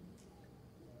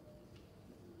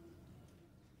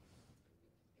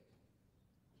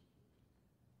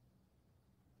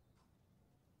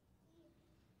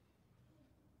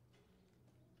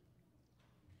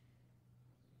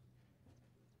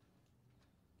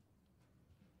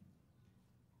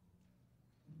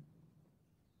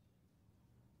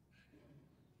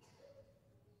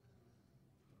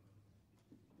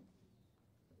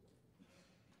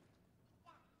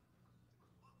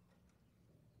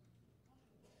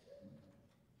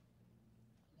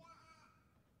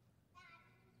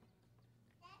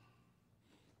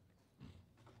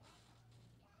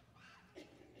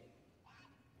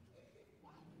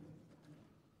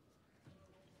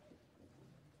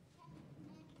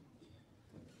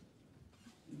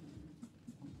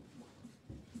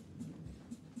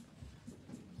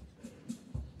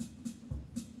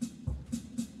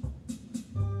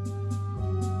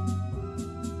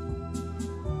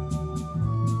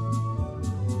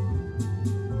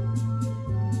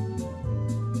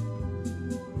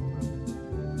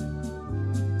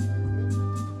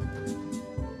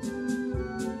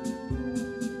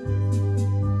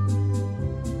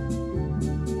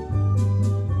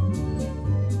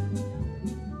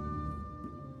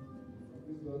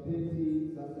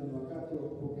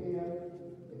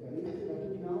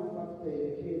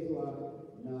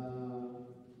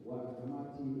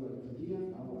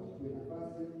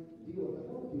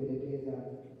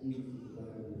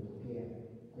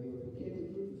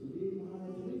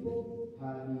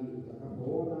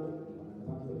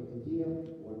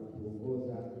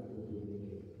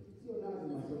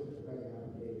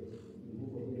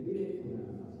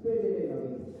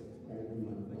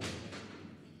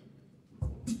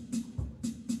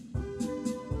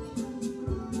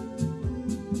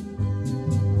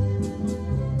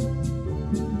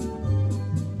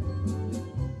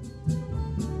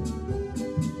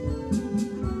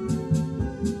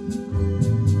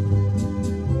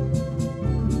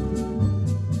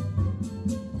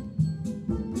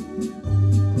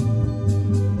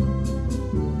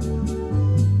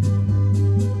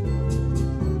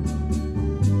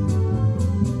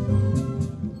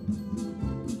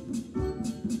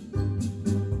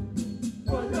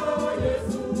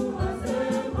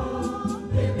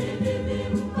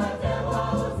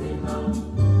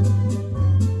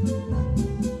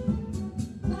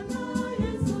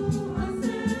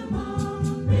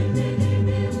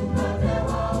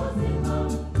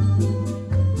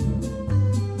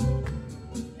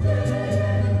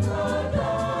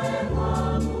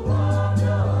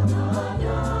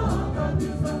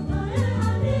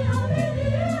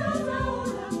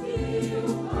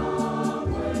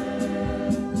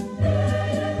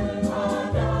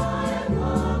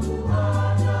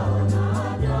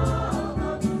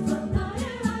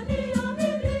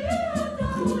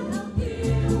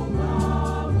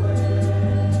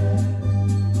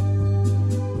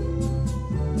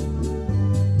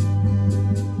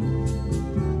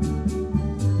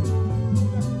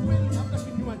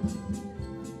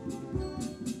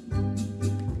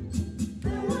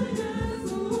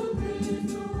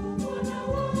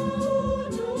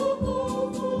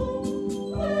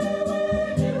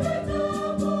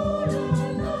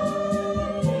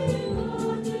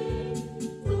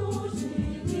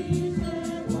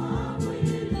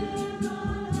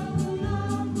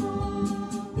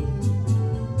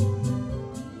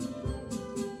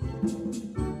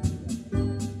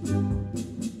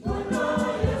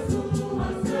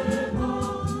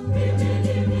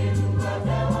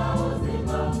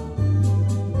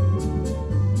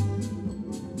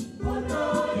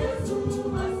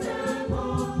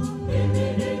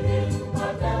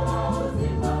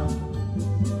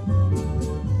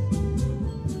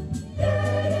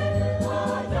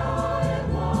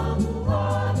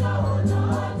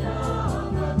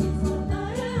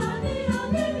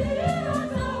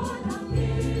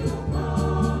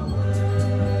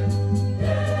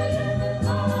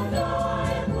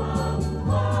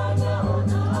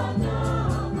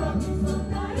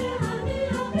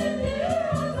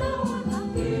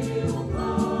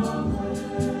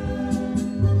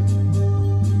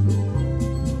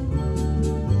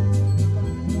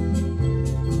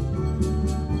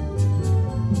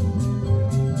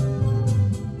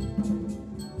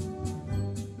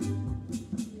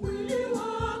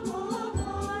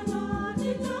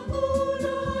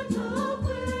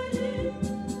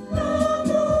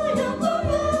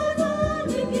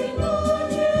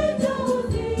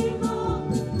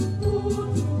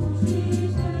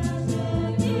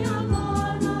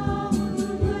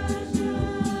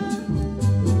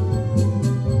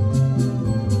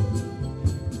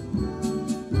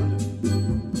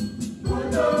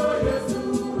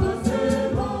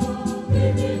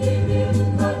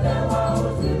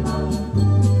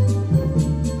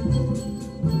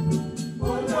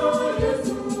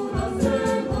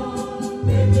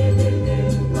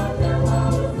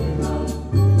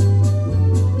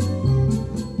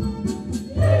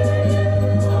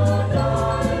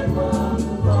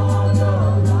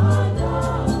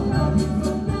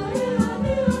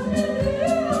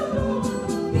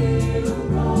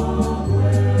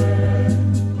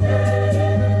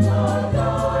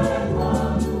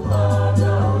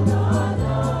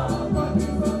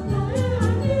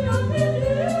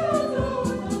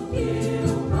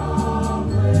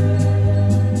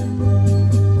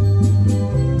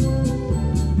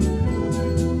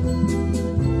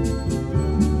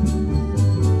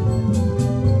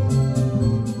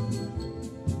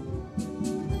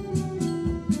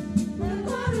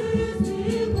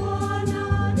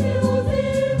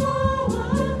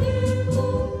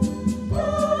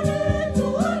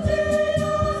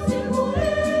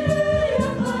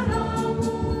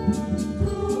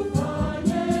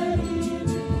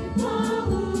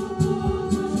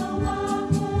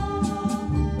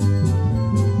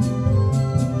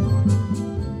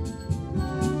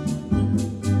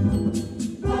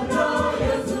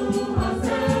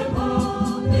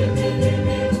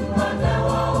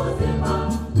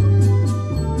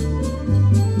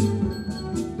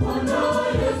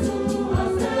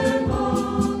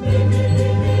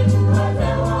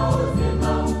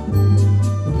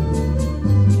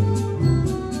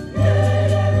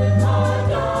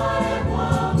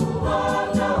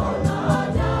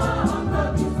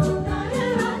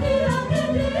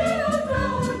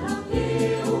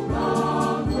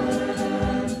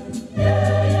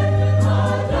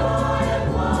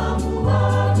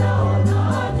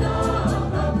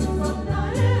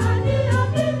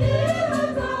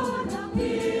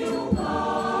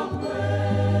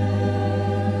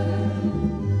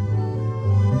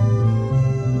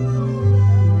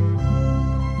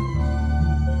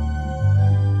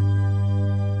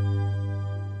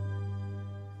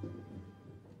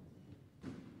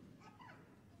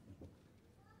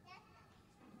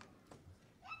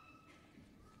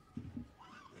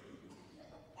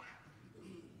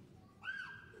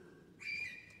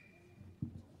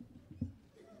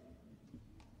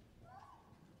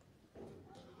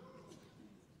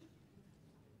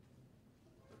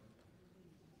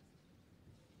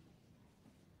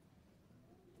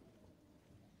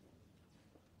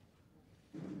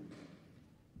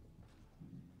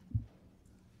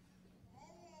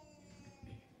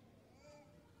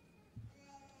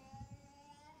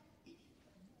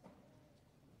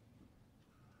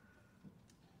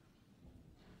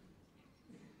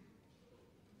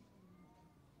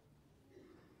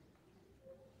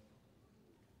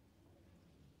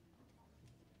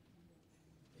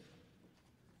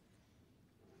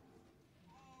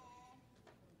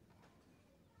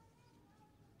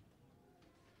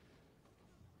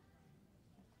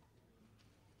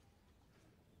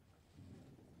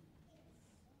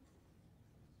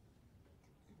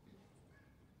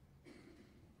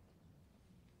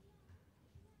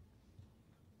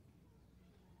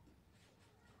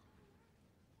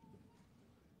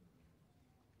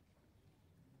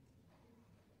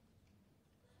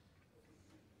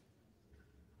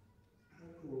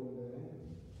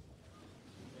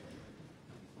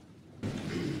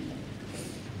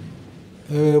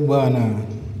 Ewe Bwana,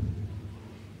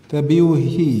 dhabihu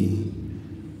hii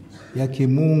ya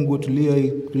kimungu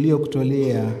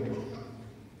tuliyokutolea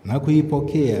na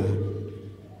kuipokea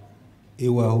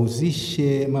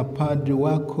iwahusishe mapadri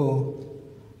wako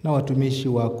na watumishi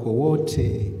wako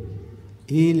wote,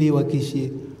 ili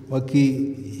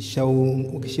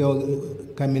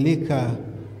wakishakamilika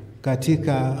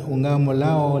katika ungamo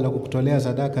lao la kukutolea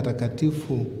sadaka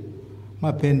takatifu,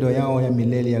 mapendo yao ya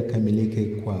milele yakamilike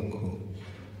kwako,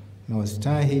 na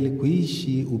wastahili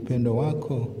kuishi upendo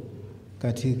wako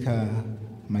katika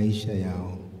maisha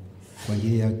yao, kwa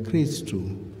njia ya Kristo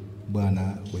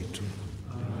Bwana wetu.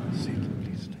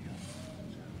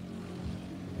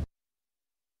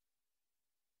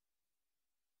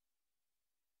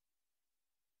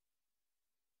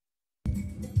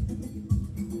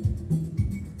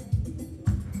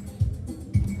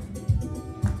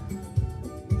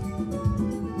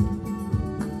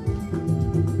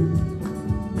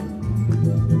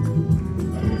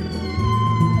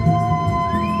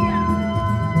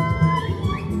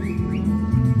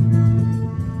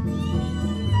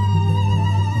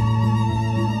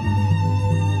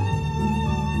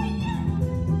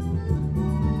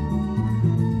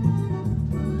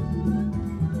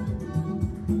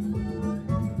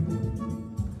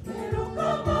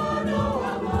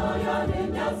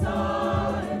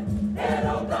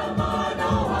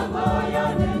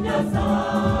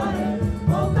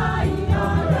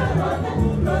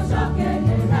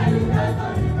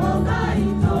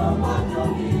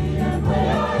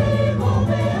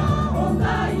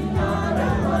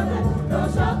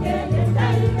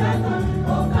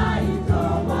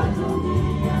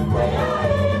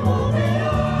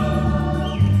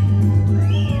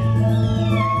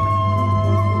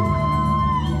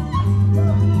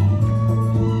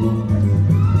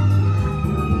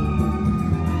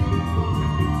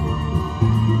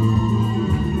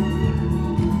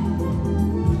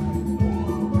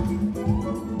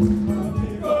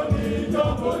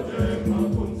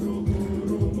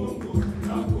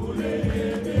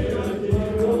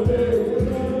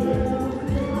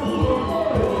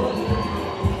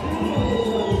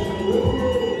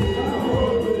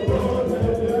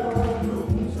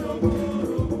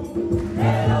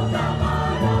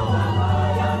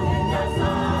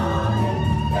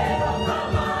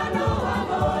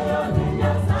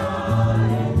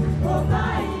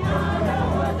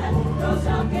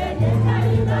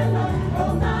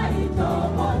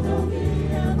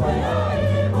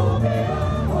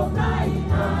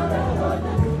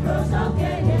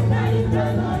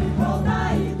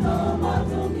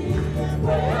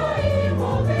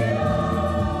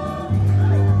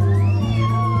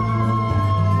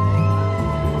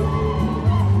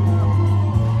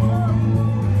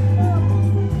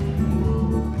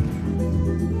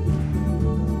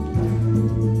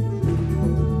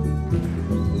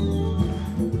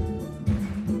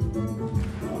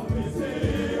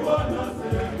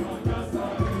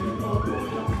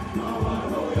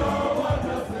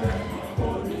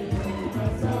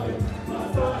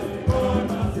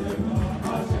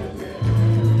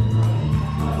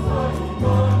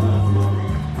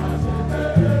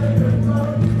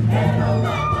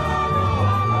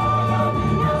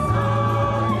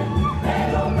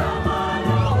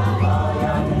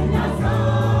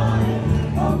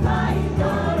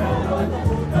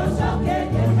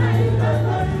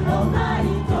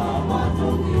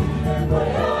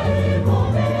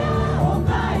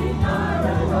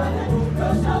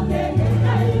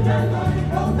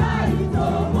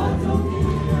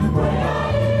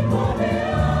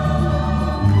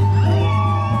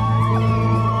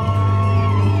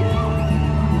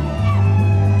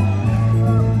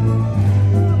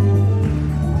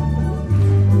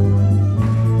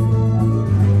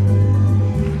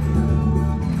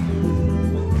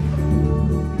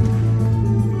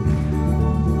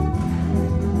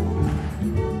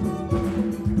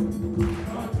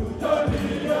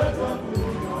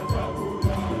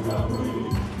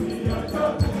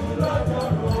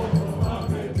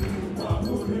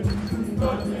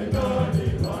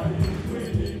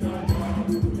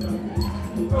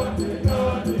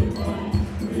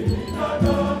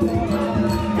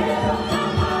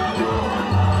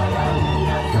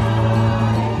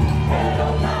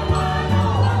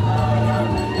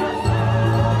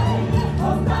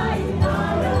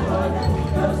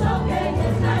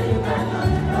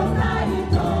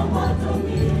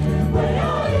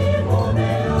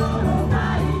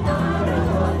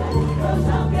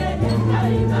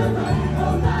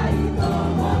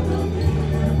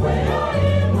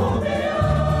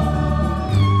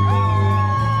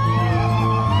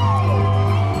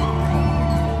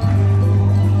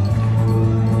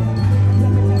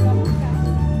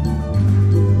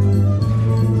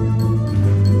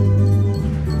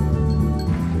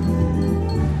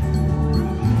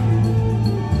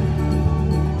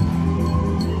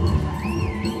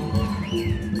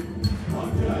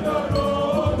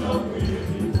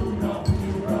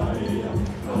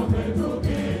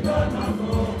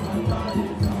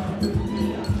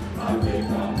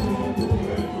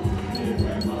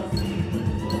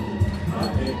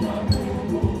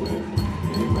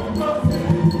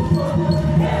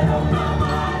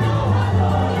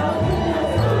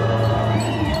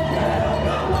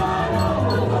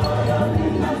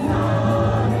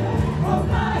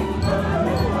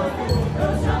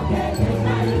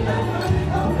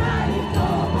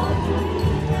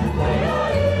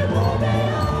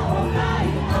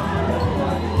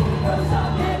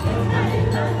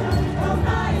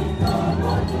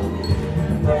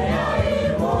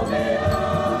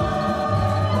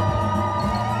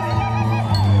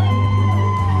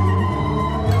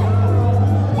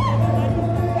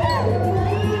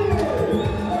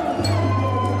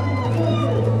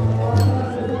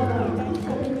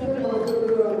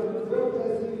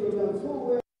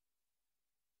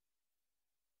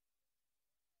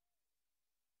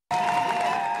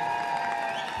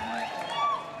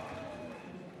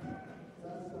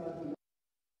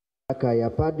 Ya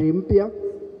padri mpya.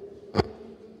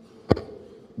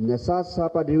 Na sasa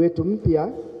padri wetu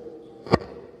mpya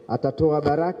atatoa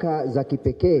baraka za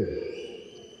kipekee.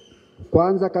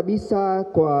 Kwanza kabisa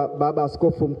kwa Baba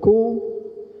Askofu Mkuu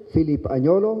Philip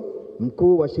Anyolo,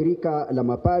 mkuu wa shirika la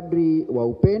mapadri wa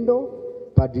upendo,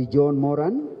 Padri John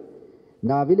Moran,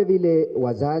 na vile vile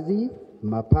wazazi,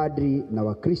 mapadri na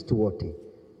Wakristo wote.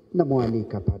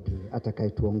 Namwalika padri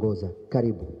atakayetuongoza.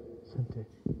 Karibu. Asante.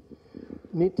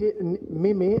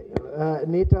 Mimi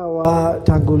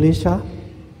nitawatangulisha.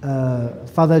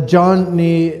 Father John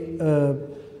ni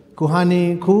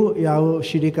kuhani kuu ya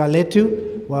shirika letu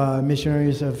wa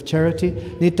Missionaries of Charity.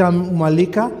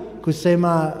 Nitamwalika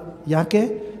kusema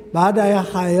yake. Baada ya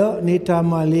hayo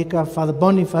nitamwalika Father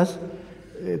Boniface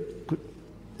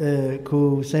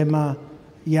kusema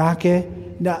yake.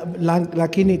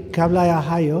 Lakini kabla ya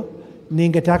hayo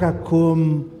ningetaka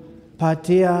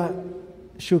kumpatia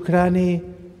shukrani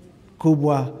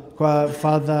kubwa kwa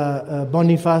Father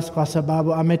Boniface kwa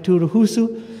sababu ameturuhusu,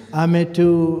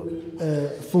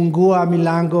 ametufungua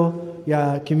milango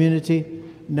ya community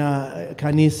na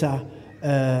kanisa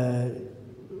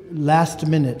last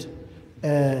minute.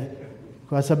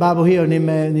 Kwa sababu hiyo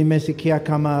nimesikia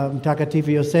kama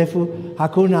Mtakatifu Yosefu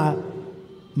hakuna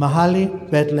mahali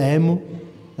Bethlehemu,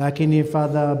 lakini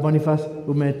Father Boniface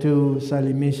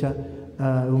umetusalimisha,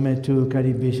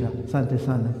 umetukaribisha. Asante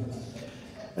sana.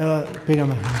 Piga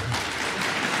makofi.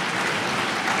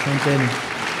 Asanteni.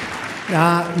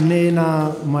 Na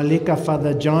ninamwalika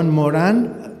Father John Moran,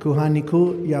 kuhani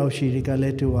kuu ya ushirika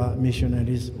letu wa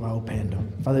Missionaries wa upendo.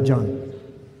 Father John.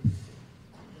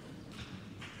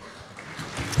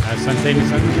 Asanteni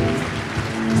sana.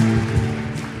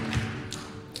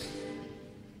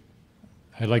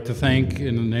 I'd like to thank,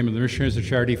 in the name of the Missionaries of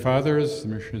Charity Fathers, the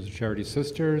Missionaries of Charity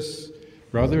Sisters,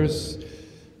 brothers,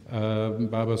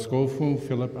 Baba Askofu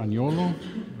Philip Anyolo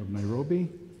of Nairobi.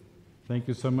 Thank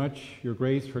you so much, Your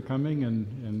Grace, for coming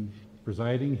and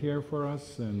presiding here for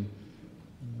us and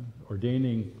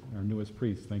ordaining our newest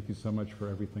priest. Thank you so much for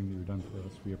everything that you've done for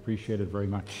us. We appreciate it very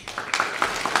much.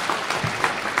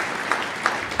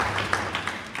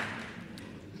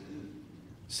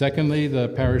 Secondly, the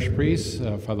parish priest,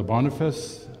 Father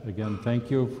Boniface. Again, thank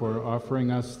you for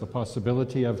offering us the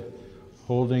possibility of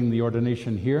holding the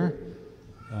ordination here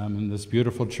in this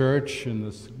beautiful church, in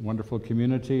this wonderful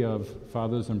community of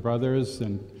fathers and brothers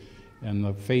and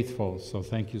the faithful. So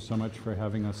thank you so much for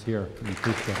having us here. We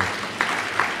appreciate it.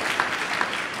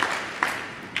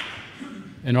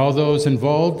 And all those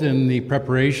involved in the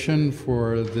preparation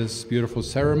for this beautiful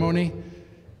ceremony.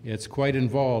 It's quite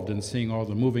involved in seeing all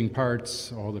the moving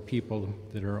parts, all the people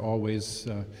that are always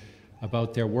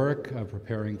about their work,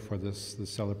 preparing for this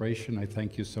celebration. I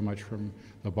thank you so much from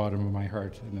the bottom of my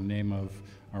heart in the name of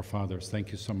our fathers.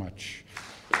 Thank you so much.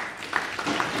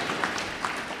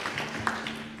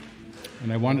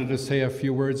 And I wanted to say a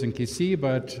few words in Kisii,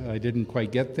 but I didn't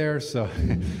quite get there, so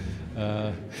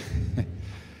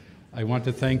I want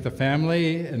to thank the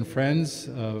family and friends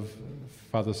of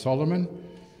Father Solomon.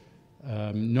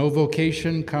 No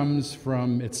vocation comes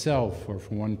from itself or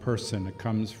from one person. It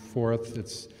comes forth,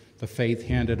 it's the faith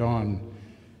handed on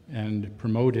and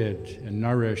promoted and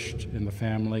nourished in the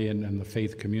family and the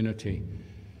faith community.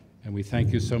 And we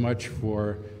thank you so much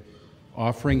for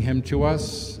offering him to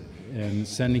us and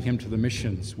sending him to the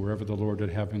missions wherever the Lord would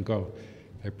have him go.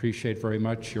 I appreciate very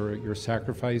much your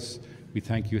sacrifice. We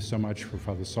thank you so much for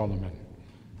Father Solomon.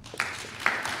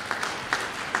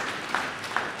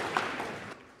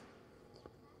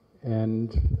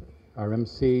 And our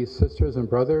MC sisters and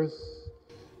brothers.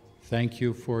 Thank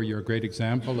you for your great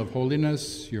example of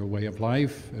holiness, your way of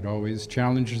life. It always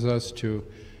challenges us to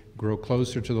grow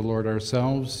closer to the Lord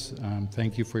ourselves.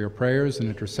 Thank you for your prayers and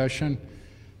intercession.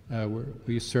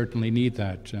 We certainly need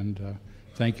that. And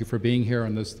thank you for being here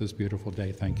on this beautiful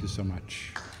day. Thank you so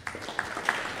much.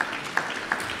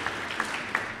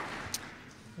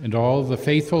 And all the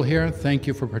faithful here, thank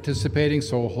you for participating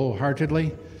so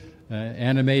wholeheartedly,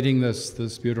 animating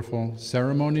this beautiful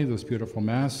ceremony, this beautiful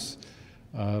Mass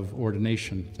of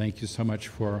ordination. Thank you so much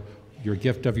for your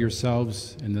gift of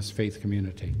yourselves in this faith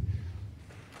community.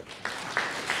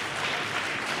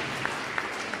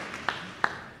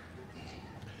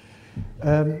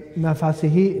 Nafasi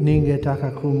hii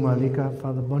ningetaka kumwalika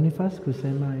Father Boniface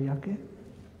kusema yake.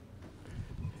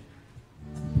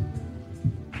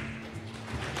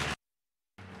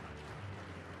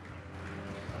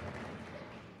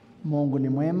 Mungu ni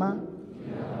mwema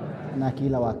na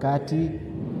kila wakati.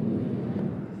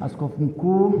 Askofu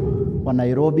Mkuu wa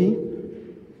Nairobi,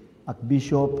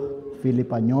 Archbishop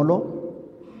Philip Anyolo,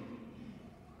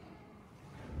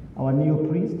 our new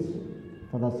priest,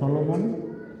 Father Solomon,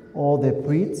 all the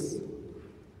priests,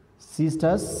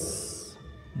 sisters,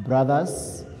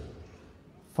 brothers,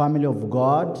 family of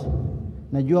God.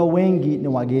 Najua wengi ni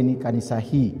wageni kanisa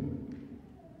hii.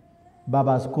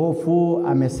 Baba Askofu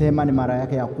amesema ni mara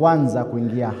yake ya kwanza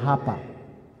kuingia hapa.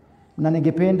 Na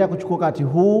ningependa kuchukua wakati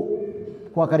huu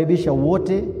kuwakaribisha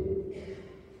wote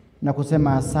na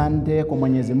kusema asante kwa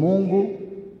Mwenyezi Mungu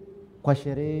kwa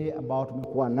sherehe ambayo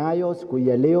tumekuwa nayo siku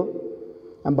ya leo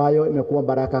ambayo imekuwa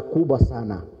baraka kubwa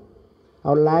sana. I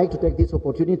would like to take this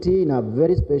opportunity in a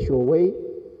very special way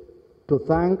to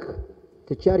thank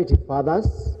the charity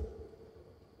fathers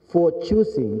for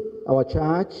choosing our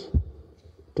church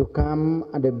to come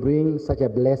and bring such a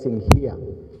blessing here.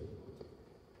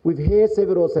 We've had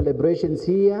several celebrations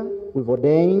here. We've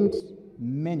ordained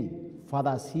many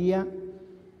fathers here.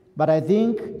 But I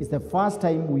think it's the first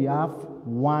time we have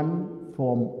one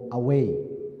from away.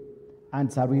 And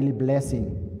it's a really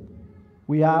blessing.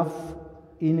 We have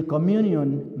in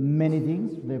communion many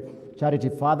things, the charity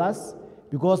fathers,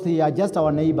 because they are just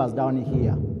our neighbors down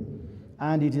here.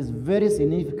 And it is very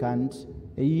significant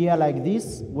a year like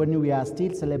this when we are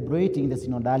still celebrating the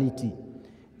synodality.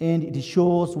 And it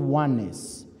shows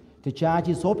oneness. The church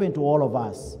is open to all of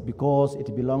us because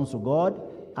it belongs to God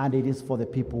and it is for the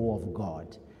people of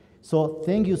God. So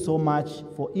thank you so much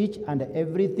for each and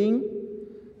everything.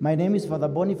 My name is Father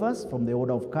Boniface from the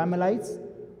Order of Carmelites.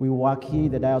 We work here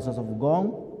in the Diocese of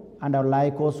Gong, and I would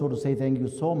like also to say thank you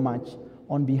so much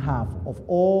on behalf of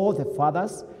all the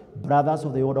fathers, brothers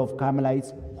of the Order of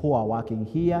Carmelites who are working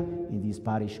here in this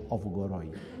parish of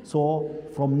Goroi. So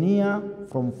from near,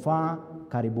 from far,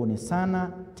 karibuni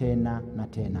sana, tena na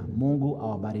tena. Mungu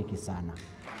awabariki sana.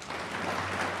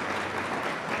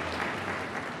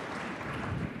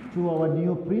 To our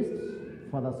new priest,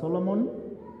 Father Solomon,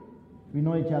 we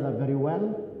know each other very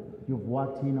well. You've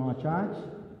worked in our church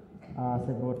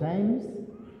several times,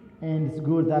 and it's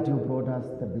good that you brought us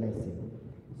the blessing.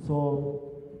 So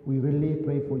we really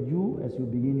pray for you as you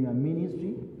begin your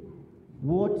ministry.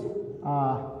 What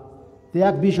the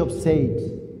Archbishop said,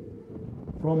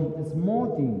 from the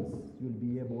small things you'll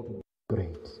be able to do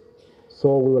great.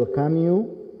 So we welcome you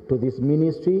to this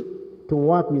ministry to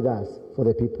work with us for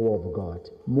the people of God.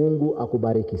 Mungu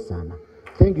akubariki sana.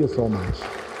 Thank you so much.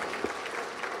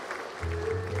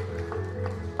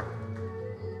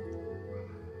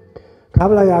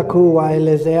 Kabla ya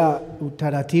kuwaelezea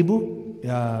utaratibu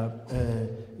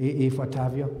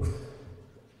ifuatavyo,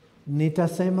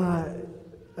 nitasema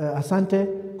asante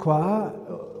kwa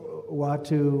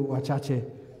watu wachache.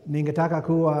 Ningetaka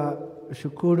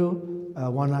kuwashukuru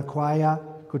wanakwaya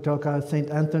kutoka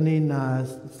St. Anthony na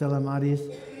Stella Maris.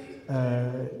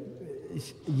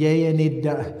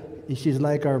 She's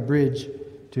like our bridge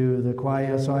to the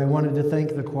choir, so I wanted to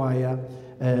thank the choir.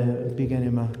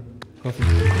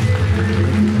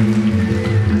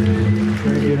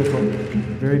 Very beautiful,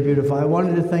 very beautiful. I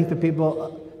wanted to thank the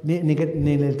people.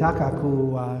 Nilitaka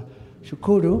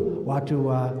kushukuru watu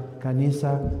wa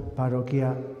kanisa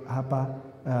parokia hapa,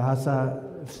 hasa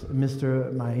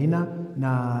Mr. Maina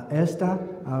na Esther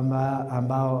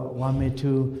ambao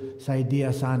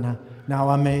wametusaidia sana na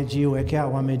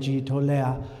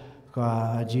wamejitolea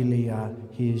kwa ajili ya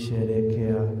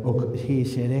hii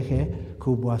sherehe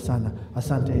kubwa sana.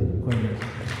 Asante kwenu.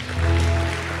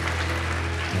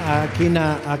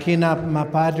 Akina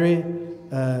mapadre,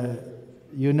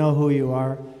 you know who you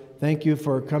are. Thank you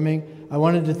for coming. I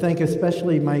wanted to thank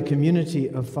especially my community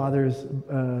of fathers,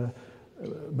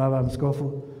 Baba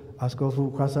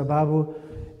Askofu kwa sababu,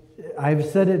 I've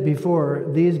said it before,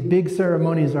 these big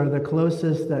ceremonies are the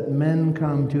closest that men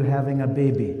come to having a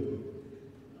baby.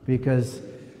 Because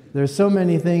there's so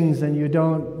many things and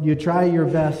you try your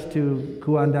best to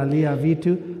kuandalia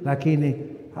vitu, lakini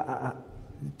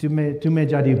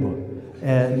tumejaribu.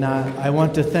 And I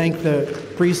want to thank the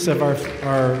priests of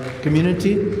our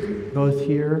community, both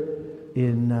here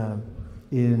in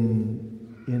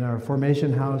our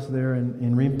formation house there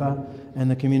in Rimpa,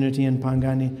 and the community in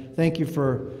Pangani. Thank you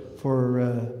for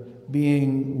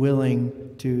being willing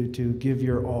to give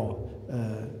your all.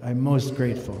 I'm most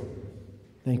grateful.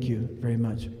 Thank you very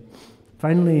much.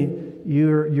 Finally,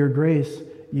 your grace,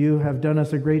 you have done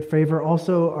us a great favor.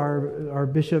 Also, our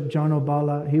Bishop John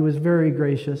Obala, he was very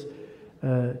gracious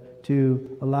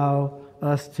to allow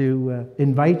us to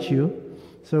invite you.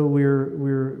 So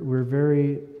we're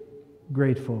very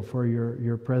grateful for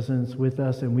your presence with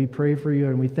us, and we pray for you,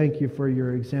 and we thank you for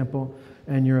your example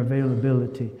and your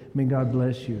availability. May God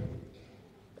bless you.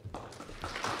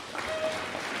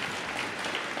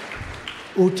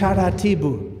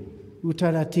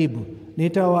 Utaratibu.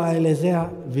 Nitawaelezea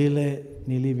vile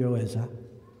nilivyoweza,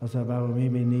 kwa sababu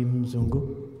mimi ni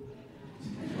mzungu.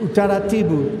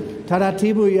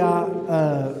 Taratibu ya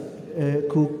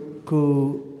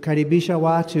kukaribisha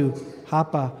watu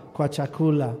hapa kwa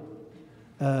chakula.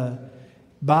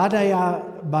 Baada ya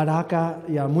baraka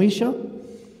ya mwisho,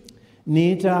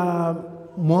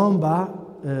 nitamwomba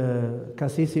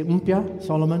kasisi mpya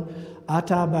Solomon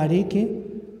atabariki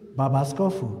baba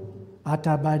askofu,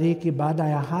 atabariki baada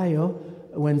ya hayo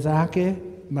wenzake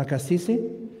makasisi.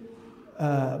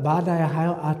 Baada ya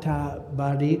hayo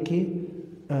atabariki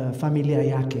familia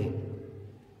yake.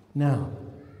 Now,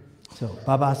 so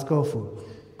baba askofu,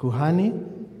 kuhani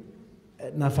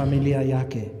na familia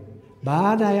yake.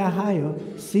 Baada ya hayo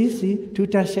sisi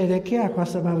tutasherekea kwa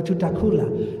sababu tutakula,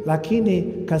 lakini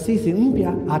kasisi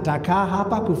mpya atakaa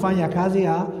hapa kufanya kazi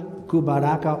ya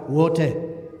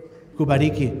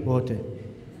kubariki wote.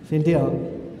 Si ndio?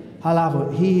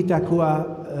 Halafu hii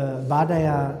itakuwa baada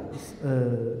ya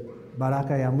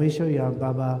baraka ya mwisho ya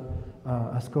baba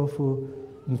askofu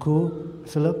mkuu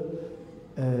Philip.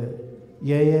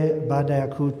 Yeye baada ya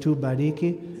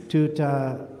kutubariki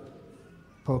tutapokea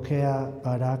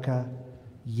baraka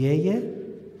yeye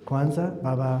kwanza,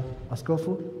 baba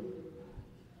askofu,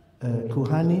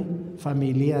 kuhani,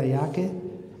 familia yake.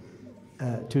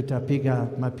 Tutapiga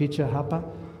mapicha hapa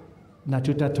na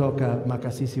tutatoka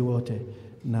makasisi wote,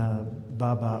 na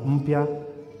baba mpya,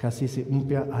 kasisi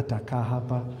mpya atakaa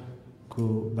hapa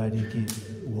kubariki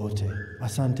wote.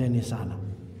 Asanteni sana.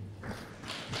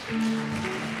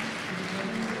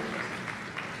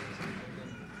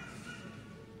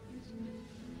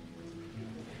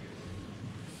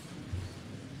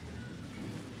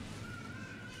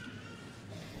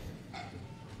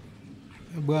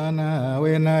 Bwana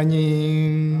awe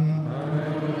nanyi.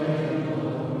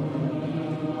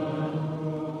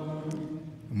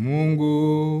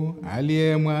 Mungu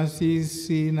aliye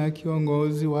mwasisi na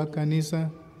kiongozi wa kanisa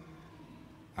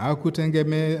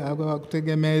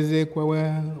akutegemeze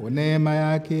kwa neema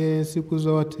yake siku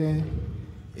zote,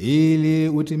 ili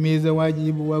utimize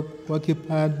wajibu wa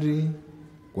kipadri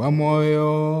kwa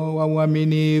moyo wa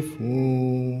uaminifu.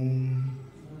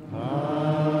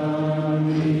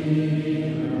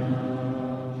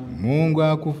 Mungu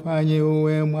akufanye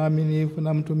uwe mwaminifu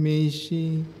na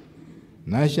mtumishi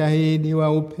na shahidi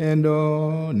wa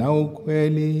upendo na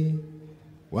ukweli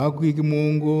wa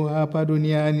Mungu hapa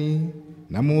duniani,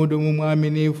 na mhudumu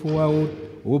mwaminifu wa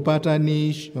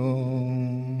upatanisho.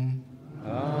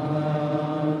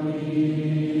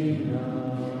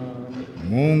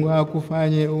 Mungu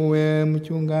akufanye uwe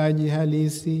mchungaji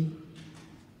halisi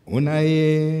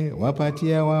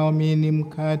unayewapatia waamini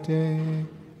mkate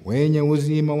wenye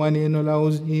uzima wa neno la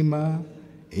uzima,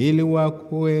 ili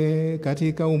wakue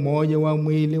katika umoja wa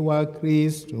mwili wa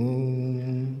Kristo.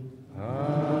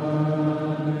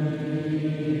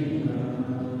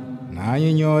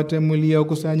 Nanyi nyote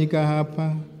mliokusanyika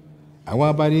hapa,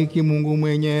 awabariki Mungu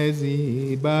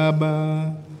Mwenyezi,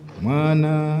 Baba,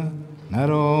 Mwana na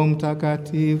Roho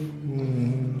Mtakatifu.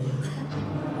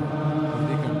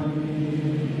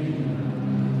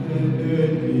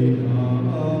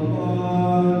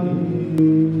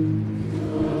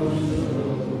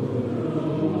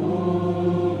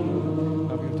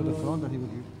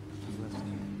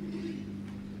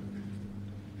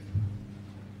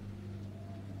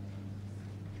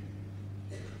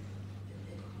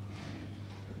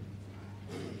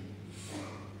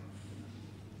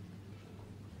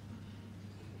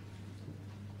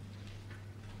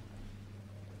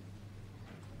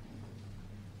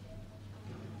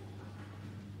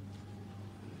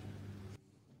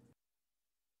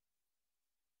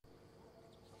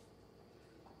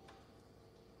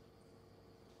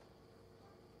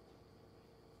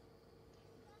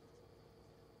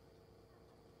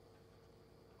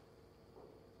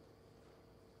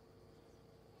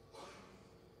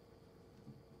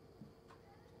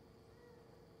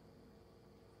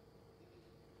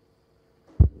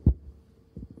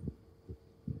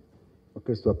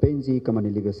 Wakristo wapenzi, kama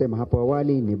nilivyosema hapo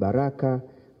awali, ni baraka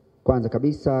kwanza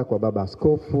kabisa kwa baba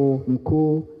askofu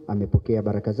mkuu, amepokea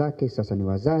baraka zake. Sasa ni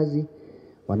wazazi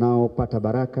wanaopata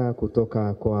baraka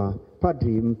kutoka kwa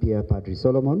padri mpya, Padri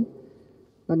Solomon.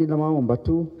 Na ninawaomba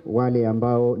tu wale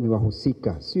ambao ni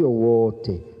wahusika, sio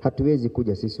wote, hatuwezi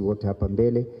kuja sisi wote hapa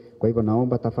mbele. Kwa hivyo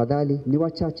naomba tafadhali ni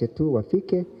wachache tu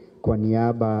wafike kwa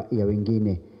niaba ya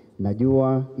wengine.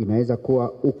 Najua inaweza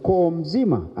kuwa ukoo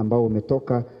mzima ambao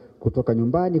umetoka kutoka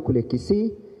nyumbani kule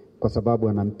Kisii kwa sababu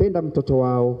anampenda mtoto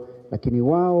wao, lakini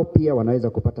wao pia wanaweza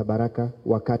kupata baraka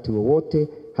wakati wowote,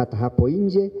 hata hapo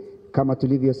nje. Kama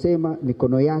tulivyosema,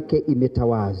 mikono yake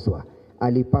imetawazwa,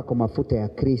 alipako mafuta ya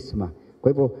krisma.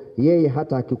 Kwa hivyo yeye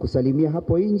hata akikusalimia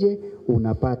hapo nje,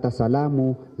 unapata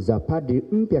salamu za padri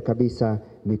mpya kabisa,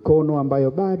 mikono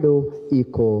ambayo bado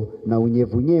iko na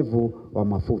unyevunyevu wa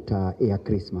mafuta ya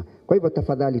krisma. Kwa hivyo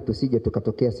tafadhali tusije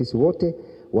tukatokea sisi wote,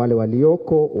 wale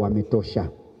walioko wametosha.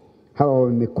 Hawa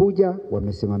wamekuja,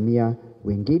 wamesimamia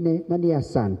wengine, na ni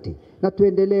asante. Na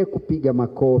tuendelee kupiga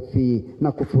makofi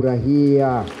na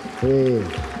kufurahia.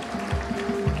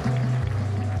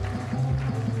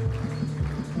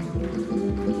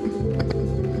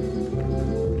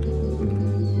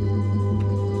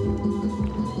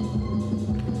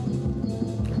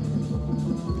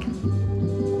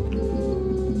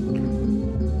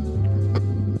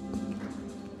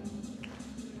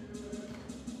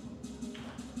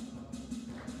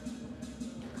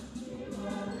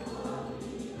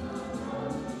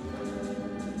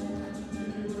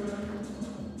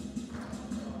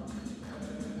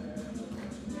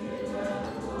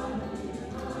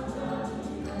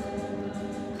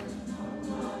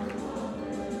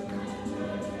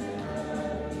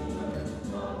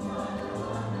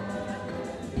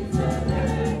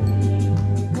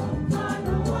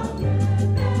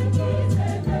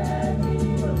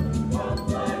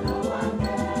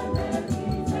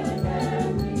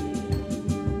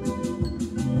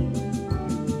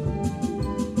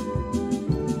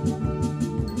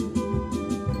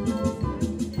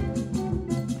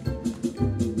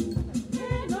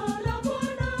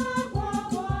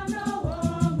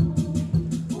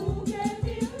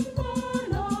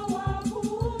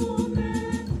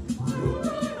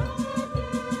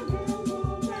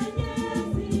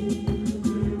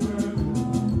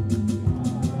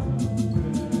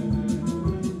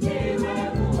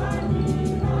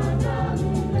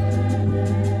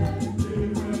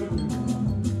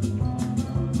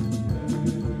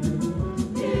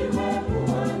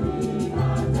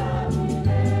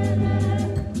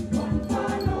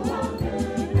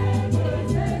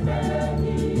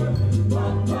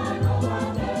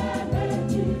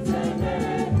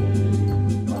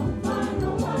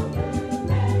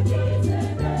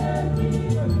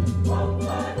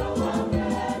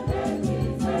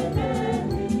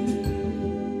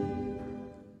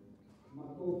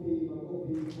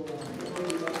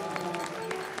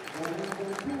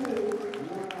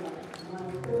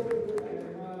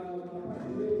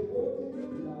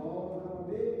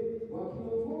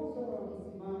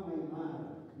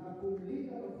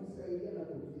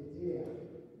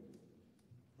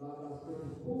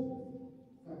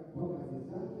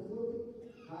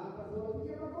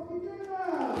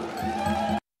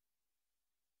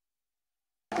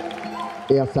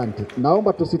 Asante.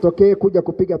 Naomba tusitokee kuja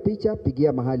kupiga picha,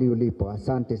 pigia mahali ulipo.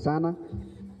 Asante sana.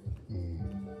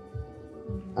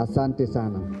 Asante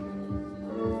sana.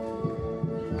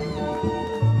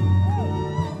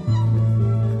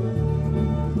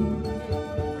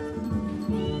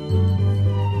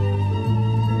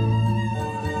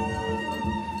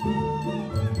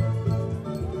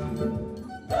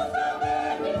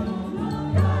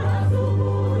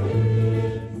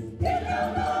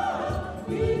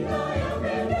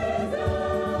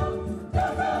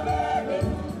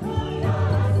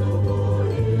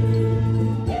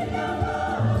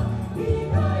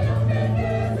 Yeah.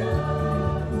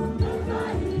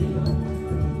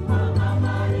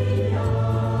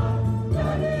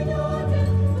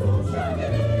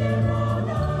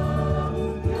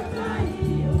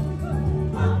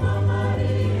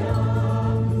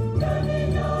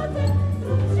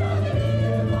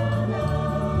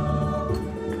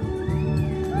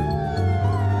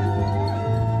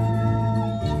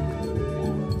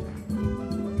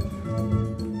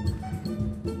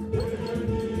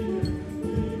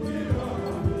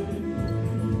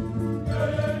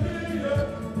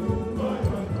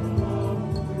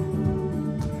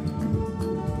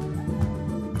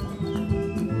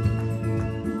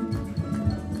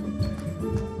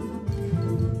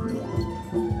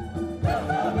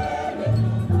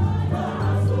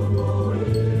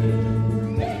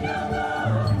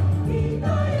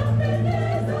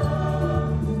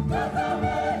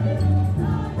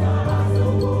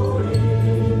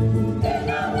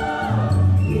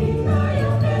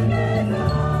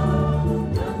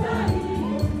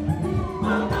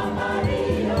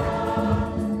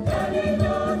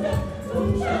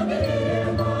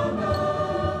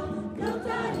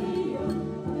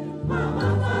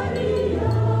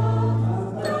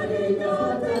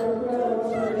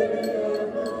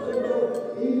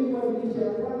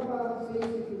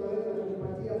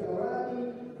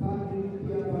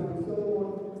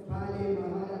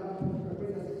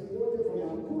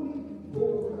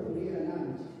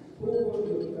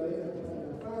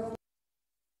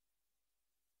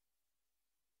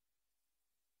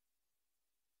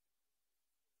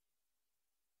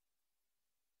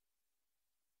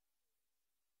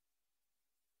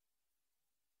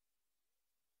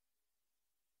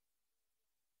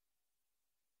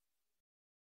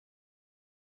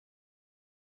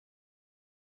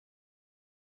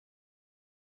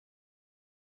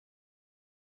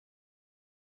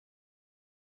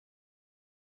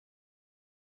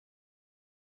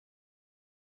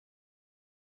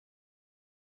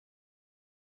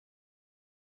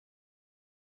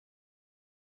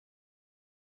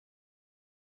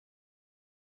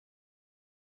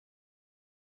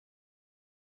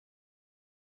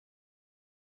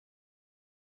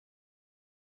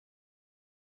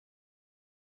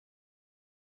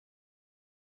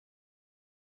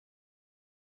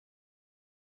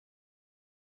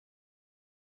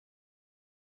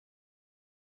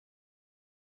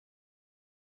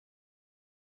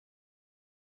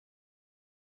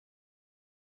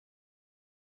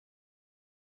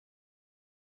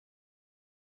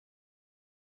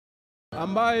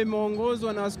 ambayo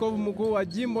imeongozwa na askofu mkuu wa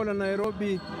jimbo la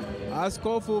Nairobi,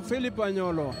 Askofu Philip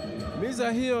Anyolo.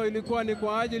 Misa hiyo ilikuwa ni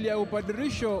kwa ajili ya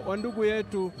upadirisho wa ndugu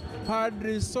yetu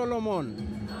Padri Solomon,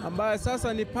 ambaye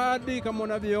sasa ni padri kama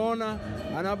unavyoona,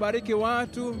 anabariki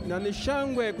watu na ni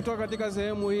shangwe kutoka katika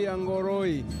sehemu hii ya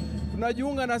Ngoroi.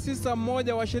 Tunajiunga na sista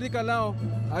mmoja wa shirika lao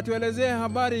atuelezee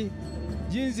habari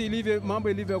jinsi mambo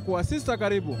ilivyokuwa. Sista,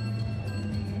 karibu.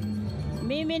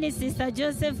 Mimi ni Sister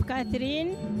Joseph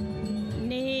Catherine,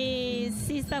 ni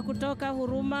sista kutoka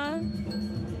Huruma.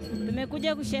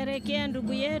 Tumekuja kusherehekea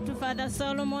ndugu yetu Father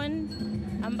Solomon,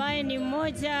 ambaye ni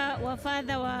mmoja wa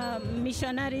father wa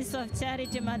Missionaries of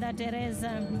Charity Mother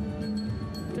Teresa.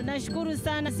 Tunashukuru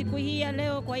sana siku hii ya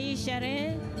leo kwa hii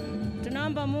sherehe.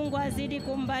 Tunaomba Mungu azidi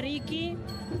kumbariki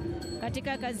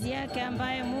katika kazi yake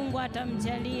ambaye Mungu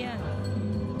atamjalia.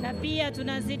 Na pia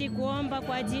tunazidi kuomba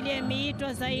kwa ajili ya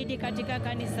miito zaidi katika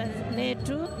kanisa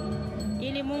letu,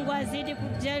 ili Mungu azidi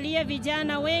kujalia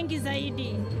vijana wengi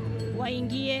zaidi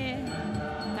waingie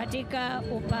katika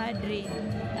upadri.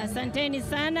 Asanteni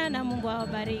sana na Mungu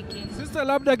awabariki. Sister,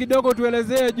 labda kidogo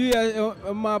tuelezee juu ya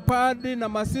mapadri na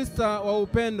masista wa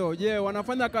upendo. Je,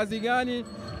 wanafanya kazi gani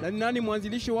na ni nani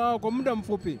mwanzilishi wao kwa muda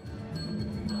mfupi?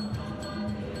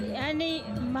 Yaani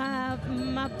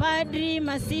mapadri,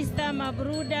 masista,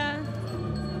 mabruda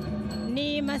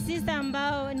ni masista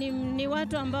ambao ni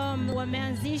watu ambao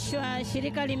wameanzishwa,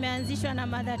 shirika limeanzishwa na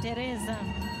Mother Teresa.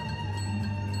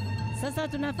 Sasa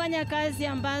tunafanya kazi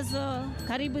ambazo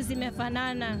karibu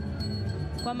zimefanana.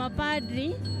 Kwa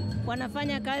mapadri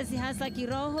wanafanya kazi hasa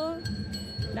kiroho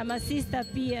na masista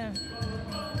pia.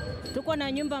 Tuko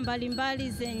na nyumba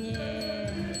mbalimbali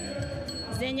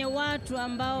zenye watu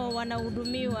ambao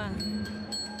wanahudumiwa.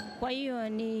 Kwa hiyo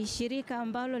ni shirika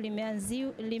ambalo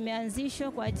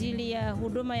limeanzishwa kwa ajili ya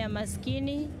huduma ya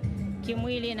maskini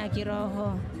kimwili na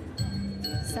kiroho.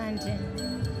 Asante.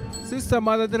 Sister,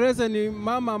 Mother Teresa ni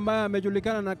mama ambaye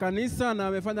amejulikana na kanisa na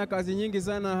amefanya kazi nyingi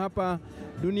sana hapa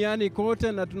duniani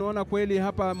kote, na tunaona kweli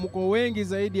hapa mko wengi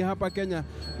zaidi hapa Kenya.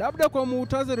 Labda kwa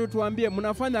muhtasari tuambie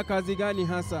mnafanya kazi gani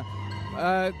hasa?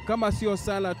 Kama sio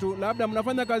sala tu, labda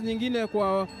mnafanya kazi nyingine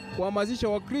kwa kuhamasisha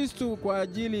Wakristo kwa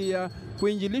ajili ya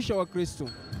kuinjilisha Wakristo?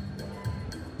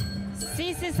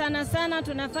 Sisi sana sana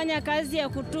tunafanya kazi ya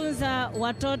kutunza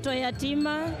watoto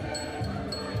yatima,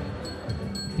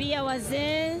 pia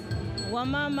wazee,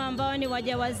 wamama ambao ni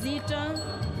wajawazito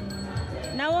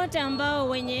na wote ambao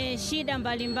wenye shida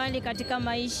mbalimbali katika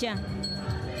maisha.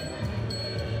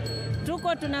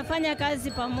 Tunafanya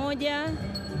kazi pamoja,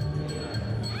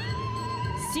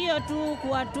 sio tu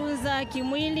kuwatunza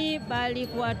kimwili bali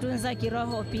kuwatunza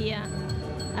kiroho pia.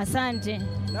 Asante.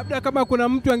 Labda kama kuna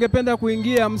mtu angependa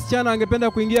kuingia, msichana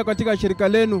angependa kuingia katika shirika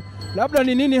lenu, labda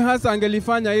ni nini hasa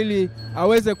angelifanya ili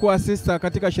aweze kuwa sister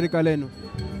katika shirika lenu?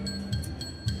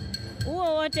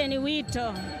 Huo wote ni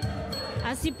wito.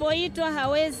 Asipoitwa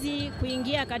hawezi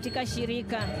kuingia katika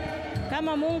shirika.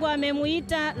 Kama Mungu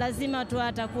amemuita, lazima tu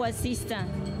atakuwa sister.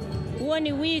 Huo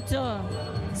ni wito.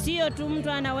 Sio tu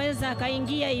mtu anaweza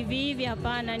akaingia hivi hivi,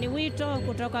 hapana, ni wito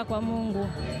kutoka kwa Mungu.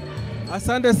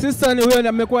 Asante sister. Ni huyo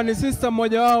amekuwa ni sister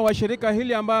mmoja wao wa shirika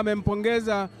hili ambaye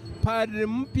amempongeza padri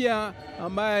mpya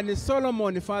ambaye ni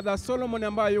Solomon, Father Solomon,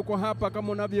 ambaye yuko hapa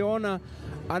kama unavyoona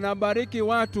anabariki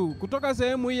watu kutoka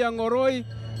sehemu hii ya Ngoroi.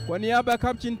 Kwa niaba ya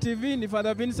Capuchin TV ni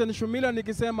Father Vincent Shumila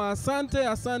nikisema asante,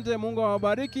 asante, Mungu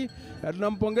awabariki, na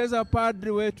tunampongeza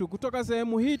padri wetu. Kutoka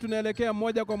sehemu hii tunaelekea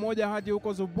moja kwa moja hadi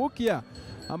huko Zubukia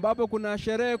ambapo kuna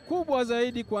sherehe kubwa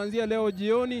zaidi kuanzia leo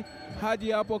jioni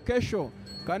hadi hapo kesho.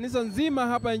 Kanisa nzima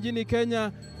hapa nchini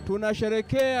Kenya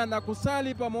tunasherekea na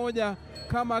kusali pamoja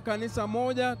kama kanisa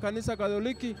moja, kanisa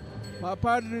Katoliki,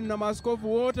 mapadri na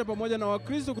maaskofu wote pamoja na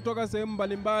Wakristo kutoka sehemu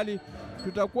mbalimbali.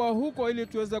 Tutakuwa huko ili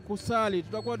tuweze kusali.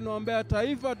 Tutakuwa tunaombea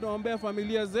taifa, tunaombea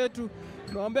familia zetu,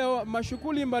 tunaombea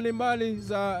mashughuli mbalimbali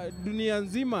za dunia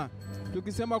nzima,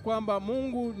 tukisema kwamba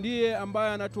Mungu ndiye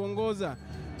ambaye anatuongoza.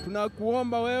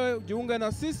 Tunakuomba wewe jiunge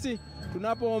na sisi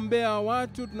tunapoombea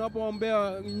watu,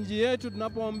 tunapoombea nchi yetu,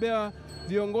 tunapoombea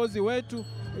viongozi wetu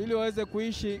ili waweze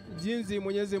kuishi jinsi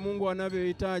Mwenyezi Mungu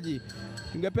anavyohitaji.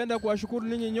 Ningependa kuwashukuru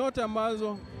ninyi nyote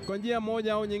ambazo kwa njia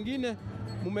moja au nyingine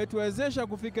mmetuwezesha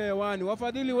kufika hewani.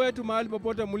 Wafadhili wetu mahali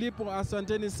popote mlipo,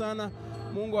 asanteni sana.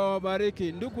 Mungu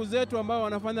awabariki. Ndugu zetu ambao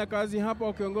wanafanya kazi hapa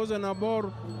wakiongozwa na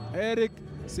Bor, Eric,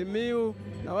 Simiu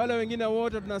na wale wengine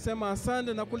wote tunasema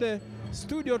asante, na kule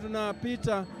studio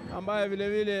tunapita ambaye vile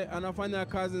vile anafanya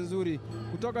kazi nzuri.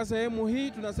 Kutoka sehemu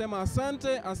hii tunasema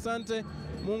asante, asante.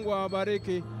 Mungu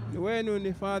awabariki. Wenu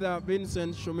ni Father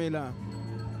Vincent Shumila.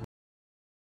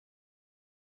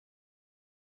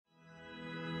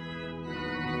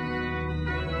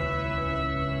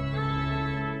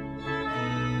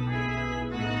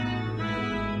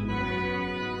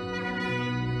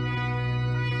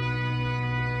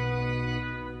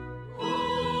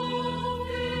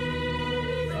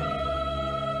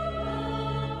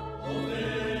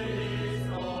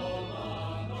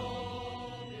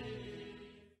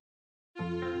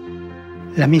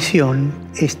 La misión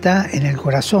está en el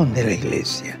corazón de la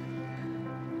iglesia.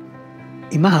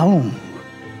 Y más aún,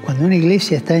 cuando una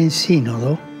iglesia está en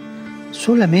sínodo,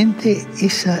 solamente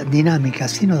esa dinámica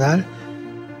sinodal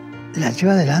la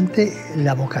lleva adelante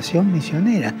la vocación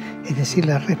misionera, es decir,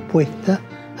 la respuesta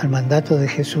al mandato de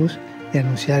Jesús de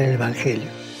anunciar el Evangelio.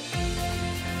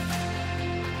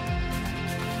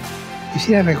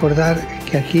 Quisiera recordar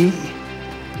que aquí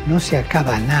no se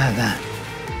acaba nada,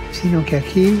 sino que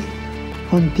aquí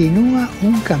continúa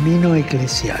un camino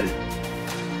eclesial.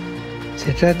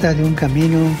 Se trata de un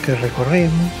camino que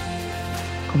recorremos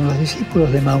como los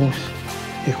discípulos de Maús,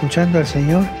 escuchando al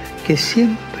Señor que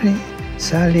siempre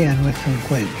sale a nuestro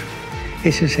encuentro.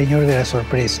 Es el Señor de la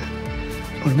sorpresa.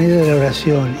 Por medio de la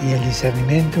oración y el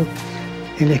discernimiento,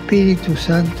 el Espíritu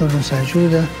Santo nos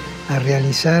ayuda a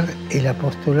realizar el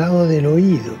apostolado del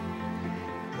oído,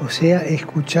 o sea,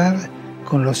 escuchar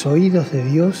con los oídos de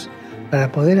Dios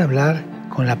para poder hablar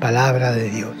con la palabra de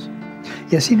Dios.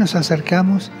 Y así nos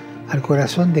acercamos al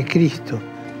corazón de Cristo,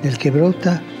 del que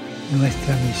brota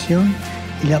nuestra misión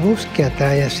y la voz que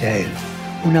atrae hacia Él.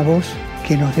 Una voz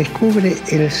que nos descubre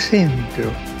el centro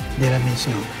de la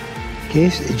misión, que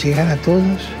es llegar a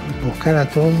todos, buscar a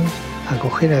todos,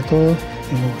 acoger a todos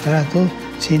y buscar a todos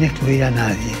sin excluir a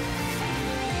nadie.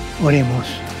 Oremos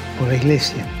por la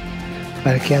Iglesia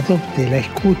para que adopte la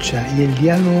escucha y el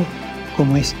diálogo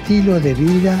como estilo de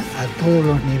vida a todos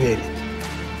los niveles,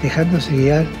 dejándose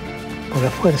guiar por la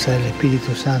fuerza del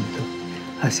Espíritu Santo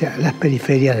hacia las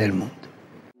periferias del mundo.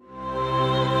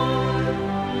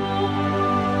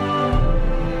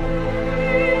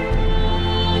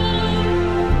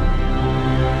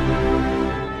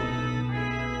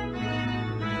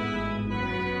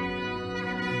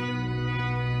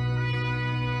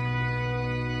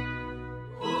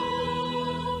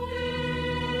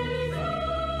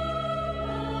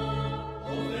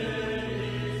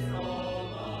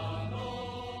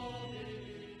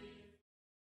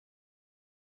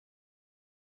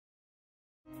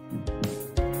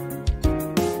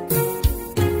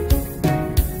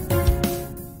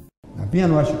 Pia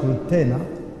nawashukuru tena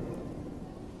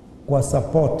kwa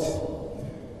support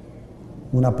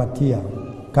unapatia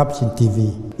Capuchin TV.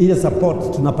 Ile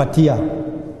support tunapatia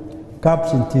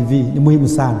Capuchin TV ni muhimu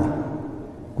sana,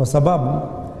 kwa sababu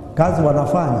kazi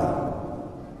wanafanya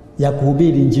ya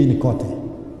kuhubiri injili kote,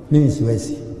 mimi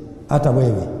siwezi, hata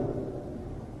wewe,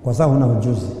 kwa sababu una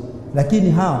ujuzi,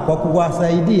 lakini kwa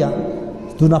kuwasaidia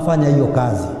tunafanya hiyo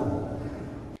kazi.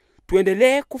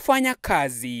 Tuendelee kufanya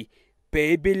kazi.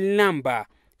 Paybill number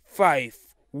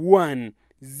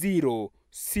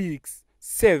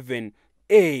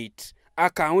 510678.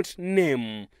 Account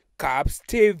name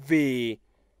capstv.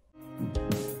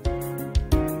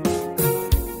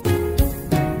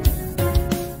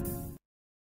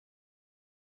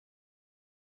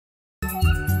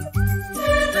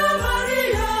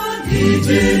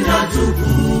 Jina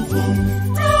tukufu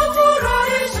na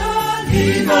furahisha,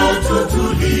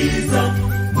 linatutuliza.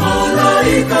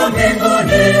 Malaika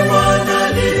mbinguni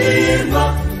wanaliimba,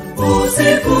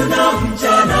 usiku na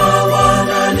mchana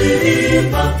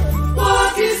wanaliimba,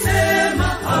 wakisema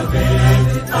Ave,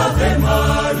 Ave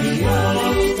Maria,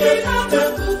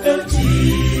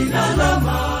 jina la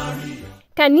Maria.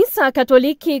 Kanisa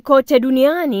Katoliki kote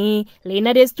duniani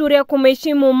lina desturi ya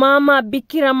kumheshimu Mama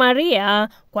Bikira Maria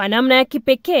kwa namna ya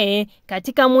kipekee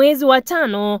katika mwezi wa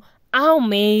 5 au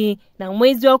Mei na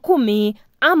mwezi wa 10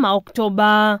 ama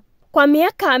Oktoba. Kwa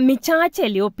miaka michache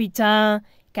iliyopita,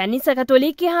 Kanisa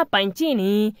Katoliki hapa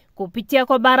nchini kupitia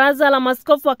kwa Baraza la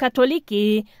Maaskofu wa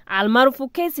Katoliki almaarufu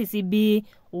KCCB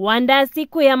huandaa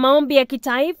siku ya maombi ya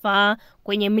kitaifa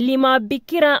kwenye mlima wa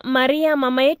Bikira Maria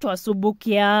mama yetu wa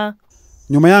Subukia.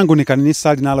 Nyuma yangu ni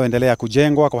kanisa linaloendelea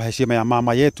kujengwa kwa heshima ya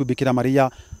mama yetu Bikira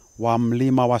Maria wa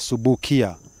mlima wa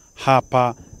Subukia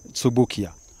hapa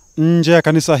Subukia. Nje ya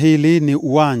kanisa hili ni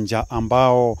uwanja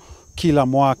ambao kila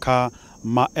mwaka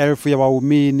maelfu ya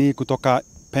waumini kutoka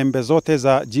pembe zote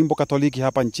za jimbo Katoliki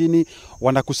hapa nchini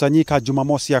wanakusanyika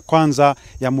Jumamosi ya kwanza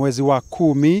ya mwezi wa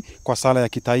 10 kwa sala ya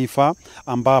kitaifa,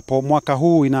 ambapo mwaka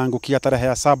huu inaangukia tarehe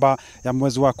ya 7 ya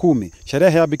mwezi wa 10.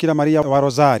 Sherehe ya Bikira Maria wa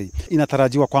Rozari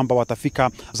inatarajiwa kwamba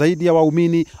watafika zaidi ya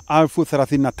waumini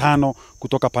 35,000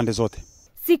 kutoka pande zote.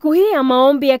 Siku hii ya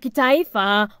maombi ya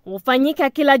kitaifa hufanyika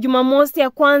kila Jumamosi ya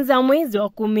kwanza mwezi wa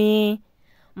 10.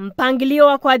 Mpangilio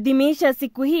wa kuadhimisha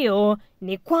siku hiyo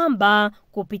ni kwamba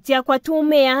kupitia kwa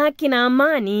Tume ya Haki na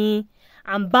Amani,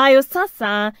 ambayo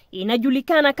sasa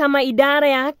inajulikana kama Idara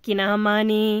ya Haki na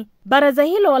Amani, baraza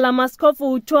hilo la maaskofu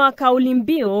hutoa kauli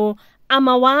mbiu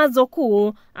ama wazo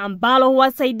kuu ambalo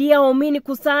huwasaidia waumini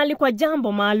kusali kwa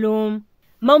jambo maalum.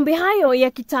 Maombi hayo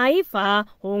ya kitaifa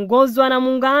huongozwa na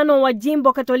muungano wa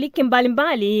jimbo Katoliki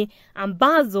mbalimbali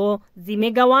ambazo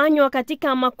zimegawanywa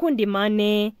katika makundi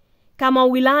manne kama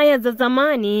wilaya za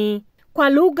zamani. Kwa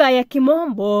lugha ya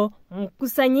Kimombo,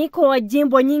 mkusanyiko wa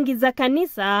jimbo nyingi za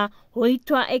kanisa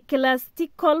huitwa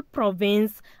Ecclesiastical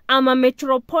Province ama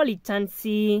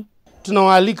Metropolitancy.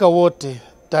 Tunawaalika wote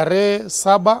tarehe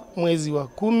 7 mwezi wa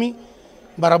 10,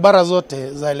 barabara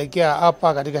zote zaelekea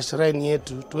hapa katika shrine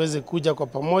yetu, tuweze kuja kwa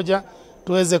pamoja,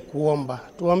 tuweze kuomba.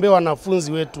 Tuombe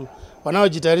wanafunzi wetu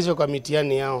wanaojitayarisha kwa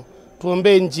mitihani yao.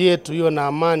 Tuombe nchi yetu hiyo na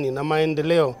amani na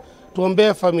maendeleo.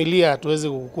 Tuombe familia tuweze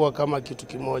kukua kama kitu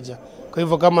kimoja. Kwa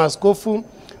hivyo kama askofu,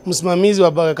 msimamizi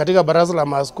wa katika baraza la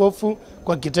maaskofu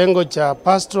kwa kitengo cha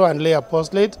Pastoral and Lay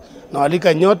Apostolate, na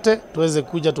walika nyote tuweze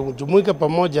kuja tujumuike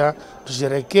pamoja,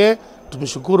 tusherekee,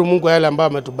 tumshukuru Mungu yale ambayo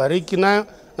ametubariki nayo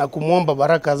na kumuomba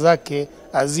baraka zake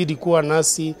azidi kuwa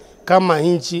nasi kama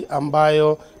nchi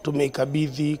ambayo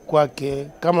tumeikabidhi kwake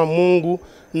kama Mungu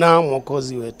na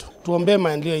Mwokozi wetu. Tuombe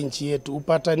maendeleo ya nchi yetu,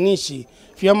 upatanishi,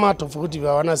 vyama tofauti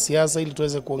vya wanasiasa ili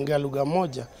tuweze kuongea lugha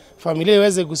moja. Familia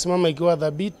iweze kusimama ikiwa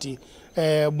thabiti.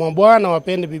 Mabwana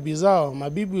wapende bibi zao,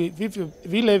 mabibi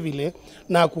vile vile,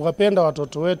 na kuwapenda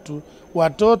watoto wetu.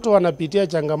 Watoto wanapitia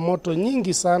changamoto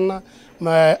nyingi sana,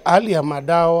 hali ya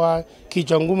madawa,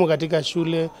 kichwa ngumu katika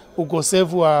shule,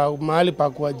 ukosefu wa mahali pa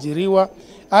kuajiriwa.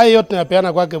 Haya yote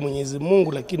tunapeana kwake Mwenyezi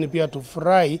Mungu, lakini pia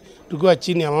tufurahi tukiwa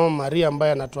chini ya Mama Maria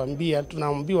ambaye anatuambia,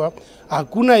 tunaambiwa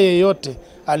hakuna yeyote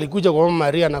alikuja kwa Mama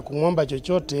Maria na kumwomba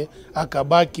chochote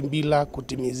akabaki bila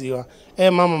kutimiziwa.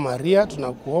 Mama Maria,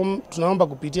 tunaomba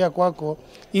kupitia kwako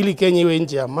ili Kenya iwe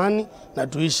nchi ya amani na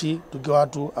tuishi tukiwa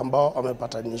watu ambao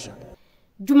wamepatanisha.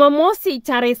 Jumamosi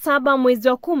tarehe 7 mwezi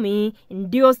wa 10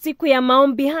 ndio siku ya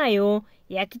maombi hayo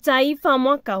ya kitaifa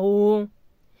mwaka huu.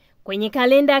 Kwenye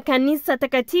kalenda ya kanisa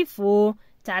takatifu,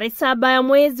 tarehe 7 ya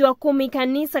mwezi wa 10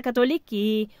 kanisa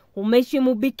Katoliki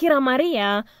humheshimu Bikira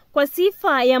Maria kwa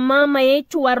sifa ya mama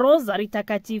yetu wa Rosari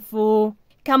takatifu.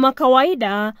 Kama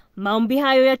kawaida, maombi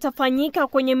hayo yatafanyika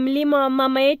kwenye mlima wa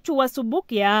mama yetu wa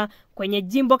Subukia kwenye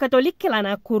jimbo Katoliki la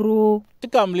Nakuru.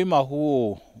 Katika mlima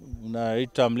huu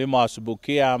unaitwa mlima wa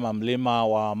Subukia ama mlima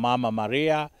wa Mama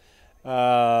Maria,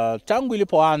 tangu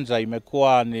ilipoanza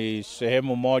imekuwa ni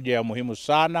sehemu moja ya muhimu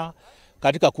sana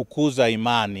katika kukuza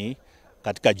imani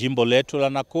katika jimbo letu la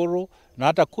Nakuru na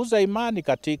hata kukuza imani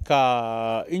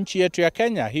katika nchi yetu ya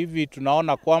Kenya. Hivi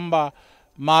tunaona kwamba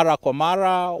mara kwa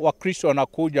mara Wakristo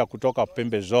wanakuja kutoka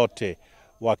pembe zote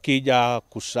wakija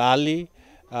kusali.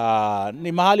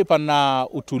 Ni mahali pana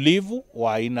utulivu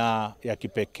wa aina ya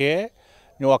kipekee.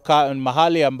 Ni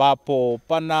mahali ambapo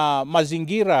pana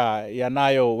mazingira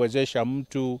yanayowezesha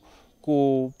mtu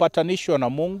kupatanishwa na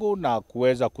Mungu na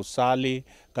kuweza kusali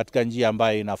katika njia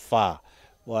ambayo inafaa.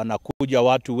 Wanakuja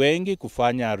watu wengi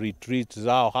kufanya retreat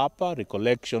zao hapa,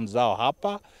 recollections zao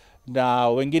hapa, na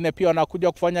wengine pia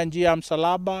wanakuja kufanya njia ya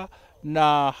msalaba,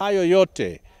 na hayo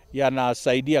yote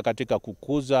yanasaidia katika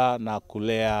kukuza na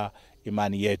kulea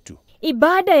imani yetu.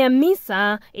 Ibada ya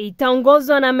misa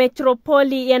itaongozwa na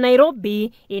metropoli ya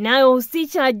Nairobi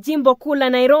inayohusisha jimbo kuu la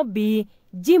Nairobi,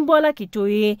 jimbo la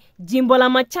Kitui, jimbo la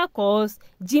Machakos,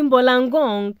 jimbo la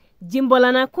Ngong, jimbo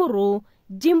la Nakuru,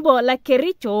 jimbo la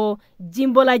Kericho,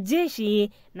 jimbo la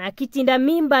Jeshi na Kitinda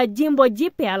Mimba, jimbo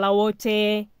jipya la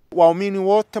wote. Waumini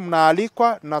wote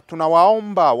mnaalikwa na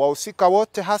tunawaomba wahusika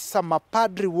wote, hasa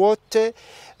mapadri wote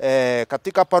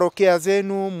katika parokia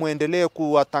zenu, muendelee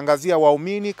kuwatangazia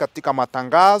waumini katika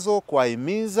matangazo,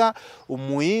 kuwahimiza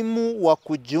umuhimu wa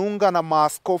kujiunga na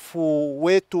maaskofu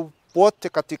wetu wote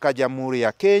katika Jamhuri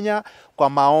ya Kenya kwa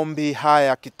maombi haya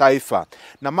ya kitaifa.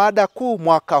 Na mada kuu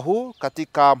mwaka huu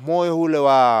katika moyo ule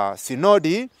wa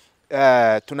sinodi,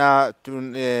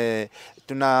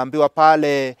 tunaambiwa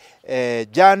pale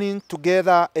journeying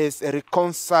together as a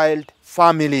reconciled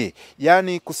family,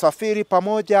 yani kusafiri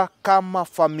pamoja kama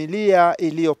familia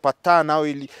iliyopatana au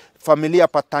familia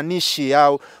patanishi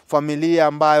au familia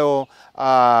ambayo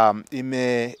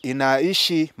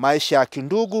inaishi maisha ya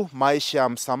kindugu, maisha ya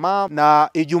msamaha. Na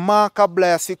Ijumaa kabla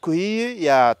ya siku hii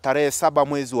ya tarehe 7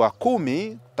 mwezi wa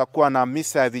 10 tutakuwa na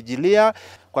misa ya vigilia.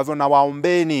 Kwa hivyo na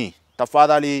waombeni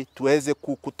tafadhali tuweze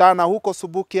kukutana huko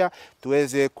Subukia,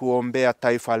 tuweze kuombea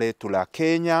taifa letu la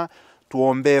Kenya,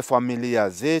 tuombee familia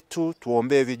zetu,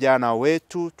 tuombee vijana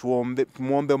wetu,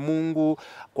 tumuombe Mungu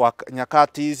kwa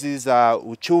nyakati hizi za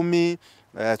uchumi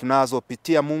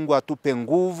tunazopitia. Mungu atupe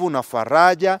nguvu na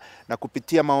faraja na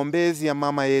kupitia maombezi ya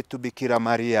mama yetu Bikira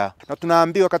Maria. Na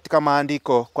tunaambiwa katika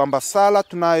maandiko kwamba sala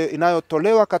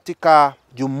inayotolewa katika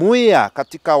jumuiya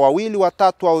katika wawili,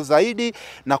 watatu au zaidi,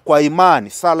 na kwa imani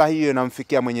sala hiyo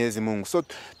inamfikia Mwenyezi Mungu. So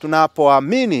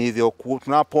tunapoamini hivyo,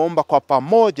 tunapoomba kwa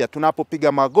pamoja,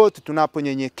 tunapopiga magoti,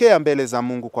 tunaponyenyekea mbele za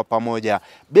Mungu kwa pamoja,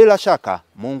 bila shaka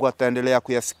Mungu ataendelea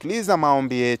kuyasikiliza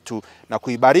maombi yetu na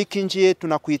kuibariki nchi yetu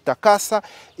na kuitakasa,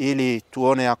 ili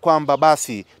tuone ya kwamba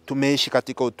basi tumeishi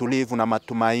katika utulivu na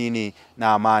matumaini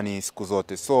na amani siku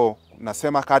zote. So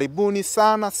nasema karibuni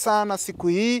sana sana siku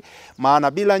hii,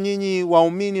 maana bila nyinyi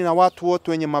waumini na watu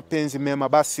wote wenye mapenzi mema,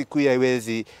 basi siku hii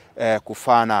haiwezi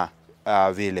kufana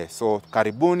vile. So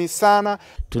karibuni sana.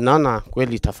 Tunaona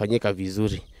kweli itafanyika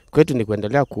vizuri. Kwetu ni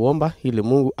kuendelea kuomba ili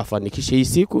Mungu afanikishe hii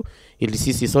siku, ili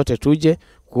sisi sote tuje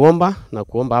kuomba na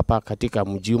kuomba hapa katika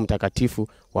mji mtakatifu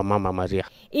wa Mama Maria.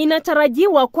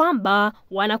 Inatarajiwa kwamba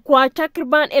wanakuwa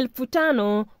takriban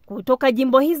 5,000 kutoka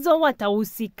jimbo hizo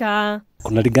watahusika.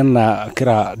 Kunalingana na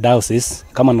kila diocese.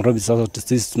 Kama Nairobi sasa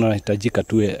sisi tunahitajika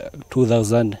tuwe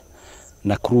 2,000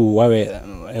 na crew wawe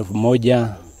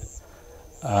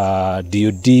 1,000,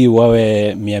 DUD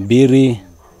wawe 200,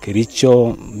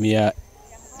 Kericho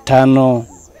 500,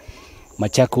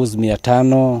 Machakos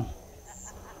 500,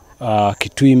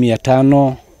 Kitui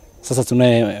 500. Sasa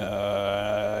tunaye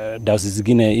diocese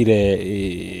zingine ile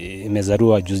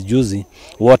imezarua juzi,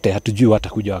 wote hatujui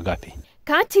watakuja wangapi.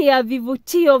 Kati ya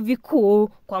vivutio vikuu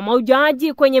kwa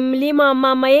maujaji kwenye mlima wa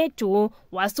mama yetu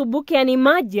wa Subukia ni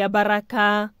maji ya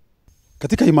baraka.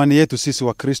 Katika imani yetu sisi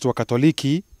wa Kristo wa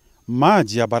Katoliki,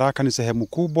 maji ya baraka ni sehemu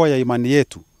kubwa ya imani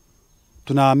yetu.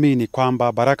 Tunaamini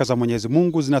kwamba baraka za Mwenyezi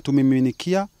Mungu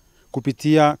zinatumiminikia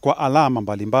kupitia kwa alama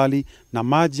mbalimbali, na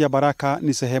maji ya baraka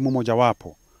ni sehemu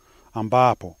mojawapo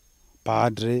ambapo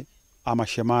padre ama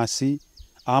shemasi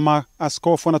ama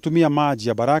askofu anatumia maji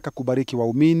ya baraka kubariki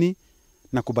waumini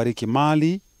na kubariki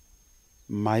mali,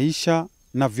 maisha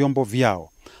na vyombo vyao.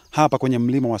 Hapa kwenye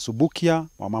mlima wa Subukia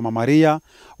wa Mama Maria,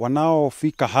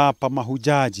 wanaofika hapa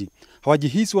mahujaji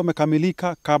hawajihisi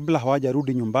wamekamilika kabla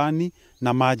hawajarudi nyumbani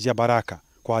na maji ya baraka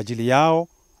kwa ajili yao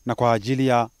na kwa ajili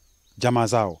ya jamaa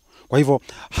zao. Kwa hivyo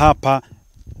hapa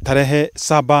tarehe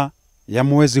 7 ya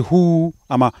mwezi huu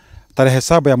ama tarehe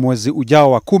 7 ya mwezi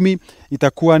ujao wa 10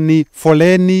 itakuwa ni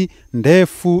foleni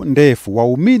ndefu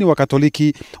waumini wa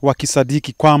Katoliki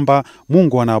wakisadiki kwamba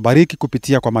Mungu anawabariki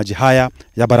kupitia kwa maji haya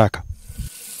ya baraka.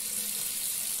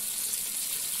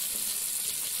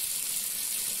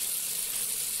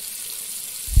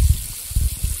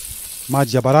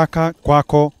 Maji ya baraka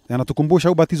kwako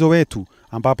yanatukumbusha ubatizo wetu,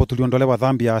 ambapo tuliondolewa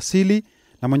dhambi ya asili,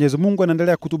 na Mwenyezi Mungu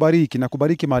anaendelea kutubariki na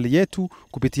kubariki mali yetu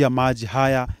kupitia maji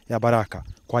haya ya baraka.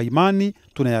 Kwa imani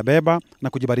tunayabeba na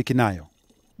kujibariki nayo.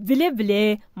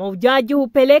 Vile maujaji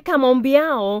hupeleka maombi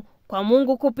yao kwa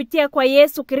Mungu kupitia kwa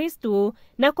Yesu Kristo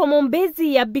na kwa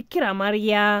maombezi ya Bikira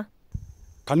Maria.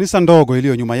 Kanisa ndogo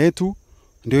iliyo nyuma yetu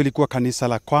ndio ilikuwa kanisa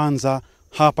la kwanza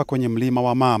hapa kwenye mlima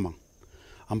wa Mama,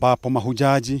 ambapo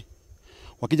mahujaji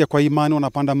wakija kwa imani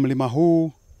wanapanda mlima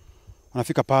huu,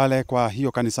 wanafika pale kwa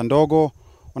hiyo kanisa ndogo,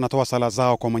 wanatoa sala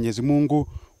zao kwa Mwenyezi Mungu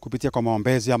kupitia kwa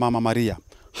maombezi ya Mama Maria.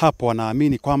 Hapo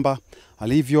wanaamini kwamba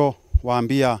alivyo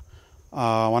waambia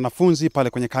wanafunzi pale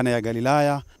kwenye Kana ya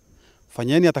Galilaya,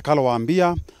 fanyeni atakalo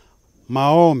waambia.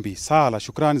 Maombi, sala,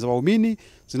 shukrani za waumini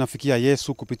zinafikia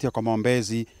Yesu kupitia kwa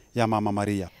maombezi ya Mama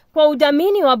Maria. Kwa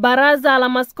udhamini wa Baraza la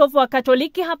Maaskofu wa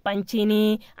Katoliki hapa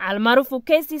nchini, almaarufu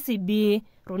KCCB,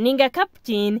 runinga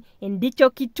Capuchin ndicho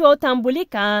kituo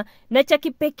tambulika na cha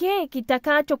kipekee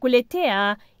kitakacho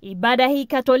kuletea ibada hii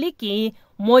Katoliki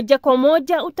moja kwa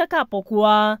moja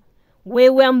utakapokuwa.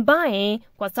 Wewe ambaye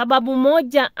kwa sababu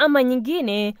moja ama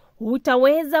nyingine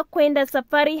hutaweza kwenda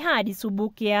safari hadi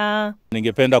Subukia,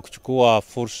 ningependa kuchukua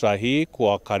fursa hii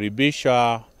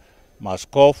kuwakaribisha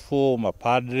maaskofu,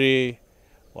 mapadri,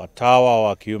 watawa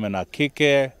wa kiume na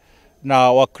kike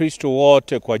na Wakristo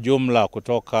wote kwa jumla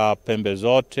kutoka pembe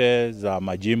zote za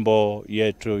majimbo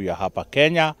yetu ya hapa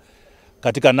Kenya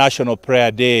katika National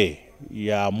Prayer Day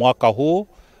ya mwaka huu,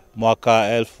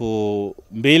 mwaka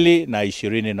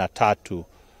 2023,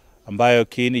 ambayo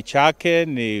kiini chake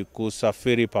ni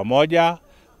kusafiri pamoja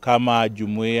kama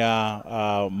jumuiya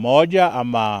moja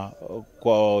ama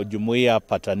kwa jumuiya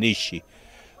patanishi.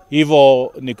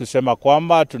 Hivyo ni kusema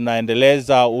kwamba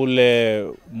tunaendeleza ule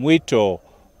mwito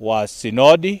wa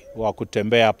sinodi wa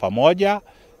kutembea pamoja,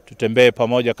 tutembee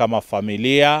pamoja kama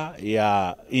familia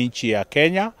ya nchi ya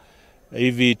Kenya.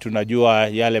 Hivi tunajua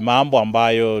yale mambo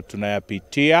ambayo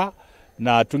tunayapitia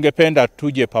na tungependa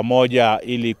tuje pamoja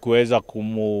ili kuweza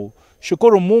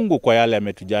kumshukuru Mungu kwa yale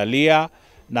ametujalia,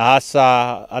 na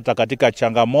hata katika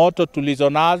changamoto tulizo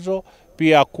nazo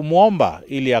pia kumuomba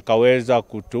ili akaweza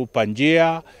kutupa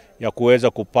njia ya kuweza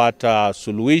kupata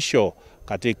suluhisho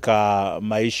katika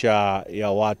maisha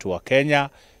ya watu wa Kenya,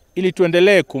 ili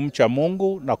tuendelee kumcha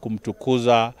Mungu na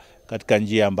kumtukuza katika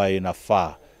njia ambayo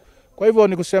inafaa. Kwa hivyo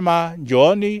ni kusema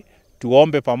njooni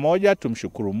tuombe pamoja,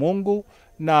 tumshukuru Mungu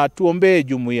na tuombee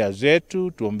jumuiya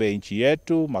zetu, tuombee nchi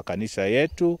yetu, makanisa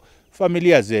yetu,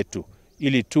 familia zetu,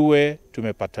 ili tuwe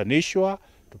tumepatanishwa,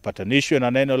 tupatanishwe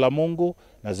na neno la Mungu,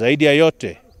 na zaidi ya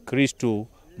yote Kristu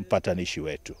mpatanishi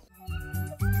wetu.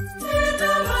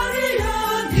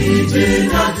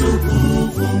 Jina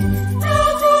tukufu na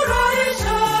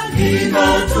furahisha,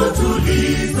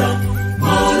 linatutuliza.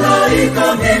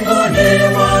 Malaika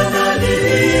mbinguni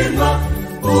wanaliimba,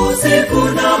 usiku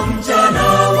na mchana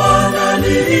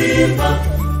wanaliimba,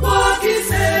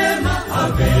 wakisema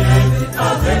Ave,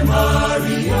 Ave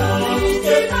Maria.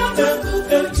 Jina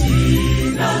tukufu,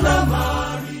 jina la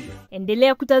Maria.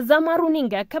 Endelea kutazama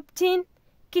runinga Capuchin,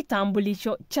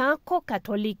 kitambulisho chako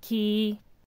Katoliki.